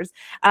researchers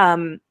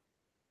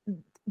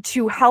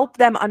to help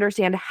them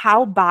understand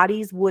how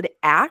bodies would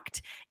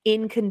act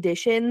in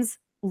conditions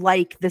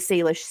like the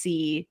Salish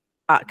Sea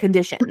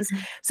conditions.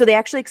 So they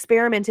actually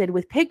experimented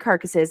with pig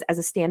carcasses as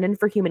a stand-in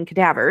for human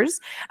cadavers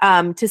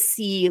to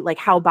see like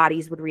how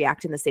bodies would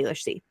react in the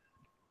Salish Sea.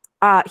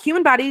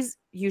 Human bodies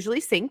usually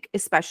sink,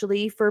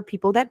 especially for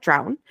people that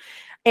drown.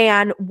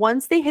 And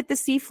once they hit the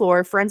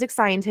seafloor, forensic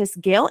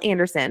scientist Gail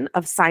Anderson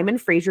of Simon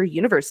Fraser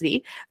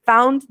University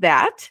found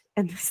that,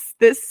 and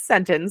this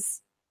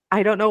sentence,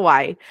 I don't know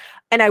why,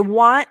 and I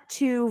want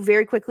to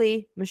very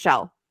quickly,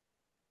 Michelle,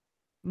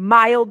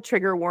 mild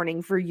trigger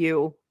warning for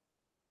you,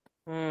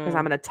 because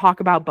I'm going to talk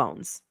about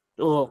bones.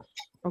 Ugh.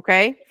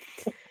 Okay.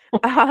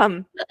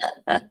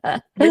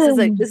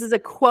 This is a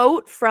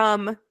quote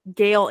from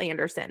Gail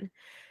Anderson.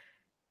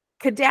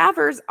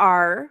 Cadavers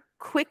are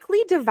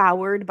quickly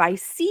devoured by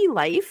sea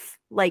life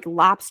like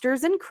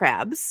lobsters and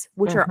crabs,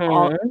 which are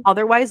all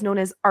otherwise known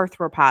as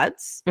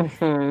arthropods.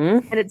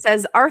 And it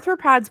says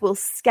arthropods will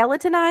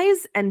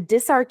skeletonize and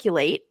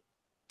disarticulate,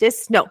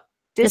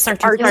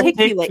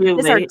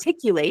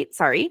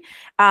 sorry,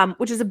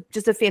 which is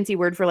just a fancy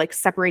word for like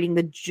separating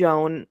the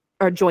joint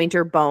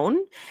or bone.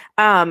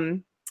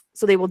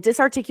 So they will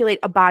disarticulate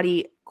a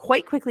body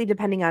quite quickly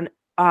depending on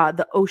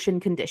the ocean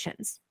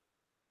conditions.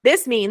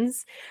 This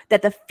means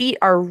that the feet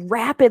are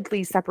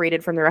rapidly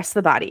separated from the rest of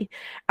the body.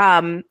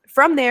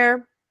 From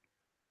there,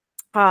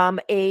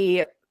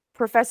 a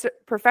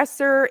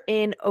professor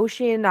in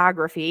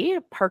oceanography,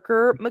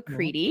 Parker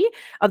McCready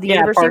of the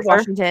University of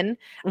Washington,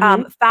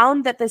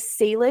 found that the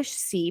Salish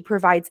Sea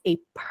provides a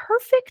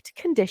perfect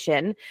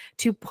condition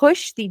to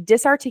push the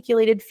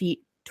disarticulated feet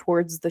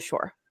towards the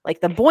shore.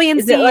 Like the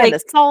buoyancy and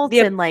the salt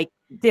and like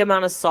the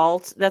amount of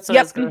salt. That's what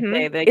I was going to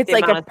say. It's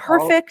like a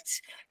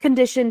perfect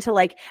condition to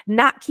like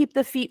not keep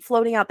the feet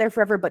floating out there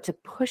forever, but to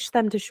push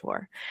them to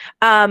shore.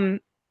 So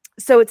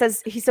it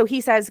says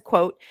he says,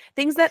 quote,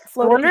 things that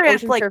float on the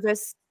ocean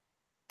surface.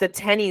 the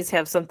tennies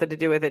have something to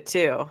do with it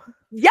too.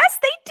 Yes,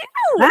 they do.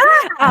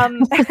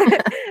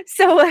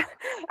 So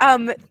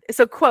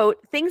quote,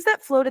 things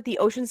that float at the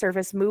ocean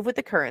surface move with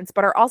the currents,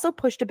 but are also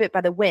pushed a bit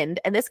by the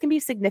wind, and this can be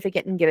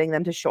significant in getting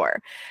them to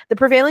shore. The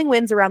prevailing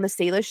winds around the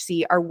Salish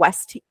Sea are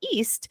west to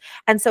east,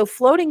 and so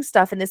floating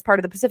stuff in this part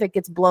of the Pacific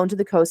gets blown to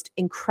the coast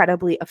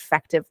incredibly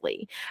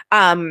effectively.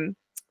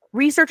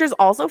 Researchers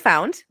also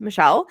found,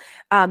 Michelle,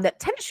 that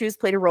tennis shoes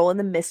played a role in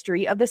the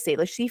mystery of the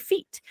Salish Sea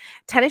feet.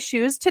 Tennis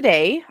shoes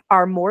today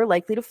are more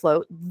likely to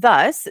float.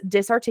 Thus,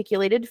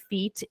 disarticulated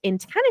feet in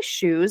tennis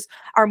shoes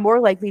are more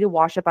likely to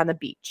wash up on the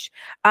beach.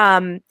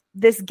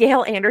 This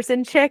Gail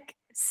Anderson chick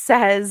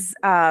says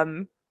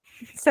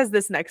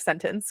this next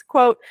sentence,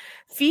 quote,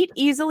 feet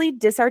easily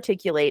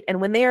disarticulate, and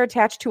when they are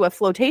attached to a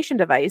flotation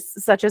device,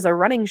 such as a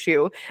running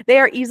shoe, they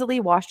are easily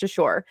washed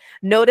ashore.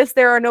 Notice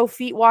there are no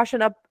feet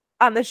washing up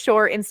on the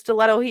shore in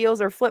stiletto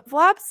heels or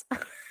flip-flops.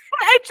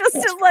 I just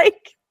am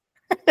like,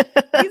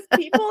 these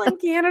people in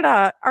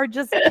Canada are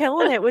just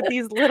killing it with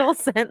these little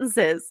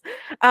sentences.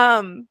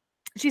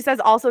 She says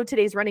also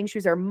today's running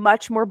shoes are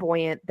much more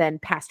buoyant than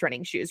past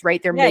running shoes,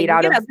 right? They're made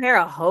out of a pair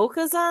of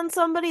Hokas on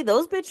somebody.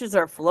 Those bitches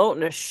are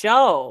floating a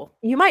show.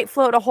 You might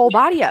float a whole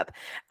body up.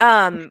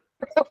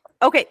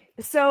 Okay,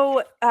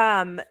 so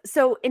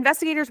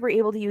investigators were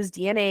able to use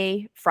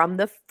DNA from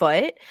the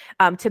foot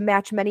to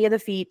match many of the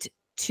feet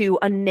to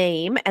a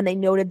name, and they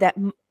noted that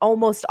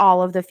almost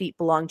all of the feet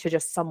belonged to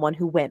just someone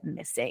who went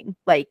missing.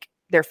 Like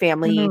their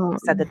family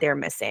said that they're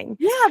missing.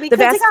 Yeah, because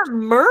they got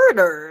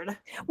murdered.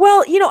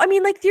 Well, I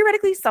mean, like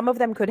theoretically, some of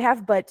them could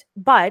have, but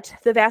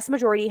the vast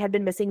majority had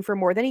been missing for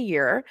more than a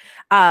year.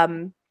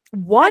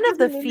 One of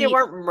the feet, they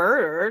weren't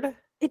murdered.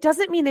 It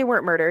doesn't mean they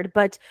weren't murdered,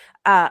 but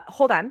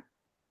hold on.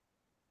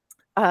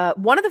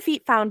 One of the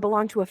feet found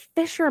belonged to a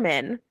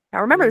fisherman.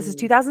 Now remember, this is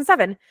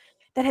 2007.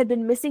 That had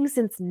been missing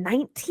since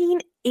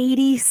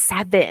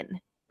 1987.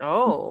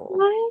 Oh.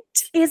 What?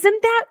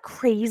 Isn't that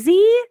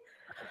crazy?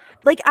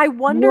 Like, I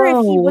wonder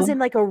if he was in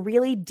like a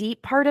really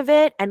deep part of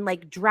it and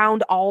like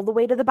drowned all the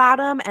way to the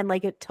bottom, and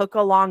like it took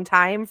a long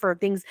time for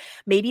things,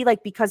 maybe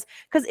like because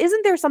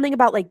isn't there something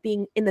about like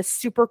being in the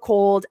super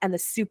cold and the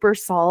super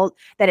salt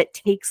that it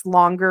takes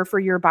longer for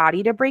your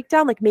body to break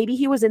down? Like maybe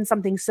he was in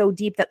something so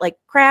deep that like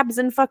crabs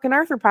and fucking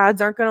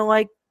arthropods aren't going to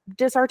like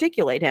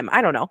disarticulate him.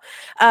 I don't know.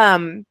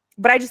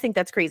 But I just think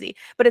that's crazy.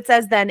 But it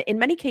says then, in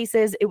many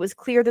cases, it was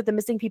clear that the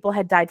missing people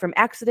had died from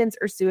accidents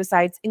or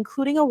suicides,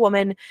 including a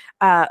woman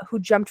who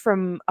jumped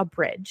from a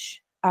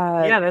bridge.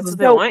 Yeah, that's what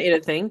they want you to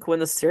think when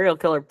the serial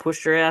killer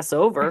pushed your ass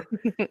over.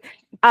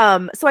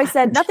 So I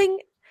said nothing.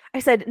 I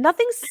said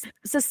nothing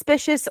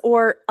suspicious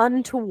or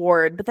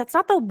untoward, but that's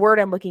not the word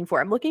I'm looking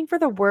for. I'm looking for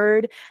the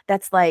word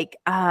that's like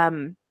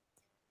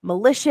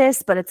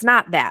malicious, but it's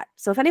not that.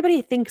 So if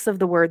anybody thinks of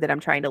the word that I'm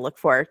trying to look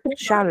for,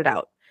 shout it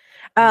out.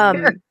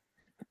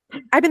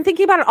 I've been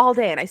thinking about it all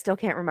day and I still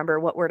can't remember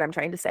what word I'm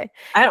trying to say.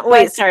 I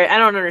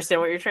don't understand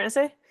what you're trying to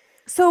say.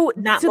 So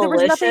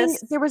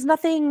there was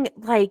nothing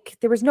like,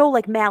 there was no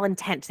like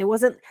malintent. It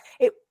wasn't,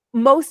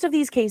 most of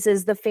these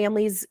cases, the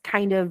families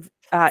kind of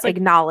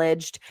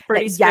acknowledged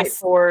pretty that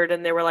straightforward,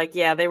 and they were like,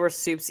 yeah, they were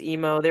Soup's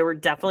emo. They were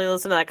definitely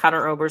listening to that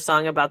Conor Oberst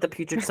song about the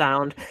putrid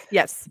sound.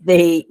 Yes.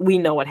 We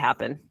know what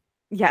happened.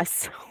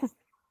 Yes.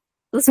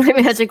 This is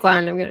my magic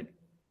wand. I'm going to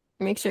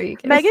make sure you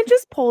can. Megan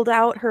just pulled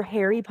out her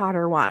Harry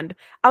Potter wand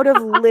out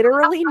of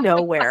literally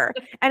nowhere,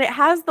 and it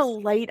has the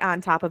light on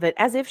top of it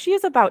as if she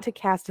is about to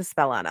cast a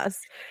spell on us.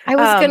 I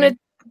was going to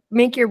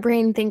make your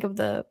brain think of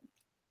the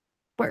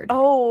word.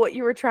 Oh,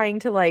 you were trying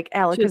to like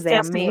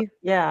Alakazam me?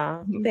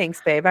 Yeah.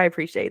 Thanks, babe. I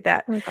appreciate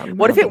that.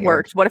 What if it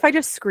worked? What if I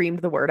just screamed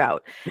the word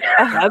out?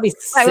 That'd be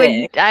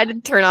sick.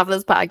 I'd turn off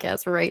this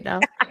podcast right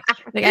now.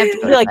 Like, I have to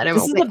go like,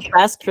 this is the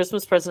best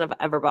Christmas present I've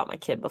ever bought my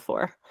kid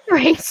before.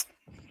 Right.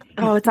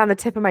 Oh, it's on the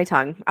tip of my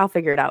tongue. I'll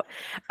figure it out.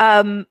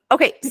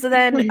 Okay, so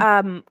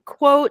then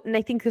quote, and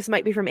I think this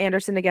might be from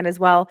Anderson again as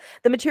well.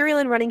 The material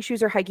in running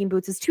shoes or hiking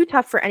boots is too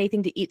tough for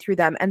anything to eat through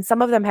them, and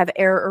some of them have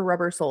air or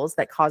rubber soles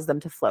that cause them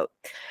to float.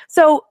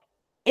 So,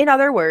 in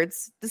other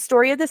words, the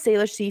story of the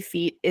Salish Sea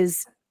feet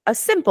is a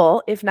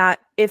simple, if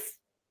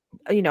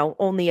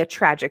only a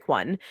tragic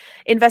one.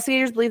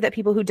 Investigators believe that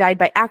people who died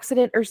by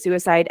accident or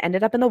suicide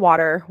ended up in the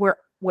water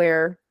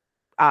where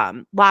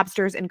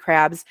lobsters and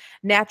crabs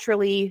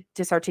naturally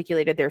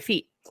disarticulated their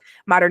feet.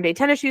 Modern day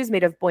tennis shoes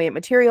made of buoyant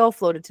material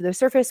floated to the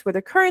surface where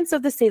the currents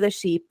of the Salish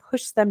Sea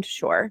pushed them to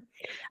shore.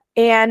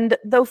 And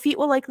though feet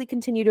will likely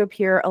continue to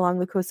appear along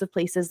the coast of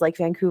places like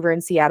Vancouver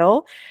and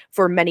Seattle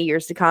for many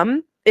years to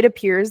come, it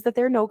appears that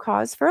there are no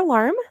cause for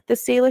alarm. The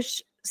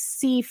Salish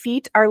Sea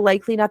feet are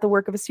likely not the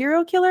work of a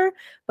serial killer,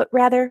 but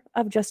rather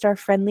of just our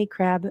friendly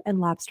crab and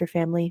lobster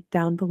family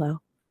down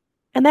below.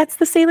 And that's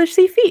the Salish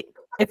Sea feet.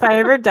 If I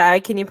ever die,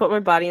 can you put my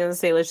body in the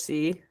Salish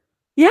Sea?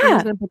 Yeah. I'm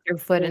just gonna put your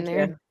foot in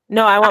there.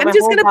 No, I want I'm my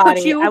just whole gonna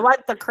body. put you. I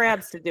want the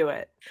crabs to do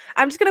it.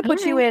 I'm just gonna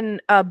put you in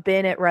a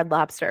bin at Red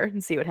Lobster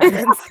and see what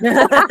happens.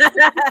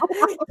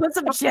 Put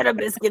some cheddar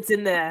biscuits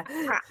in there.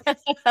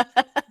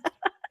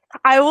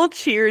 I will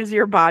cheers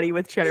your body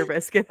with cheddar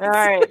biscuits. All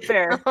right,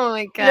 fair. Oh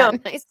my No,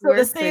 god, nice So work,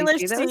 the Salish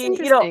Tracy. That was Sea,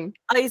 interesting.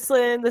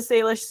 Iceland, the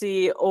Salish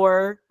Sea,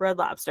 or Red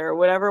Lobster,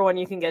 whatever one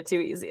you can get to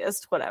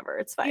easiest, whatever,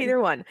 it's fine.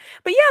 Either one.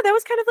 But yeah, that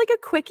was kind of like a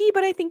quickie,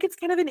 but I think it's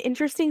kind of an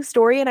interesting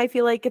story. And I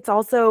feel like it's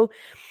also,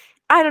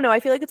 I don't know,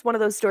 I feel like it's one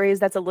of those stories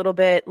that's a little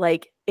bit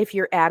like if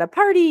you're at a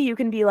party, you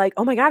can be like,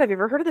 oh my God, have you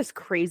ever heard of this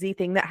crazy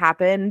thing that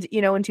happened,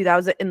 in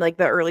 2000, in like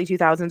the early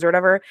 2000s or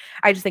whatever?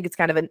 I just think it's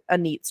kind of a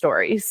neat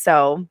story.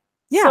 So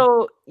yeah.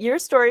 So your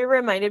story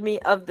reminded me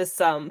of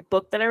this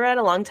book that I read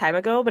a long time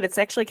ago, but it's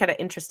actually kind of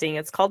interesting.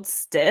 It's called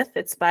Stiff.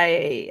 It's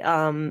by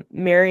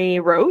Mary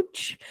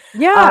Roach.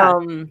 Yeah,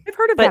 I've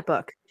heard of that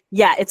book.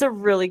 Yeah, it's a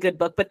really good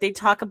book, but they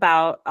talk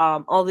about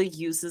all the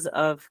uses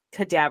of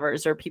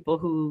cadavers or people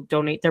who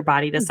donate their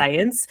body to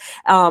science.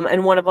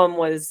 And one of them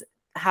was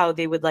how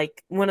they would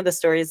one of the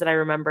stories that I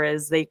remember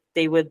is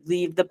they would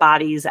leave the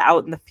bodies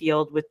out in the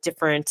field with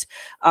different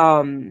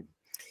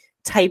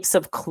types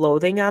of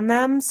clothing on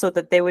them so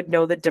that they would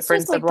know the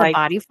difference of the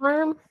body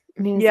farm.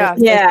 I mean, yeah,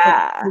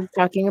 what you're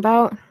talking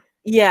about.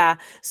 Yeah.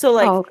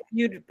 So okay.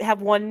 You'd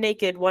have one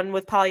naked, one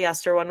with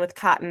polyester, one with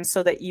cotton,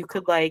 so that you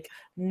could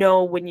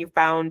know when you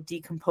found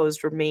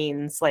decomposed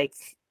remains,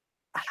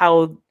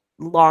 how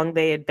long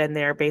they had been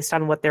there based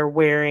on what they're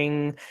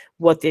wearing,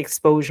 what the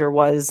exposure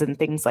was, and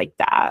things like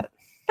that.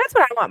 That's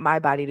what I want my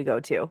body to go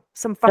to.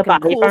 Some fucking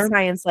cool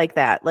science like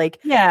that.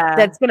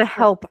 That's going to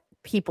help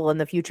people in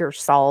the future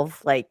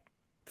solve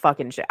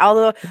fucking shit.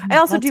 Although I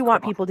also do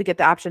want people to get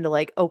the option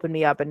to open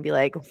me up and be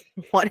like,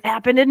 what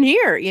happened in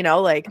here?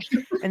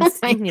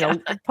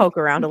 And poke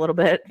around a little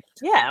bit.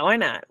 Yeah, why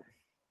not?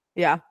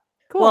 Yeah.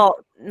 Cool. Well,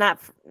 not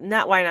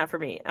why not for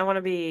me. I want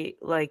to be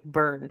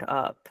burned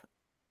up.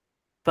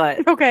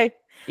 But okay.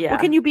 Yeah. Well,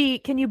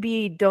 can you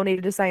be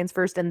donated to science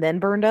first and then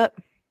burned up?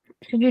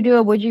 Should you do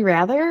a would you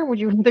rather? Would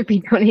you rather be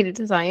donated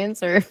to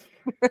science or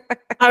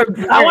I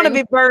want to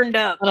be burned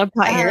up. On a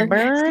fire.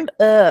 Burned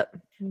up.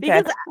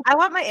 Because I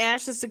want my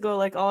ashes to go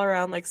all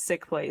around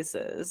sick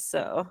places.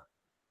 So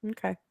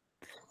okay.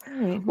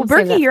 Right, well,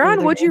 Berkey, you're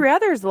on Would You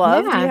Rather's,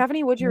 love. Yeah. Do you have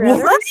any Would You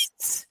Rather's?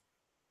 What?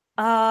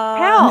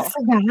 I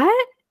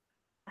forgot.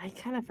 I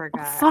kind of forgot.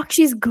 Oh, fuck,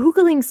 she's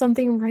Googling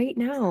something right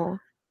now.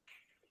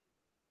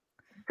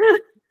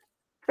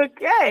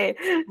 Okay.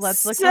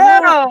 Let's look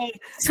at it.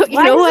 So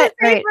you know what?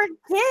 Right. For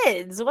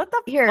kids. What the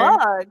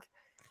fuck?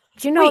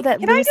 Do you know Wait, that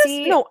can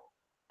Lucy? No,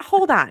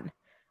 hold on.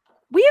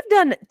 We have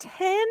done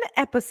 10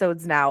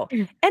 episodes now,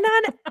 and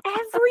on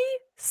every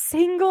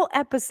single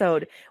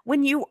episode,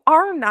 when you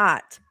are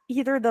not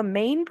either the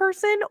main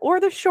person or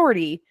the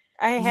shorty,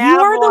 you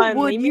are the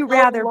Would You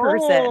Rather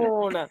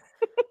person.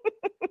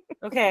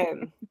 Okay.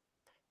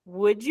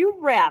 Would you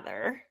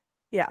rather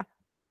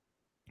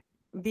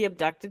be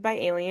abducted by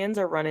aliens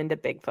or run into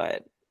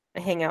Bigfoot?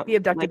 Hang out. Be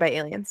abducted by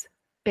aliens.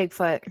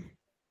 Bigfoot.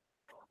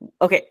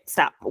 Okay,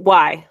 stop.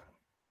 Why?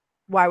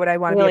 Why would I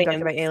want to be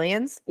abducted by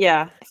aliens?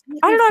 Yeah.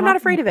 I don't know. I'm not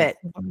afraid of it.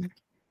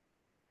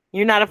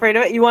 You're not afraid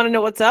of it? You want to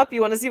know what's up?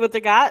 You want to see what they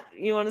got?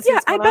 You want to see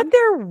what's going I bet on?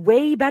 they're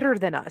way better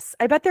than us.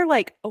 I bet they're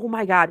like, oh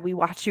my God, we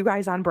watched you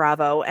guys on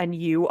Bravo and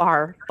you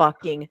are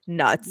fucking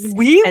nuts.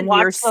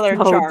 You're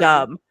so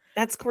dumb.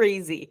 That's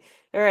crazy.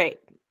 All right.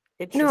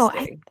 No,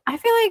 I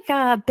feel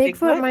like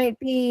Bigfoot might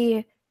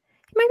be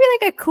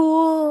a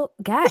cool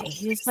guy.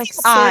 He's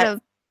sort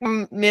of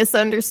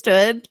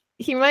misunderstood.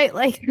 He might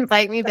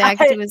invite me back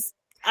to his.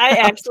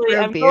 I'm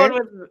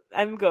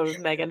going with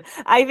Megan.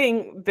 I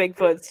think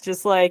Bigfoot's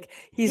just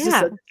he's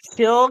just a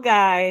chill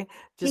guy,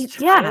 just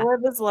trying to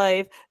live his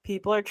life.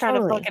 People are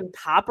trying to fucking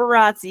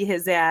paparazzi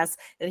his ass,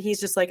 and he's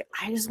just I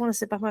just want to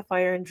sit by my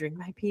fire and drink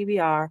my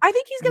PBR. I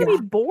think he's gonna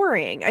be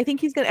boring. I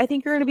think you're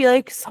gonna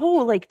be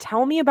so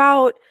tell me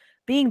about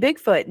being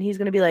Bigfoot, and he's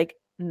gonna be like,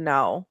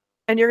 no,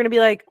 and you're gonna be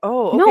like,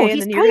 oh, okay, no,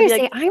 and then you're gonna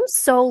be like, I'm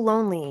so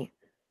lonely.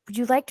 Would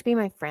you like to be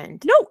my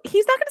friend? No,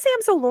 he's not going to say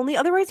I'm so lonely.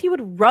 Otherwise, he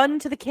would run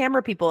to the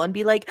camera people and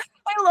be like,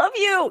 I love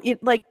you.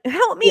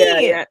 Help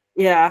me.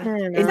 Yeah.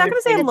 He's not going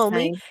to say I'm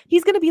lonely.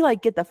 He's going to be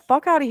like, get the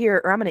fuck out of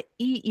here or I'm going to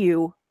eat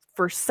you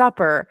for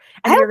supper.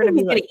 And you're going to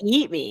be going to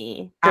eat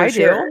me. I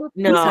do.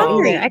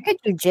 No. I could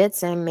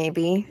jujitsu him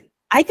maybe.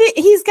 I think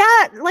he's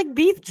got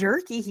beef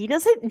jerky. He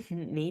doesn't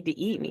need to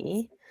eat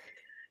me.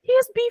 He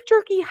has beef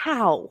jerky.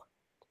 How?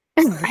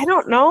 I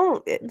don't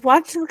know.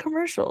 Watch the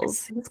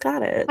commercials. He's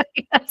got it.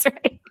 That's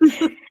right.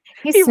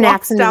 He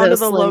walks down to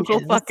the local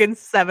fucking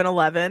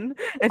 7-Eleven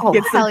and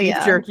gets the beef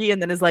jerky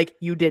and then is like,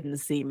 you didn't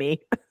see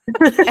me.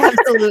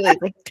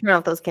 Absolutely. Turn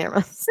off those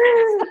cameras.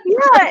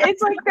 Yeah,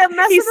 it's the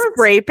mess. He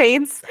spray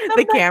paints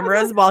the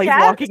cameras while he's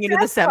walking into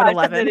the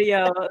 7-Eleven.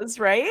 Videos,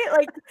 right?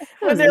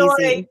 When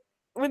they're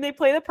when they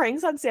play the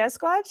pranks on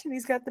Sasquatch and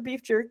he's got the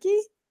beef jerky.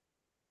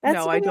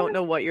 No, I don't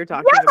know what you're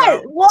talking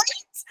about. What?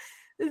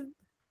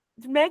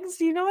 Megs,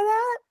 do you know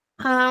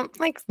that?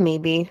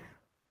 Maybe.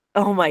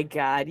 Oh my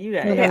God, you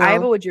guys. Okay, I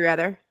have a Would You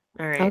Rather.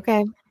 All right.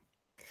 Okay.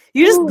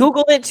 You just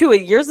Googled it too.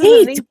 Yours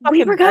is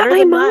we forgot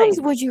my mom's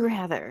Would You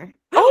Rather.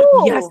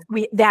 Oh yes,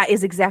 that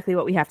is exactly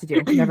what we have to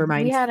do. Never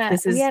mind.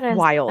 This is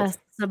wild.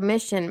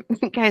 submission.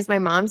 Guys, my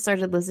mom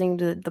started listening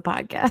to the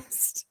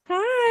podcast.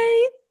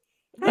 Hi.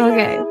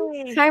 Okay.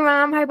 Yay. Hi,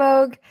 Mom. Hi,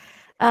 Bogue.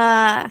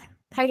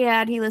 Hi,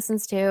 Dad. He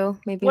listens too.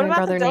 Maybe What my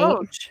about brother the Nate.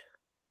 Doge?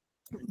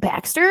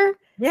 Baxter?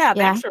 Yeah, Yeah,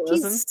 Baxter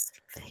listens.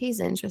 he's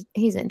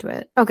into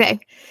it. Okay.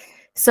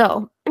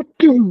 So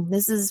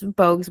this is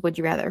Bogue's Would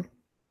You Rather.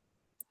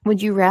 Would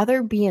you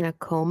rather be in a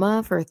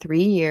coma for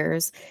 3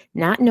 years,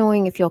 not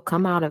knowing if you'll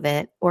come out of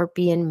it, or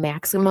be in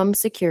maximum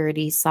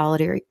security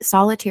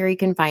solitary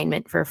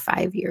confinement for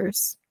 5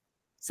 years?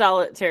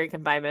 Solitary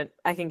confinement.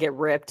 I can get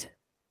ripped.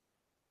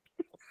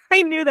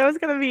 I knew that was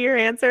going to be your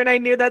answer, and I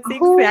knew that's the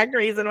Oh. exact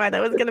reason why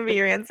that was going to be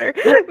your answer.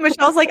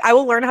 Michelle's like, I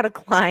will learn how to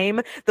climb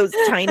those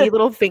tiny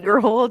little finger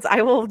holds.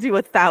 I will do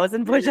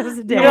 1,000 push-ups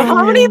a day. You know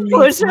how many Oh my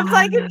push-ups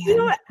I can do?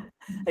 God.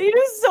 I can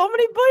do so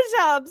many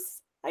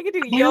push-ups. I can do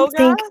I don't yoga.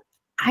 think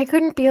I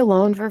couldn't be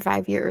alone for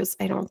 5 years.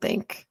 I don't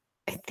think.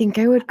 I think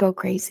I would go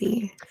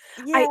crazy.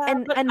 Yeah,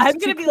 and but I'm I'm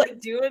gonna be like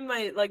doing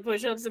my like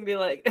push-ups and be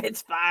like,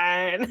 it's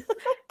fine.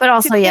 But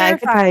also, yeah, I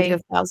could probably do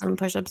clarify- 1,000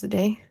 push-ups a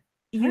day.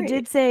 You Right.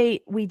 did say,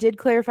 we did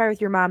clarify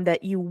with your mom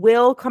that you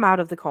will come out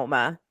of the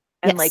coma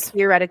and like Yes.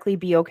 theoretically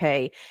be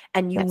okay.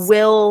 And you Yes.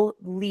 will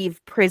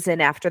leave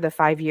prison after the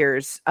 5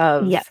 years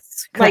of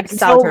Yes. Like correct. no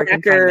solitary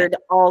record, confinement.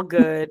 all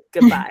good.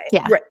 Goodbye.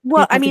 Yeah. Right.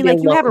 Well, I have to mean, be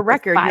like you have a alone for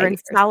record. You're 5 in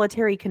years.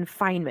 solitary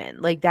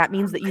confinement. Like that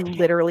means that you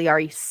literally are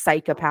a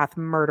psychopath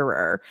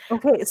murderer.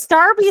 Okay,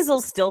 Starbucks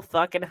will still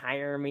fucking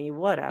hire me.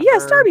 Whatever. Yeah,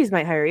 Starbucks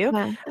might hire you.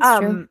 Yeah, that's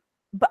true.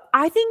 But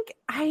I think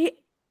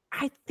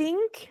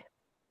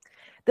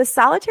the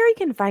solitary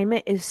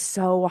confinement is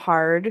so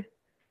hard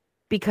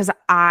because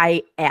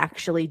I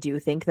actually do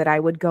think that I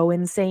would go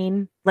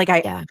insane. Like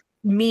Yeah.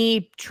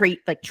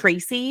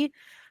 Tracy,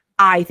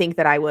 I think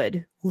that I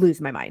would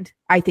lose my mind.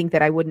 I think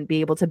that I wouldn't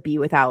be able to be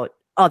without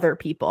other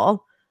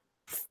people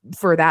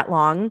for that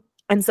long.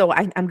 And so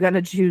I'm going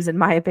to choose, in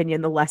my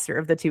opinion, the lesser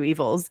of the two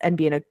evils and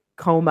be in a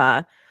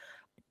coma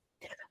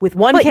with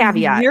one But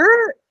caveat.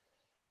 you're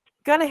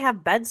gonna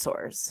have bed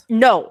sores.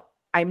 No,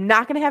 I'm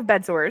not going to have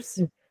bed sores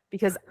Mm.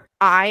 because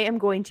I'm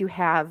going to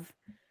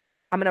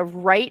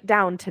write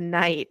down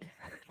tonight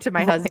to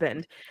my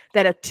husband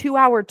that a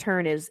 2-hour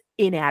turn is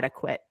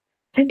inadequate.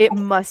 It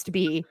must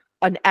be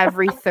an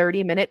every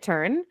 30-minute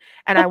turn.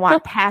 And I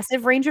want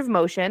passive range of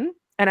motion.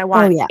 And I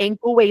want yeah.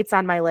 ankle weights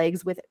on my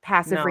legs with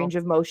passive No. range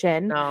of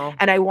motion. No,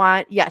 And I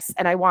want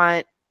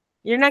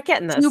you're not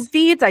getting tube this.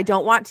 feeds. I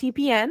don't want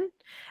TPN.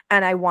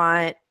 And I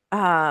want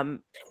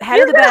head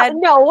You're of the bed.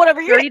 No,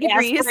 whatever. You're 30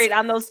 degrees. aspirate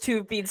on those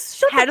two beats.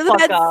 Shut Head the of the fuck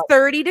bed up.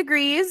 30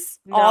 degrees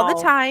all the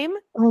No. time.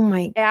 Oh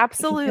my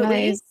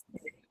Absolutely. guys.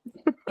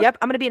 Yep.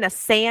 I'm gonna be in a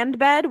sand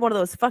bed, one of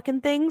those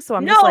fucking things. So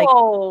I'm No, just like,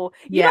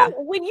 yeah. yeah.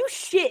 When you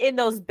shit in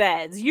those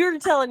beds, you're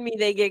telling me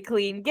they get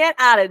clean. Get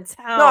out of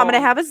town. no, I'm gonna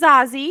have a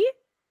Zazie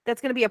that's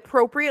gonna be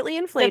appropriately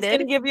That's inflated.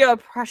 gonna give you a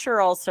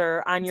pressure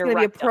ulcer on It's your gonna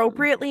be rectum.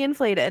 appropriately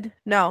inflated.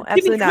 No, To be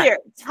absolutely not. clear,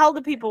 tell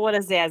the people what a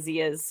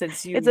Zazzy is,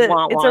 since you It's a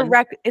want it's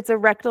one. it's a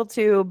rectal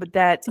tube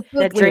that a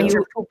that poop drains tube.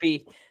 your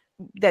poopy.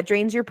 that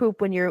drains your poop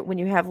when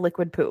you have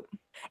liquid poop.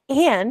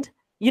 And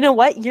you know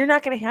what? You're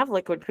not going to have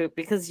liquid poop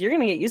because you're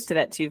going to get used to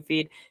that tube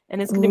feed, and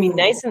it's going to be Ooh.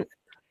 nice and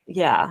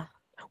yeah.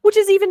 Which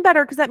is even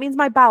better because that means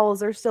my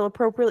bowels are still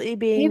appropriately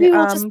being Maybe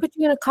we'll just put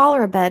you in a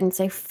cholera bed and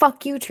say,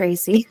 fuck you,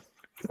 Tracy.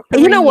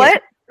 you know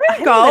what?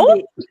 I'm Go.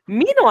 gonna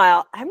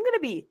meanwhile, I'm going to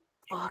be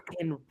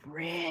fucking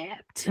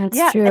ripped. That's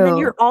Yeah, true. and then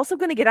you're also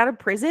going to get out of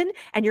prison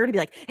and you're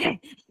going to be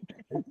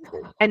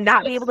like and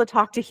not be able to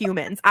talk to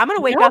humans. I'm going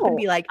to wake up and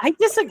be like, I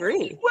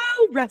disagree.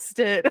 well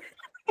rested.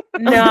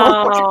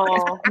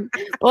 No.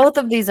 Both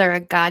of these are a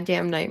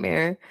goddamn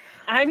nightmare.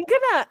 I'm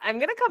gonna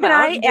come Can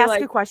out I and be ask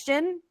like, a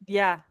question?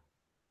 yeah.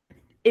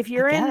 If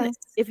you're guess.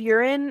 if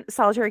you're in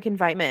solitary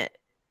confinement,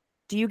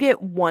 do you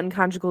get one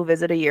conjugal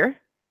visit a year?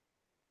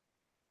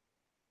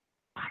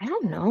 I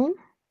don't know.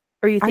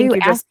 Or you Are think you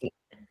you're just asking?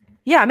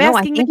 Yeah, I'm No, I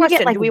asking the think you question.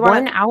 get like Do we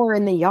want 1 hour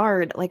in the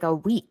yard like a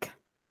week.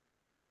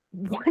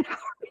 1 hour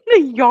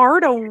in the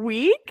yard a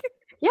week?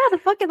 Yeah, the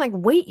fucking like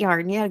weight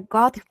yard. And you gotta go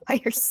out there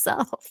by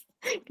yourself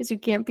because you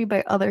can't be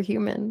by other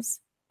humans.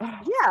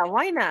 Yeah,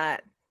 why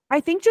not? I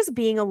think just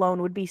being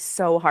alone would be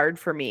so hard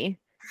for me.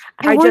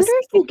 I I wonder just-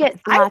 if you get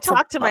I lots of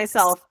talk to books.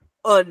 myself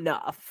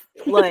enough.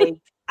 Like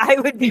I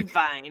would be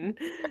fine.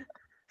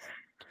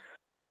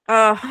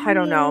 I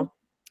don't know.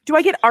 Do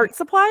I get art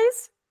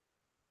supplies?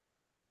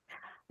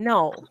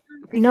 No.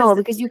 No,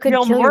 because you could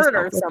you'll kill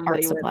murder yourself with somebody art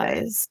with it.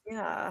 supplies.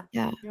 Yeah.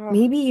 Yeah, Ugh.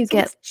 maybe you So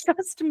get. it's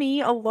just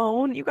me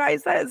alone. You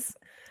guys, that's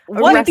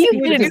What recipe can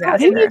for you do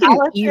disaster. Maybe you get an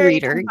solitary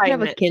e-reader. You can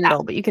have a confinement?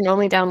 Kindle, but you can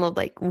only download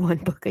like 1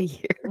 book a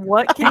year.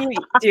 What can you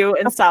do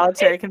in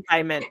solitary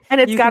confinement? and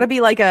it's You got to can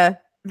be like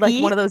one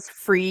eat- of those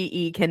free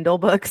e-Kindle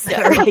books that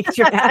are like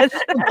trash.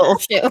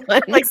 Bullshit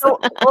ones.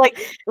 like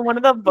one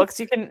of the books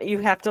you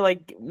have to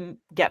like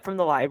get from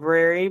the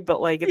library, but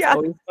like it's Yeah.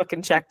 always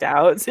fucking checked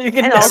out, so you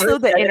can And never also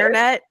the get it.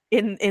 internet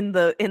in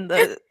the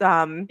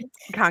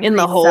concrete In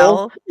the hole.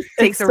 cell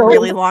takes a so-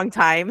 really long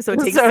time. So it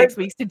takes so 6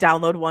 weeks to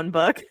download one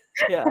book.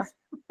 Yeah.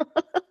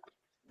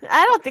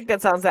 I don't think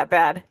that sounds that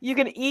bad. You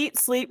can eat,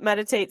 sleep,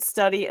 meditate,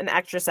 study, and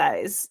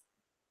exercise.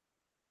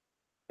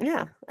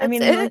 Yeah, I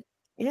mean, it?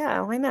 yeah,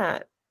 why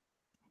not?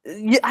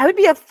 I would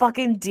be a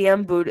fucking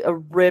damn boot, a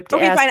ripped.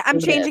 Okay, ass fine. I'm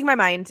Buddhist. changing my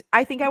mind.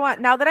 I think I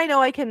want, now that I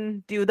know I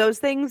can do those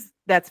things,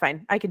 that's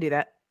fine. I can do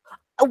that.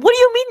 What do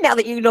you mean now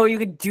that you know you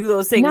can do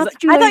those things? Not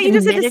that you I know thought you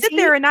can just had to sit meditate?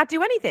 there and not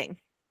do anything.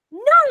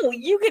 No,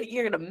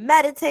 you're gonna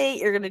meditate,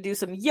 you're gonna do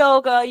some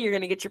yoga, you're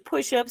gonna get your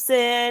push-ups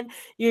in,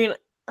 you're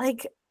gonna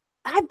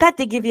I bet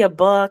they give you a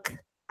book.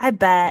 I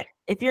bet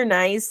if you're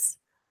nice,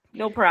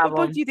 no What problem.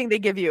 book do you think they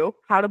give you?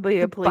 How to be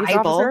a police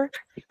Bible. officer?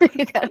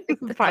 You gotta read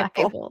the Bible.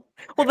 Bible.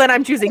 Well, then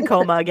I'm choosing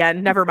coma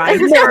again. Never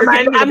mind. Never You're mind,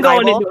 giving me the I'm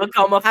going Bible. into a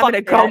coma. I'm Fuck in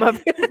a that.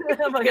 coma.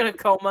 I'm in a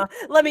coma.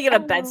 Let me get a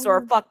bed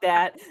sore. Fuck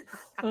that.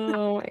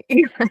 Oh my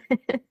god.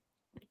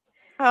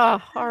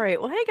 Oh, all right.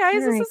 Well, hey guys, All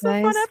this right, is a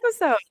fun guys.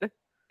 episode.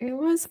 It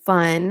was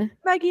fun.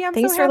 Maggie, I'm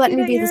Thanks so for happy letting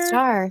me that be the you're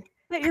star.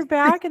 that you're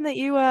back and that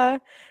you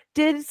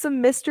did some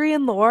mystery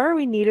and lore.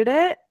 We needed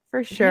it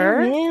for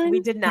sure. Yeah, We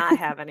man. did not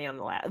have any on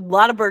the last. A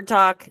lot of bird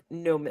talk,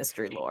 no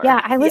mystery lore. Yeah,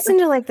 I listened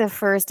to like the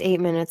first 8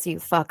 minutes, you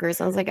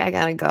fuckers. I was like, I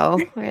gotta go.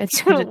 I had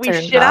to We turn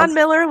it shit on off.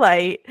 Miller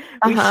Lite.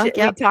 We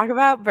Yep. talk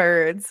about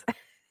birds.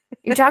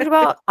 You talked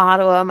about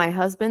Ottawa, my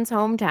husband's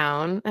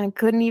hometown. I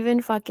couldn't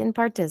even fucking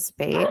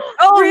participate.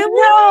 Oh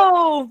Really?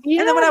 no!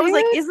 Yeah, And then when I was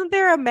like, dude. "Isn't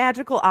there a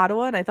magical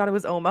Ottawa?" and I thought it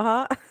was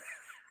Omaha.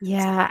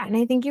 Yeah, and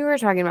I think you were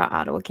talking about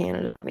Ottawa,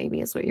 Canada.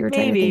 Maybe is what you were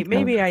trying to think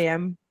Maybe of. I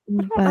am. I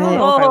don't But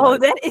know if I Oh, was.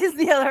 that is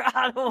the other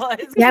Ottawa.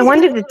 yeah, I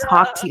wanted to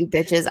talk to you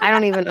bitches. I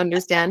don't even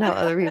understand how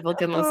other people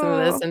can listen to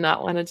this Oh. and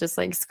not want to just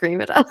like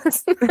scream at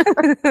us.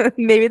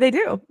 Maybe they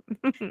do.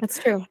 That's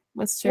true.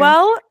 That's true.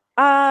 Well,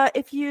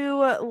 if you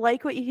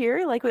like what you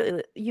hear, like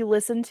what you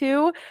listen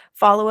to,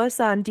 follow us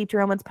on Deep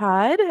Derailments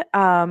Pod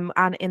on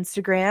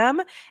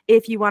Instagram.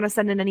 If you want to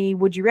send in any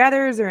would you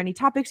rathers or any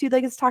topics you'd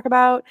like us to talk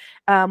about,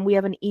 we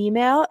have an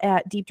email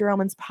at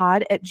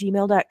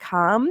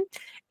deepderailmentspod@gmail.com.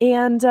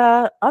 And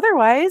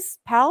otherwise,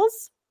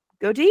 pals,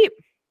 go deep.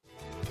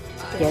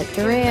 Get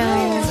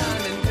derailed.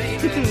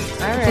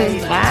 All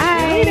right.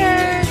 Bye.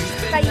 Later.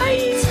 Bye.